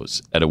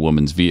SpaghettiOs at a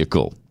woman's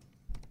vehicle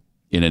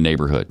in a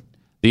neighborhood.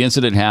 The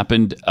incident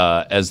happened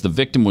as the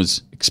victim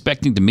was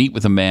expecting to meet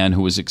with a man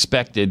who was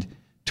expected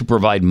to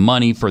provide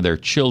money for their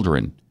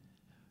children.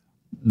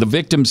 The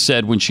victim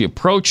said when she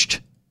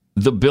approached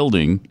the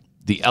building,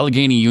 the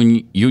Allegheny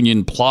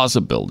Union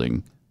Plaza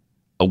building,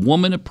 a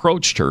woman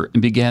approached her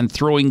and began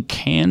throwing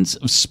cans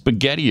of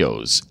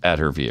SpaghettiOs at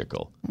her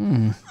vehicle.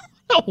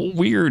 How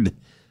weird.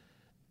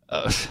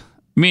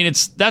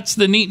 That's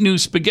the neat new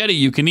spaghetti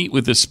you can eat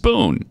with a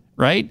spoon,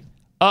 right?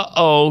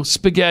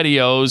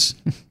 SpaghettiOs.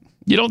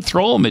 You don't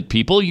throw them at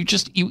people. You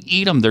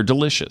eat them. They're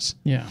delicious.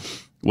 Yeah.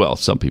 Well,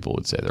 some people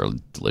would say they're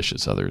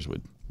delicious. Others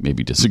would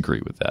maybe disagree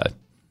with that.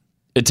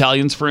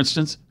 Italians, for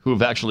instance, who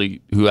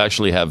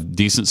actually have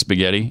decent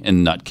spaghetti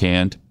and not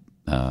canned.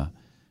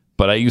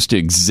 But I used to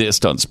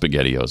exist on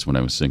SpaghettiOs when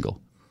I was single.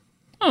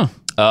 Huh.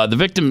 The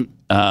victim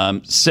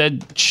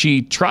said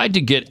she tried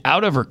to get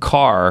out of her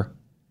car,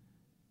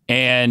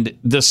 and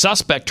the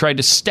suspect tried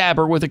to stab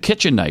her with a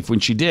kitchen knife when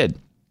she did.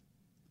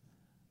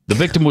 The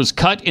victim was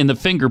cut in the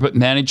finger but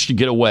managed to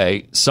get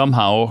away.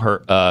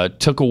 Somehow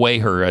took away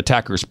her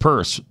attacker's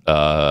purse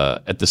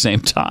at the same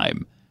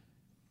time.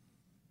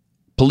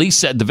 Police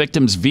said the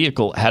victim's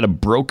vehicle had a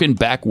broken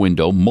back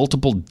window,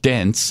 multiple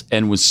dents,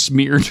 and was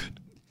smeared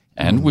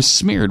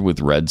with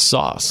red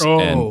sauce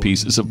and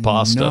pieces of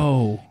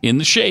pasta in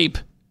the shape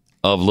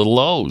of little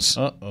O's.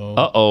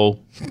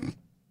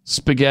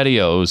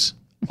 SpaghettiOs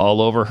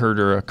all over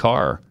her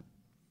car.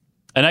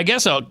 And I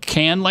guess a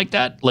can like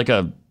that, like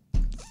a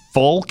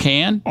full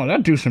can. Oh,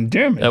 that'd do some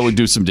damage. That would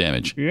do some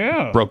damage.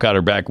 Yeah. Broke out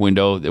her back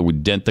window. It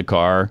would dent the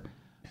car.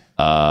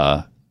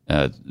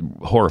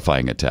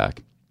 Horrifying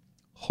attack.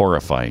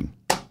 Horrifying.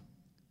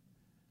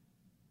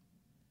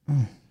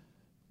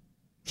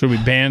 Should we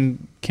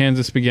ban cans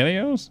of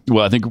SpaghettiOs?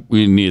 Well, I think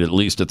we need at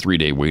least a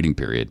 3-day waiting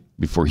period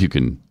before you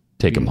can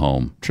take them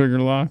home. Trigger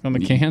lock on the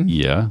can?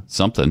 Yeah,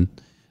 something.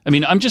 I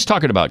mean, I'm just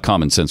talking about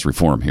common sense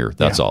reform here.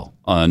 That's all.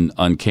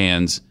 On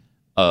cans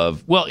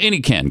of, well,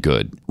 any canned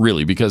good,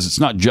 really, because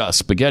it's not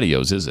just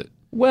SpaghettiOs, is it?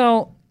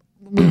 Well,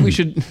 we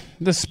should,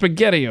 the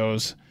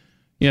SpaghettiOs,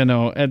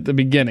 at the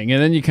beginning,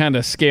 and then you kind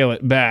of scale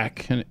it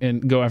back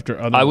and go after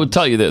other I would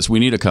tell you this. We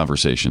need a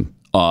conversation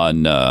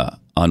on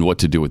what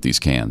to do with these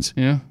cans.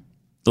 Yeah.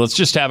 Let's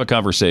just have a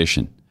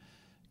conversation.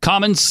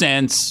 Common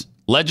sense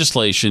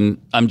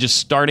legislation. I'm just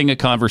starting a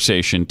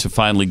conversation to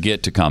finally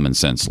get to common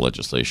sense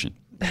legislation.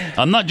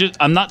 I'm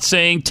not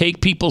saying take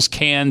people's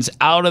cans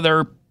out of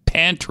their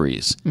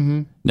pantries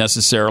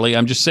necessarily.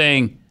 I'm just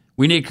saying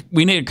we need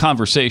a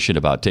conversation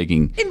about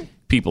taking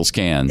people's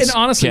cans, and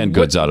honestly, canned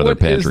goods out of their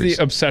pantries. What is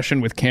the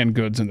obsession with canned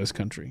goods in this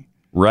country?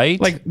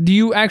 Right? Like, do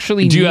you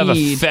actually do you have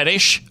a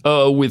fetish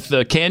with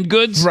canned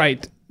goods?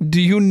 Right. Do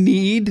you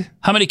need...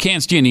 How many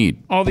cans do you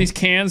need? All these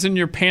cans in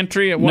your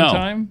pantry at one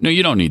time? No,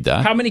 you don't need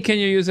that. How many can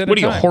you use at a time? What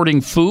are you,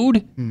 hoarding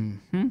food?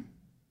 Mm-hmm.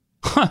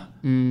 Huh.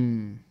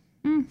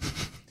 Mm-hmm.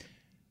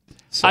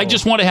 So, I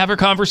just want to have a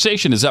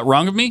conversation. Is that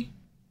wrong of me?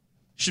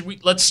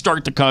 Let's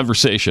start the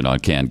conversation on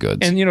canned goods.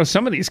 And,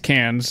 some of these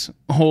cans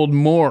hold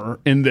more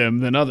in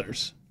them than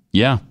others.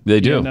 Yeah, they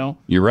do.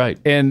 You're right.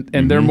 And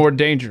they're more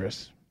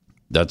dangerous.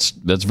 That's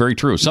very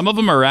true. Some of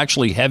them are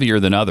actually heavier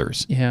than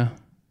others. Yeah.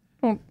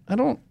 I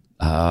don't...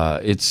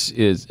 It's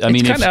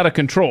kind of out of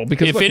control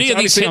because if any of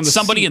these hit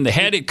somebody in the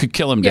head, it could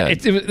kill him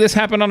dead. This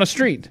happened on a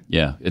street.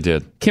 Yeah, it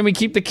did. Can we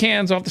keep the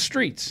cans off the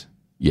streets?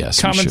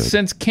 Yes, common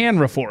sense can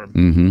reform.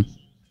 Mm-hmm.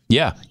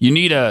 Yeah, you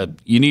need a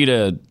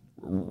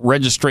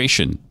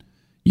registration.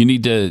 You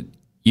need a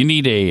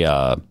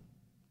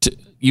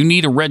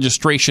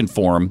registration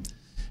form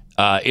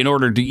in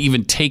order to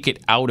even take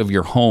it out of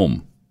your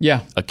home.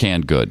 Yeah, a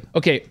canned good.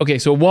 Okay.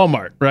 So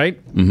Walmart,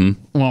 right?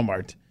 Mm-hmm.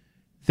 Walmart.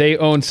 They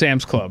own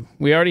Sam's Club.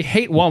 We already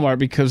hate Walmart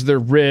because they're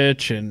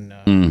rich and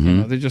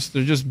they're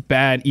just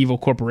bad, evil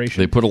corporations.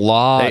 They put a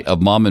lot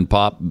of mom and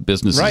pop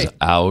businesses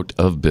out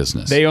of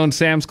business. They own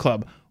Sam's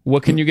Club.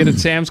 What can you get at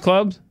Sam's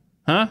Club?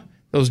 Huh?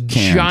 Those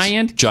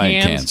giant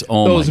cans.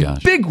 Oh, those my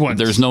gosh. big ones.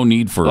 There's no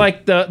need for...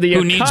 Like the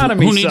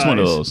economy who needs size. one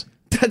of those?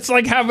 That's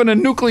like having a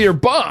nuclear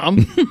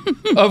bomb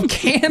of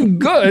canned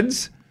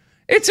goods.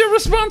 It's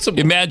irresponsible.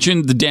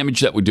 Imagine the damage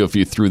that would do if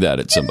you threw that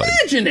at somebody.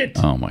 Imagine it.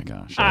 Oh, my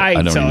gosh. I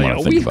don't tell even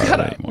want to think about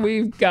it anymore.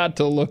 We've got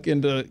to look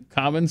into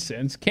common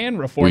sense can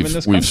reform in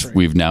this country.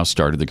 We've now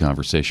started the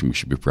conversation. We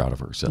should be proud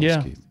of ourselves,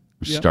 Keith.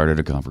 We started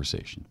a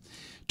conversation.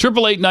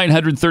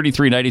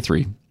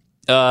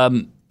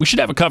 888-900-3393. We should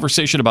have a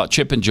conversation about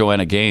Chip and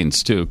Joanna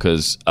Gaines, too,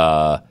 because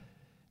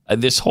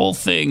this whole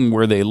thing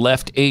where they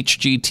left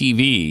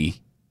HGTV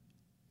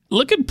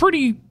looking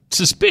pretty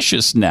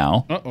suspicious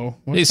now. Uh-oh.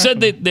 They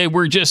said that they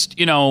were just,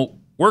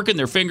 working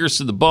their fingers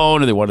to the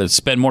bone and they wanted to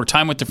spend more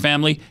time with their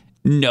family.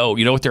 No,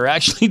 you know what they're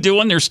actually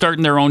doing? They're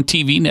starting their own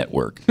TV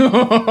network.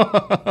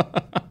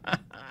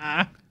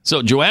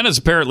 So Joanna's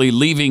apparently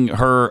leaving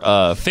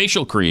her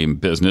facial cream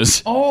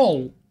business.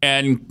 Oh.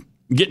 And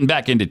getting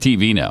back into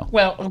TV now.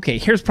 Well, okay,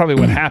 here's probably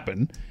what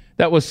happened.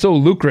 That was so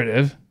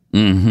lucrative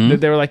that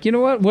they were like, you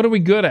know what? What are we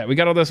good at? We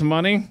got all this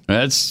money.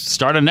 Let's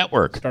start a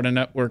network.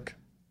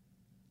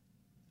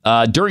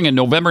 During a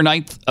November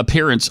 9th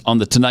appearance on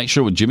The Tonight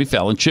Show with Jimmy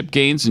Fallon, Chip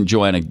Gaines and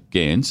Joanna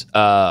Gaines,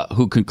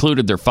 who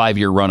concluded their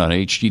 5-year run on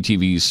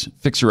HGTV's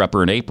Fixer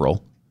Upper in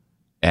April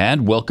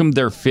and welcomed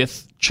their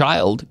 5th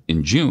child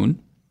in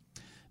June,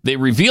 they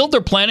revealed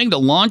they're planning to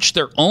launch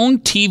their own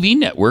TV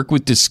network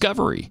with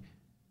Discovery.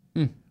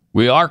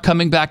 We are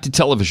coming back to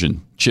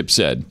television, Chip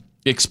said,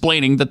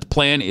 explaining that the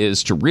plan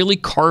is to really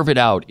carve it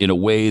out in a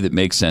way that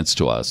makes sense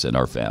to us and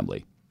our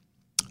family.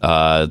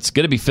 It's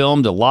going to be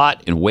filmed a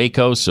lot in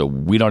Waco, so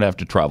we don't have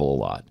to travel a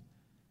lot.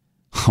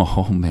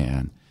 Oh,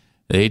 man.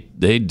 They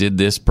did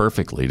this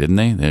perfectly, didn't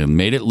they? They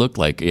made it look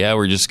like,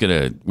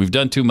 we've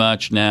done too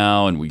much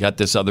now, and we got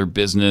this other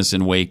business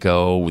in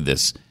Waco with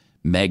this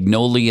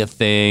Magnolia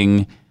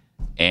thing.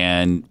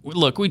 And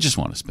look, we just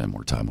want to spend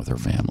more time with our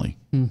family.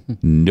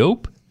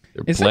 Nope.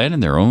 They're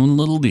planning their own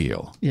little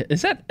deal. Yeah,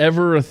 is that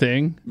ever a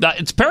thing?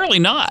 It's apparently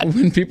not.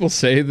 When people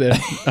say that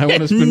I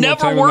want to spend more time with my family. It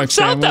never works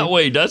out that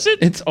way, does it?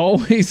 It's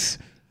always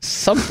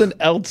something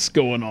else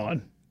going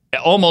on.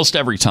 Almost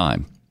every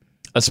time.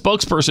 A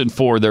spokesperson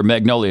for their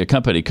Magnolia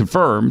company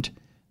confirmed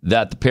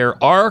that the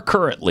pair are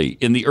currently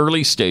in the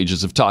early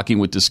stages of talking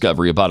with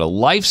Discovery about a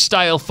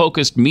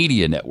lifestyle-focused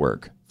media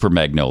network for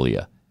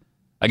Magnolia.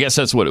 I guess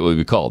that's what it would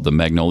be called, the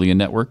Magnolia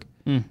Network.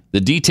 The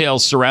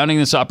details surrounding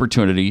this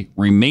opportunity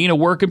remain a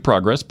work in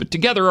progress, but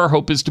together our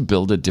hope is to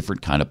build a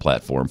different kind of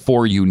platform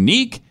for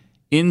unique,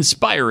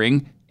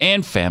 inspiring,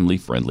 and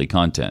family-friendly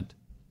content.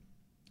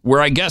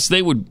 Where I guess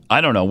they would, I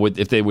don't know,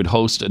 if they would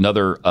host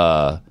another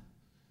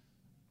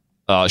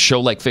show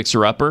like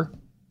Fixer Upper,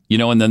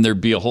 and then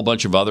there'd be a whole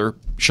bunch of other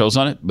shows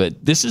on it. But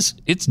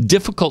it's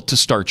difficult to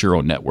start your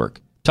own network.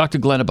 Talk to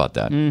Glenn about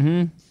that.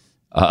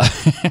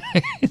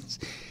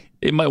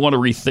 They might want to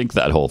rethink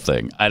that whole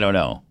thing. I don't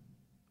know.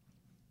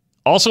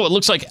 Also, it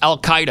looks like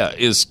Al-Qaeda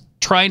is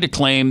trying to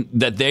claim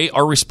that they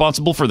are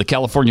responsible for the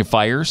California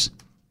fires.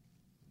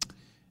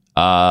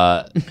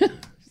 Stop.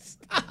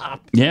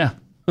 Yeah.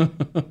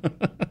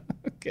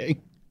 Okay.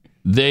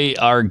 They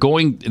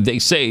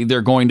say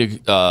they're going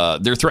to,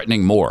 they're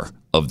threatening more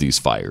of these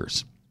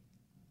fires.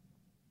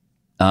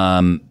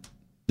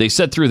 They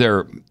said through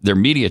their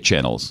media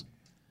channels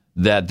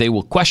that they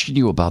will question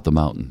you about the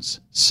mountains.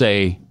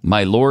 Say,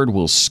 my Lord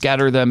will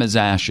scatter them as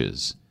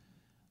ashes.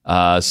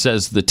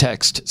 Says the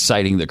text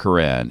citing the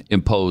Quran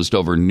imposed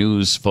over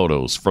news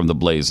photos from the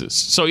blazes.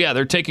 So, yeah,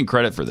 they're taking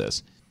credit for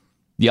this.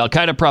 The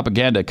Al-Qaeda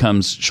propaganda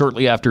comes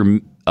shortly after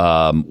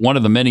one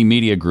of the many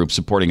media groups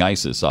supporting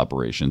ISIS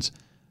operations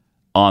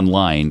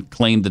online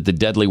claimed that the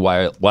deadly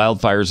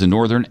wildfires in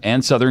northern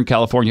and southern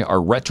California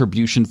are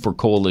retribution for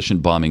coalition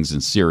bombings in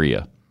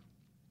Syria.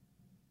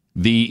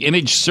 The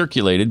image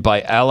circulated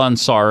by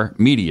Al-Ansar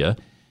Media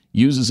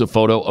uses a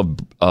photo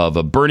of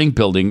a burning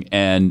building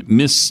and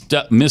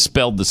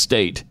misspelled the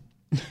state,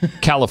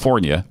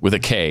 California, with a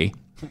K.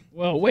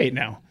 Well, wait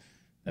now.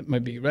 That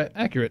might be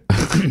accurate.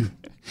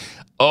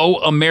 Oh,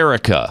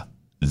 America,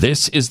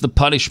 this is the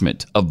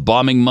punishment of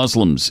bombing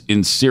Muslims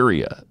in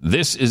Syria.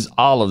 This is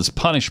Allah's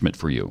punishment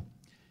for you.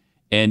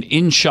 And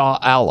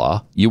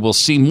inshallah, you will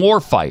see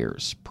more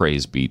fires.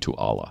 Praise be to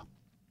Allah.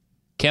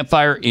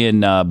 Campfire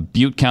in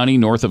Butte County,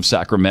 north of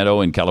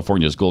Sacramento in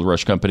California's Gold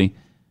Rush country,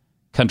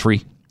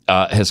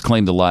 has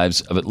claimed the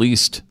lives of at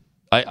least,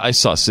 I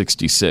saw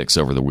 66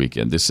 over the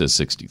weekend. This says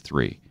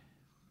 63.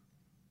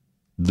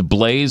 The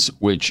blaze,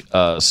 which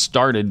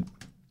started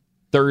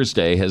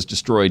Thursday, has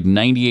destroyed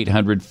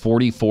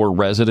 9,844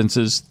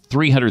 residences,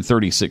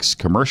 336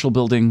 commercial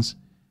buildings,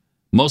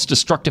 most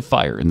destructive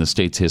fire in the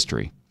state's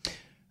history.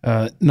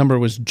 Number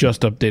was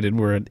just updated.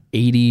 We're at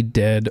 80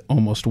 dead,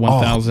 almost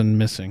 1,000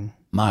 missing.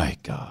 My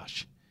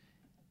gosh.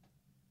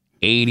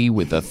 80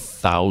 with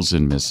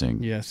 1,000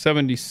 missing. Yeah,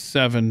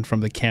 77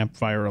 from the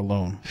campfire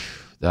alone.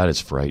 That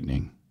is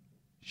frightening.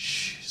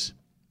 Jeez.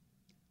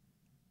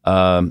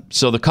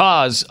 So the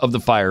cause of the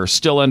fire is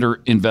still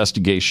under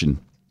investigation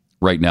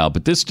right now,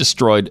 but this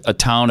destroyed a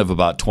town of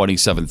about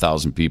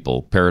 27,000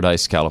 people,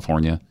 Paradise,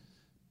 California.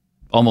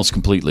 almost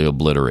completely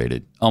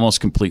obliterated,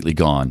 almost completely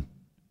gone.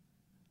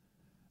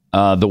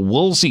 The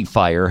Woolsey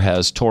fire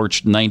has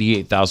torched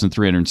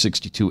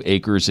 98,362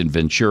 acres in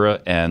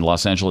Ventura and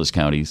Los Angeles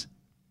counties,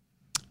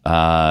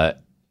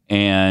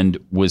 and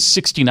was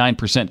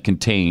 69%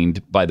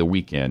 contained by the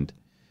weekend.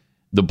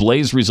 The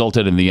blaze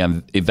resulted in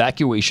the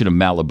evacuation of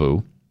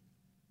Malibu,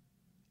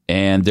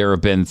 and there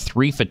have been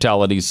 3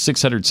 fatalities,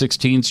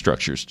 616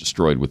 structures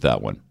destroyed with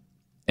that one.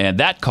 And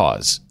that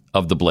cause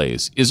of the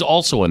blaze is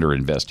also under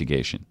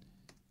investigation.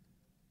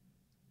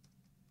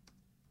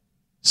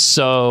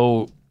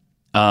 So,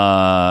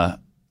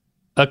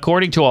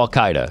 according to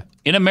Al-Qaeda,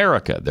 in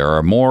America, there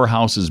are more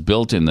houses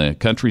built in the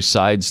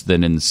countrysides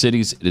than in the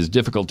cities. It is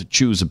difficult to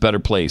choose a better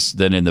place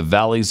than in the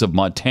valleys of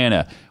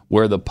Montana,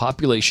 where the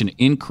population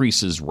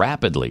increases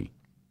rapidly.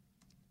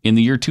 In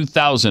the year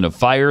 2000, a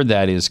fire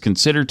that is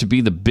considered to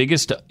be the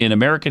biggest in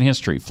American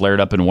history flared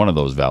up in one of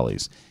those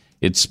valleys.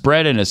 It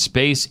spread in a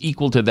space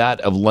equal to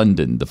that of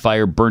London. The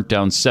fire burnt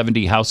down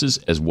 70 houses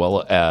as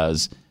well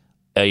as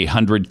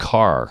 100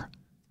 cars.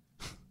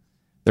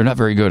 They're not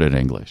very good at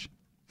English.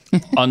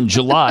 On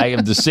July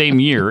of the same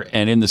year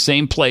and in the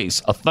same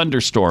place, a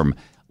thunderstorm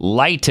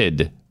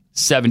lighted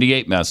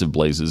 78 massive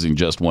blazes in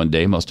just one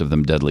day, most of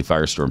them deadly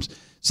firestorms.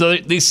 So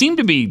they seem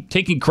to be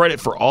taking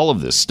credit for all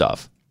of this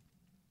stuff.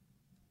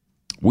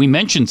 We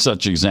mention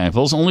such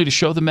examples only to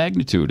show the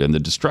magnitude and the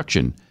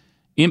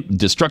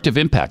destructive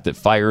impact that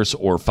fires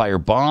or fire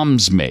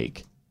bombs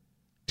make.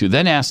 To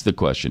then ask the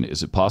question,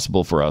 is it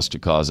possible for us to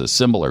cause a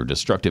similar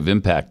destructive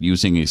impact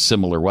using a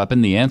similar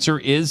weapon? The answer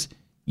is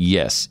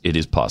yes, it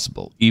is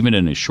possible, even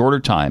in a shorter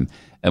time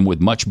and with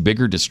much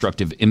bigger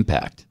destructive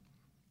impact.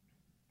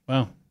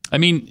 Wow. I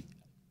mean,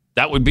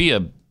 that would be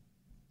a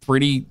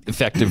pretty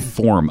effective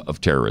form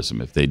of terrorism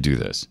if they do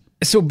this.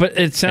 So, but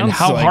it sounds and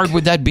how like, hard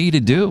would that be to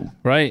do?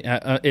 Right.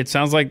 It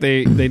sounds like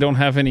they don't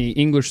have any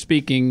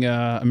English-speaking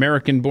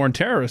American-born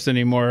terrorists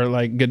anymore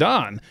like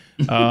Gadon,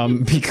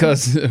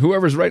 because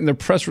whoever's writing their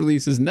press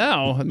releases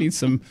now needs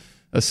some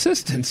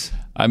assistance.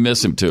 I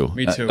miss him, too.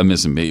 Me too. I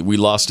miss him. We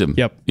lost him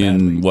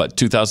in,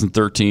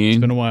 2013? It's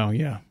been a while,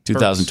 yeah.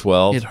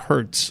 2012? It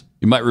hurts.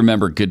 You might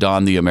remember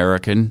Gadon the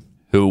American,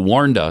 who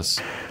warned us.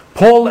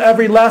 Pull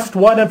every last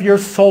one of your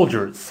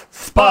soldiers,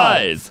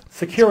 spies,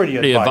 security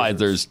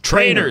advisors,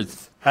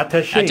 trainers,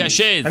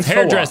 attachés, and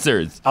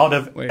hairdressers, so out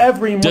of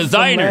every Muslim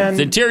designers, man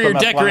interior from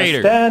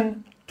decorators,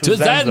 to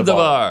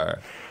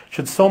Zanzibar.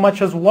 Should so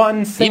much as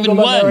one single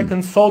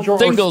American soldier or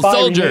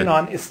spy remain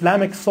on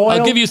Islamic soil,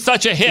 I'll give you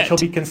such a hit. It shall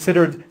be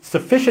considered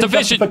sufficient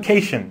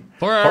justification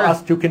for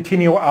us to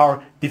continue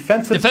our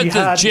defensive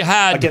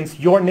jihad against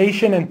your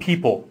nation and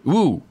people.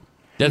 Ooh,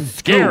 that's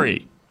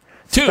scary.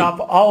 Stop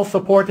all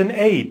support and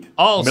aid,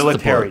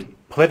 military,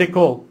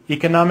 political,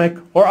 economic,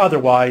 or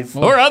otherwise, to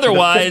the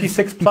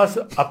 56-plus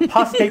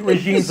apostate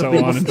regimes of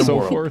the Muslim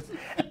world.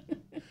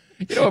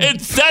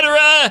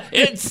 Etc.,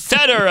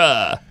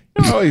 etc.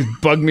 Always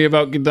bugged me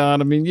about Gadon.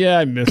 I mean, yeah,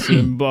 I miss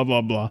him, blah,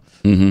 blah, blah.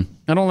 Mm-hmm.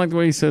 I don't like the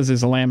way he says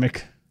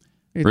Islamic.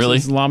 It's really?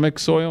 Islamic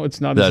soil. It's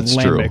not That's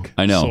Islamic true.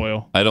 I know.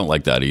 soil. I don't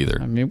like that either.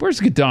 I mean,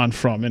 where's Gadon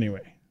from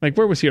anyway? Like,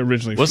 where was he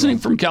originally from? Wasn't he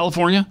from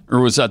California?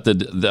 Or was that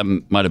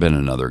that might have been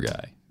another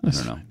guy? I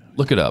don't know.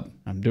 Look it up.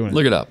 I'm doing it.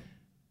 Look it up.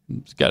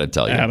 Just got to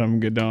tell you. Adam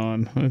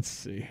Gadon. Let's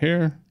see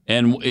here.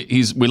 And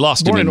we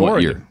lost him in what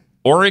Oregon. year?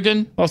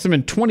 Oregon? Lost him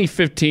in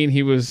 2015.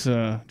 He was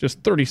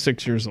just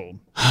 36 years old.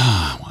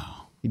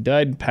 Wow. He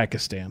died in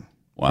Pakistan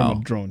from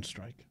a drone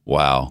strike.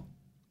 Wow.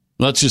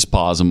 Let's just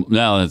pause him.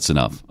 No, that's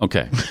enough.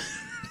 Okay.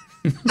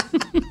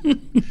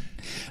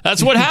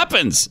 That's what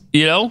happens,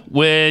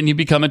 when you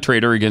become a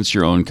traitor against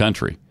your own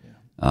country.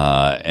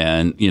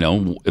 And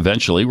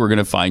eventually we're going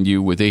to find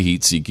you with a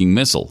heat-seeking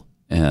missile.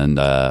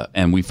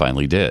 And we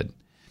finally did.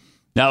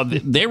 Now,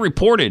 they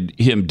reported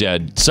him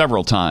dead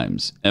several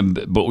times,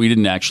 but we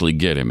didn't actually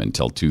get him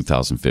until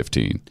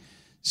 2015.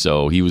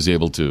 So he was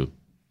able to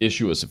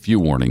issue us a few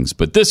warnings,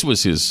 but this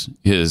was his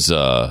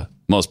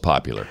most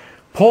popular.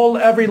 Pull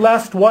every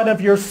last one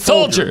of your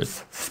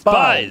soldiers,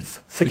 spies,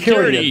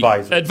 security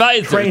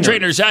advisors,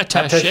 trainers,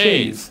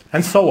 attachés,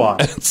 and so on.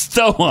 And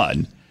so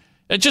on.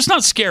 It's just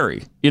not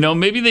scary.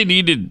 Maybe they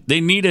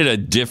needed a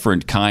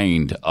different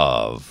kind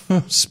of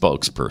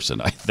spokesperson,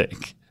 I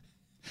think.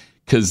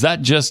 Because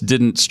that just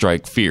didn't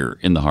strike fear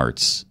in the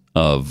hearts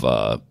of,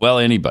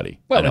 anybody,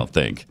 I don't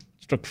think.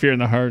 Struck fear in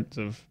the hearts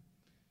of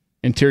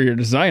interior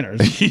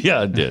designers.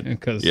 Yeah, it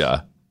did.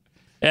 Yeah.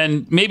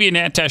 And maybe an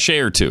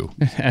attaché or two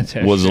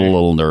was a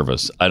little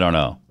nervous. I don't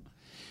know.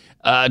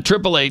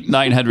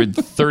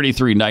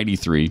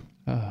 888-900-3393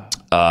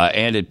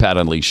 and at Pat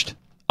Unleashed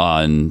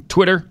on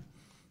Twitter.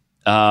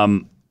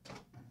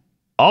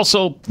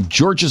 Also,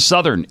 Georgia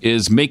Southern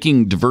is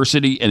making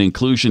diversity and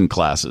inclusion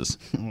classes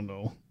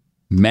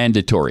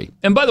mandatory.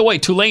 And by the way,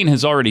 Tulane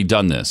has already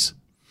done this.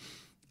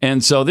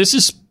 And so this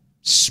is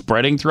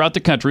spreading throughout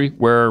the country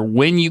where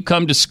when you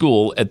come to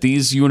school at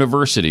these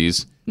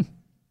universities,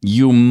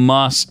 you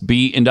must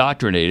be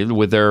indoctrinated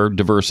with their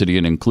diversity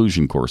and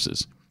inclusion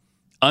courses.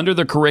 Under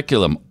the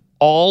curriculum,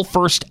 all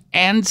first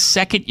and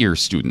second year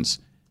students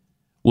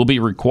will be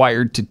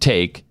required to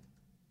take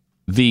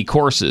the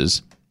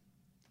courses.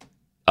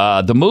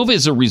 The move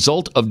is a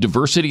result of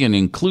diversity and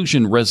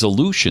inclusion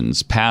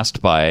resolutions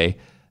passed by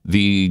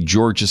the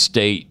Georgia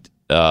State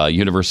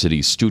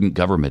University Student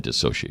Government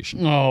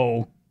Association.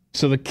 Oh,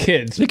 so the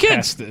kids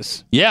passed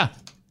this. Yeah.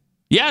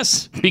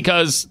 Yes,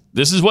 because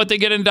this is what they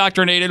get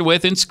indoctrinated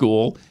with in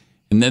school.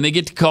 And then they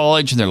get to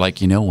college and they're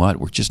like, you know what?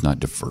 We're just not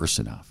diverse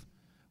enough.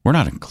 We're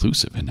not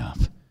inclusive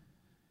enough.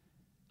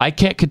 I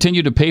can't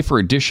continue to pay for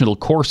additional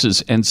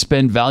courses and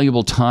spend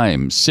valuable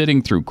time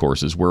sitting through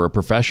courses where a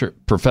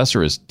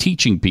professor is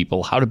teaching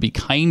people how to be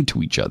kind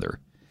to each other.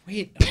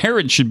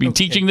 Parents should be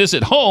teaching this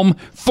at home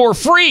for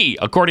free,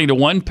 according to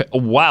one.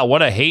 Wow,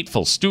 what a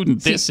hateful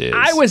student this is.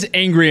 I was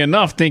angry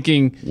enough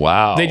thinking,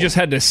 wow, they just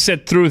had to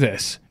sit through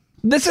this.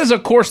 This is a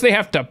course they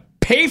have to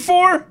pay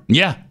for?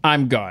 Yeah.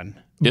 I'm gone.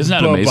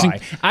 Isn't that amazing?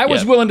 I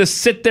was willing to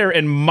sit there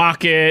and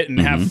mock it and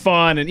have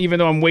fun, and even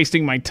though I'm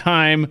wasting my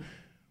time,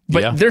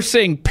 but they're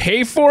saying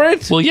pay for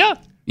it? Well, yeah.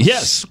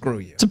 Yes. Screw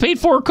you. It's a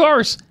paid-for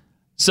course.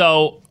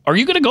 So, are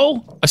you going to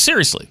go?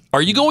 Seriously,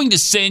 are you going to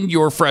send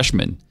your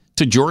freshmen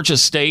to Georgia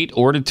State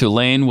or to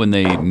Tulane when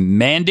they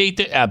mandate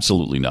that?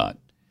 Absolutely not.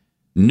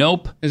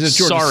 Nope. Is it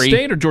Georgia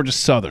State or Georgia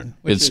Southern?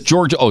 It's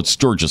Georgia. Oh, it's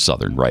Georgia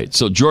Southern, right?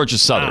 So Georgia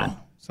Southern. Wow.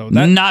 So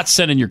not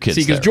sending your kids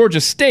there. See, because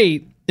Georgia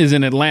State is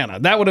in Atlanta.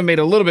 That would have made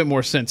a little bit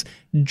more sense.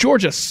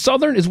 Georgia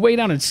Southern is way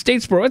down in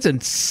Statesboro. It's in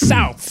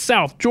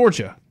South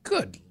Georgia.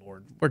 Good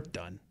Lord, we're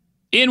done.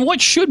 In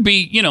what should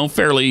be,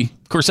 fairly.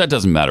 Of course, that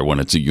doesn't matter when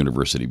it's a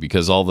university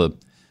because all the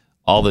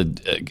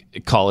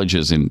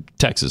colleges in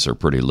Texas are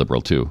pretty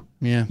liberal too.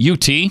 Yeah.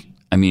 UT.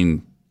 I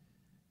mean,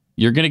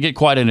 you're going to get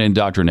quite an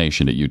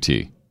indoctrination at UT.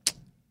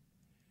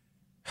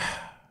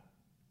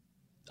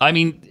 I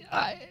mean,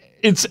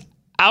 it's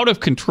out of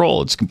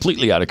control. It's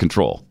completely out of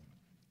control.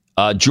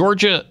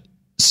 Georgia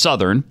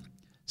Southern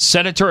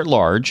Senator at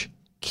Large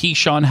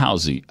Keyshawn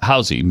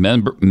Housey,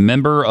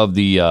 member of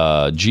the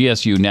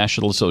GSU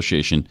National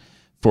Association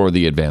for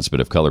the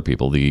Advancement of Color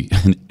People, the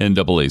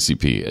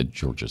NAACP at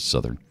Georgia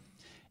Southern,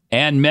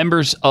 and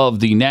members of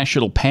the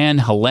National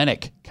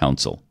Pan-Hellenic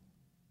Council.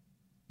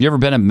 You ever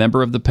been a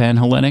member of the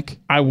Pan-Hellenic?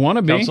 I want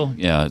to be. Council?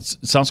 Yeah, it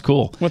sounds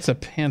cool. What's a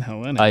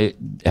Pan-Hellenic? I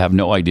have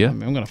no idea. I'm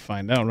going to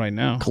find out right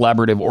now.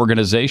 Collaborative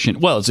organization.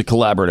 Well, it's a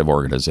collaborative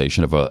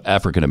organization of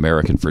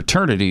African-American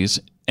fraternities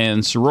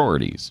and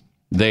sororities.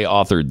 They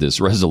authored this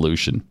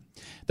resolution.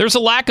 There's a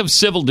lack of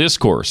civil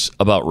discourse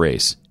about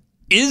race.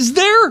 Is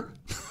there?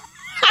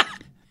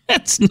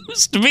 That's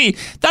news to me.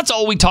 That's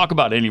all we talk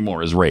about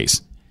anymore is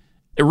race.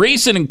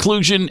 Race and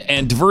inclusion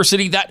and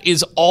diversity, that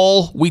is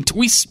all we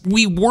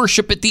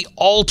worship at the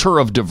altar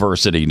of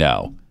diversity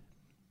now.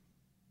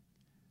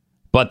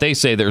 But they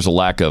say there's a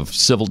lack of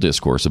civil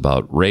discourse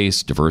about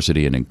race,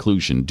 diversity, and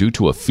inclusion due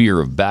to a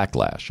fear of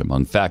backlash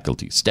among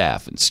faculty,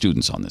 staff, and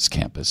students on this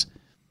campus.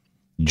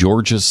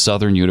 Georgia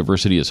Southern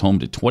University is home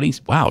to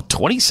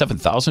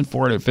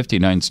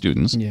 27,459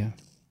 students,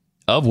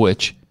 of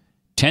which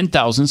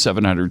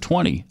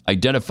 10,720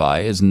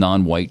 identify as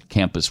non-white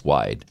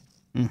campus-wide.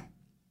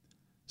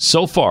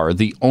 So far,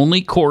 the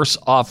only course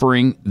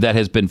offering that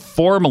has been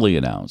formally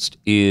announced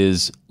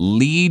is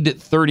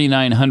LEAD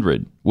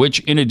 3900, which,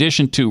 in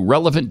addition to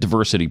relevant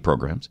diversity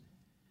programs,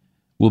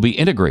 will be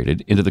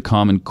integrated into the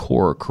Common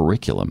Core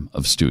curriculum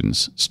of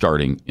students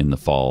starting in the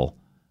fall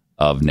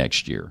of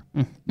next year.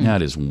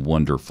 That is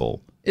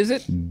wonderful. Is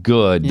it?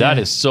 Good. Yeah. That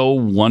is so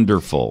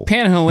wonderful.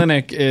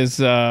 Pan-Hellenic is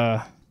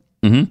the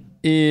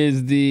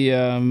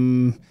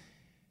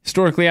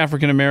historically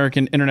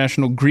African-American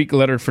international Greek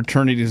lettered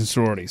fraternities and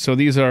sororities. So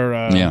these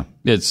are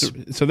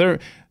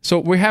so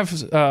we have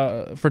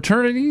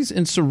fraternities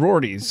and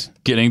sororities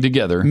getting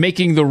together,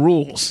 making the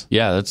rules.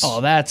 Yeah, that's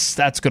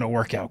going to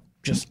work out.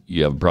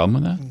 You have a problem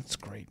with that? That's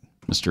great,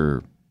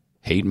 Mr.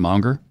 Hate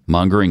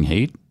mongering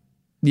hate.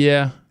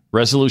 Yeah.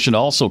 Resolution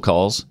also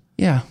calls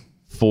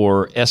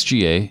for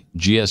SGA,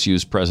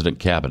 GSU's president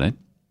cabinet,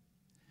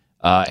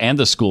 and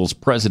the school's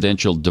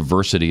Presidential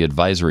Diversity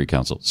Advisory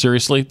Council.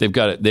 Seriously,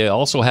 they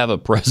also have a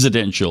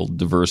Presidential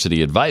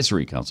Diversity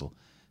Advisory Council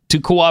to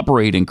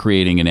cooperate in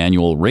creating an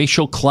annual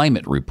racial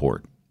climate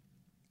report.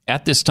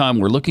 At this time,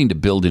 we're looking to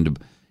build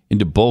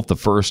into both the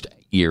first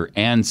year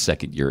and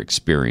second year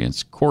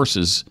experience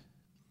courses,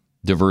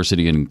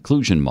 diversity and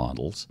inclusion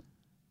models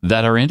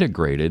that are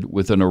integrated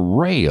with an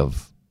array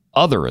of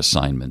other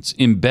assignments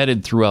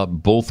embedded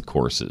throughout both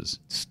courses.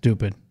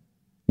 Stupid.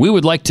 We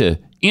would like to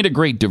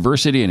integrate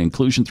diversity and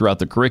inclusion throughout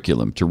the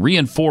curriculum to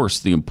reinforce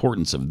the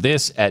importance of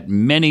this at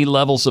many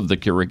levels of the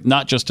curriculum,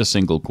 not just a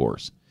single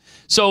course.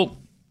 So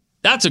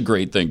that's a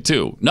great thing,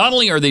 too. Not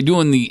only are they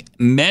doing the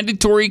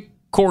mandatory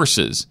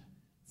courses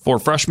for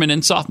freshmen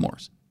and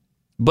sophomores,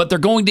 but they're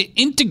going to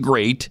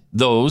integrate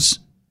those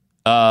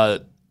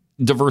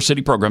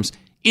diversity programs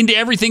into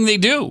everything they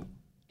do,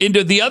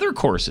 into the other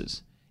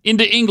courses,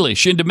 into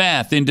English, into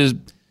math, into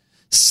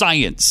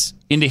science,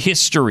 into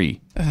history.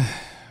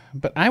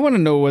 But I want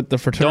to know what the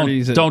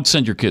fraternities... Don't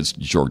send your kids to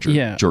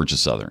Georgia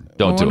Southern. Don't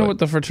do it. I want to know what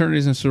the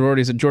fraternities and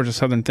sororities at Georgia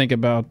Southern think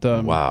about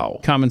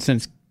common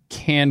sense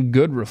canned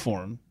good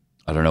reform.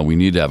 I don't know. We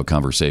need to have a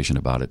conversation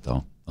about it,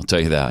 though. I'll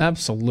tell you that.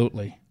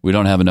 Absolutely. We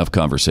don't have enough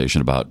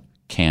conversation about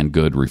canned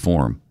good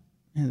reform.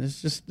 Yeah,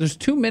 there's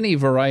too many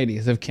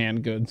varieties of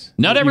canned goods.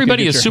 Not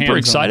everybody is super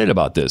excited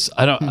about this.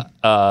 I don't.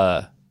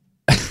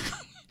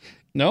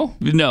 No.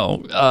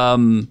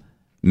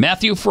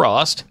 Matthew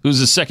Frost, who's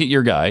a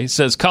second-year guy,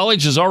 says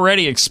college is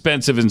already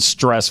expensive and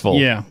stressful.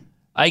 Yeah.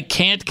 I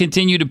can't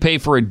continue to pay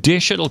for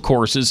additional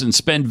courses and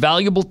spend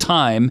valuable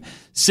time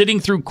sitting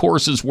through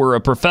courses where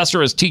a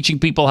professor is teaching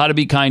people how to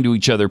be kind to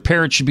each other.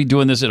 Parents should be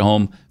doing this at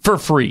home for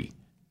free.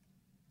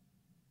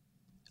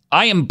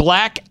 I am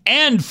black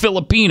and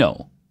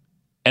Filipino,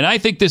 and I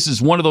think this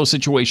is one of those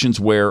situations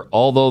where,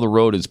 although the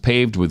road is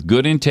paved with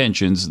good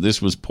intentions,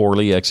 this was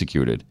poorly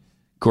executed,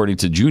 according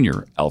to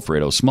Junior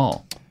Alfredo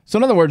Small. So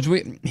in other words,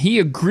 he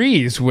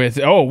agrees with,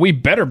 we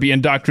better be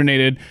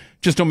indoctrinated.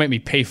 Just don't make me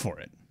pay for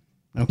it.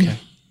 Okay,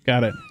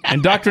 got it.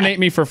 Indoctrinate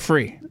me for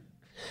free.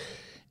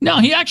 No,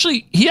 he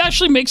actually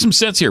makes some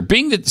sense here.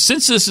 Being that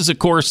since this is a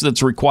course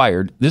that's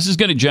required, this is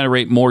going to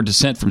generate more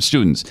dissent from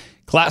students.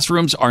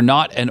 Classrooms are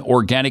not an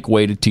organic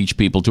way to teach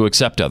people to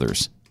accept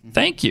others.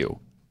 Thank you.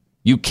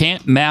 You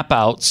can't map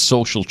out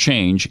social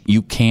change.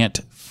 You can't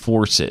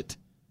force it.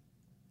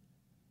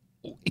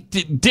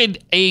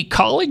 Did a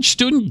college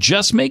student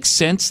just make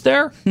sense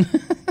there?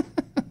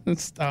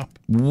 Stop.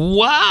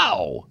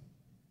 Wow.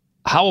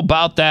 How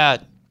about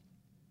that?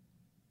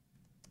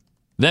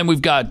 Then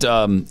we've got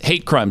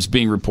hate crimes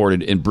being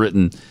reported in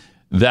Britain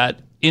that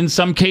in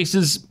some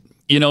cases,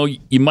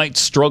 you might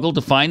struggle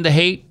to find the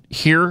hate.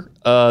 Here,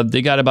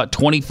 they got about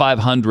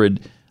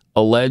 2,500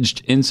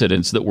 alleged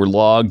incidents that were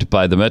logged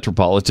by the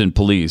Metropolitan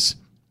Police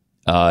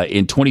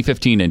in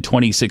 2015 and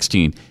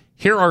 2016.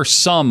 Here are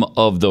some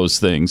of those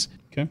things.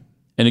 Okay.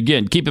 And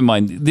again, keep in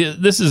mind,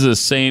 these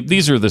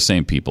are the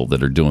same people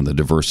that are doing the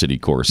diversity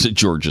course at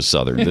Georgia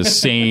Southern. The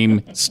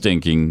same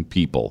stinking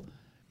people.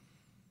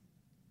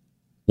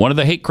 One of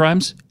the hate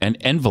crimes, an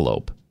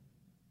envelope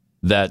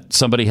that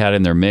somebody had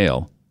in their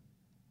mail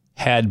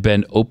had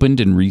been opened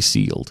and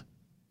resealed.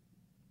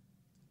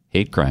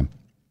 Hate crime.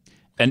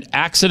 An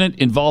accident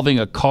involving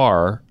a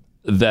car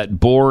that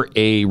bore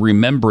a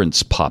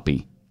remembrance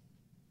poppy.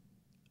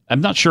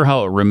 I'm not sure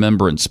how a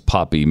remembrance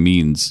poppy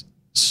means,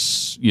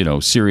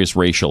 serious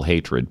racial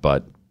hatred,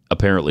 but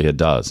apparently it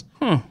does.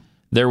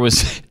 There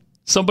was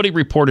somebody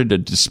reported a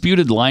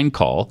disputed line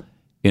call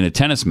in a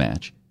tennis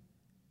match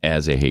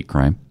as a hate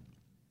crime.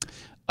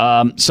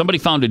 Somebody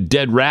found a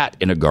dead rat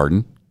in a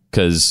garden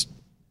because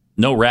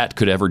no rat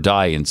could ever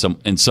die in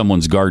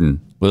someone's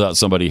garden without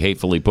somebody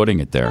hatefully putting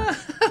it there.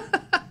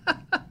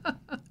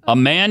 A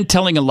man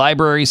telling a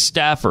library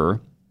staffer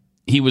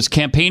he was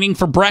campaigning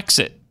for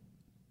Brexit.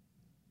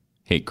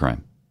 Hate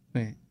crime.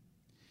 Wait.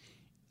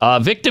 A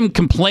victim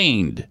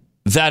complained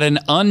that an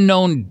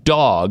unknown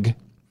dog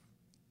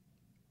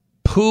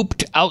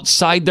pooped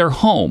outside their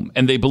home,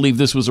 and they believe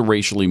this was a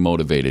racially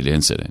motivated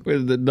incident.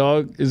 Wait, the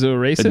dog is a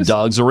racist? The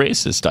dog's a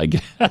racist, I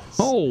guess.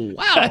 Oh,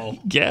 wow. I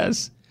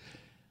guess.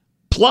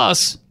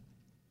 Plus,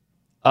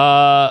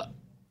 a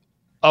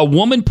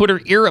woman put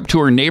her ear up to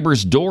her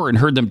neighbor's door and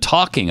heard them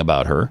talking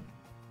about her,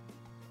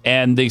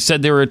 and they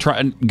said they were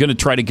going to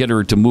try to get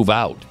her to move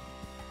out.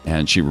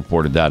 And she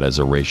reported that as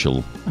a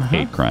racial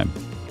hate crime.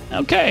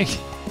 Okay.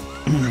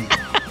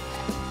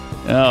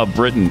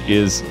 Britain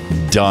is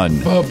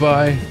done.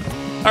 Bye-bye.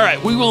 All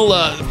right, we will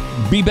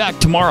be back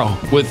tomorrow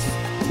with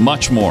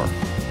much more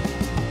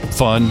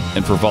fun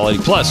and frivolity.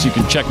 Plus, you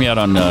can check me out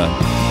on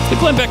the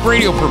Glenn Beck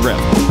radio program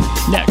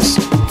next.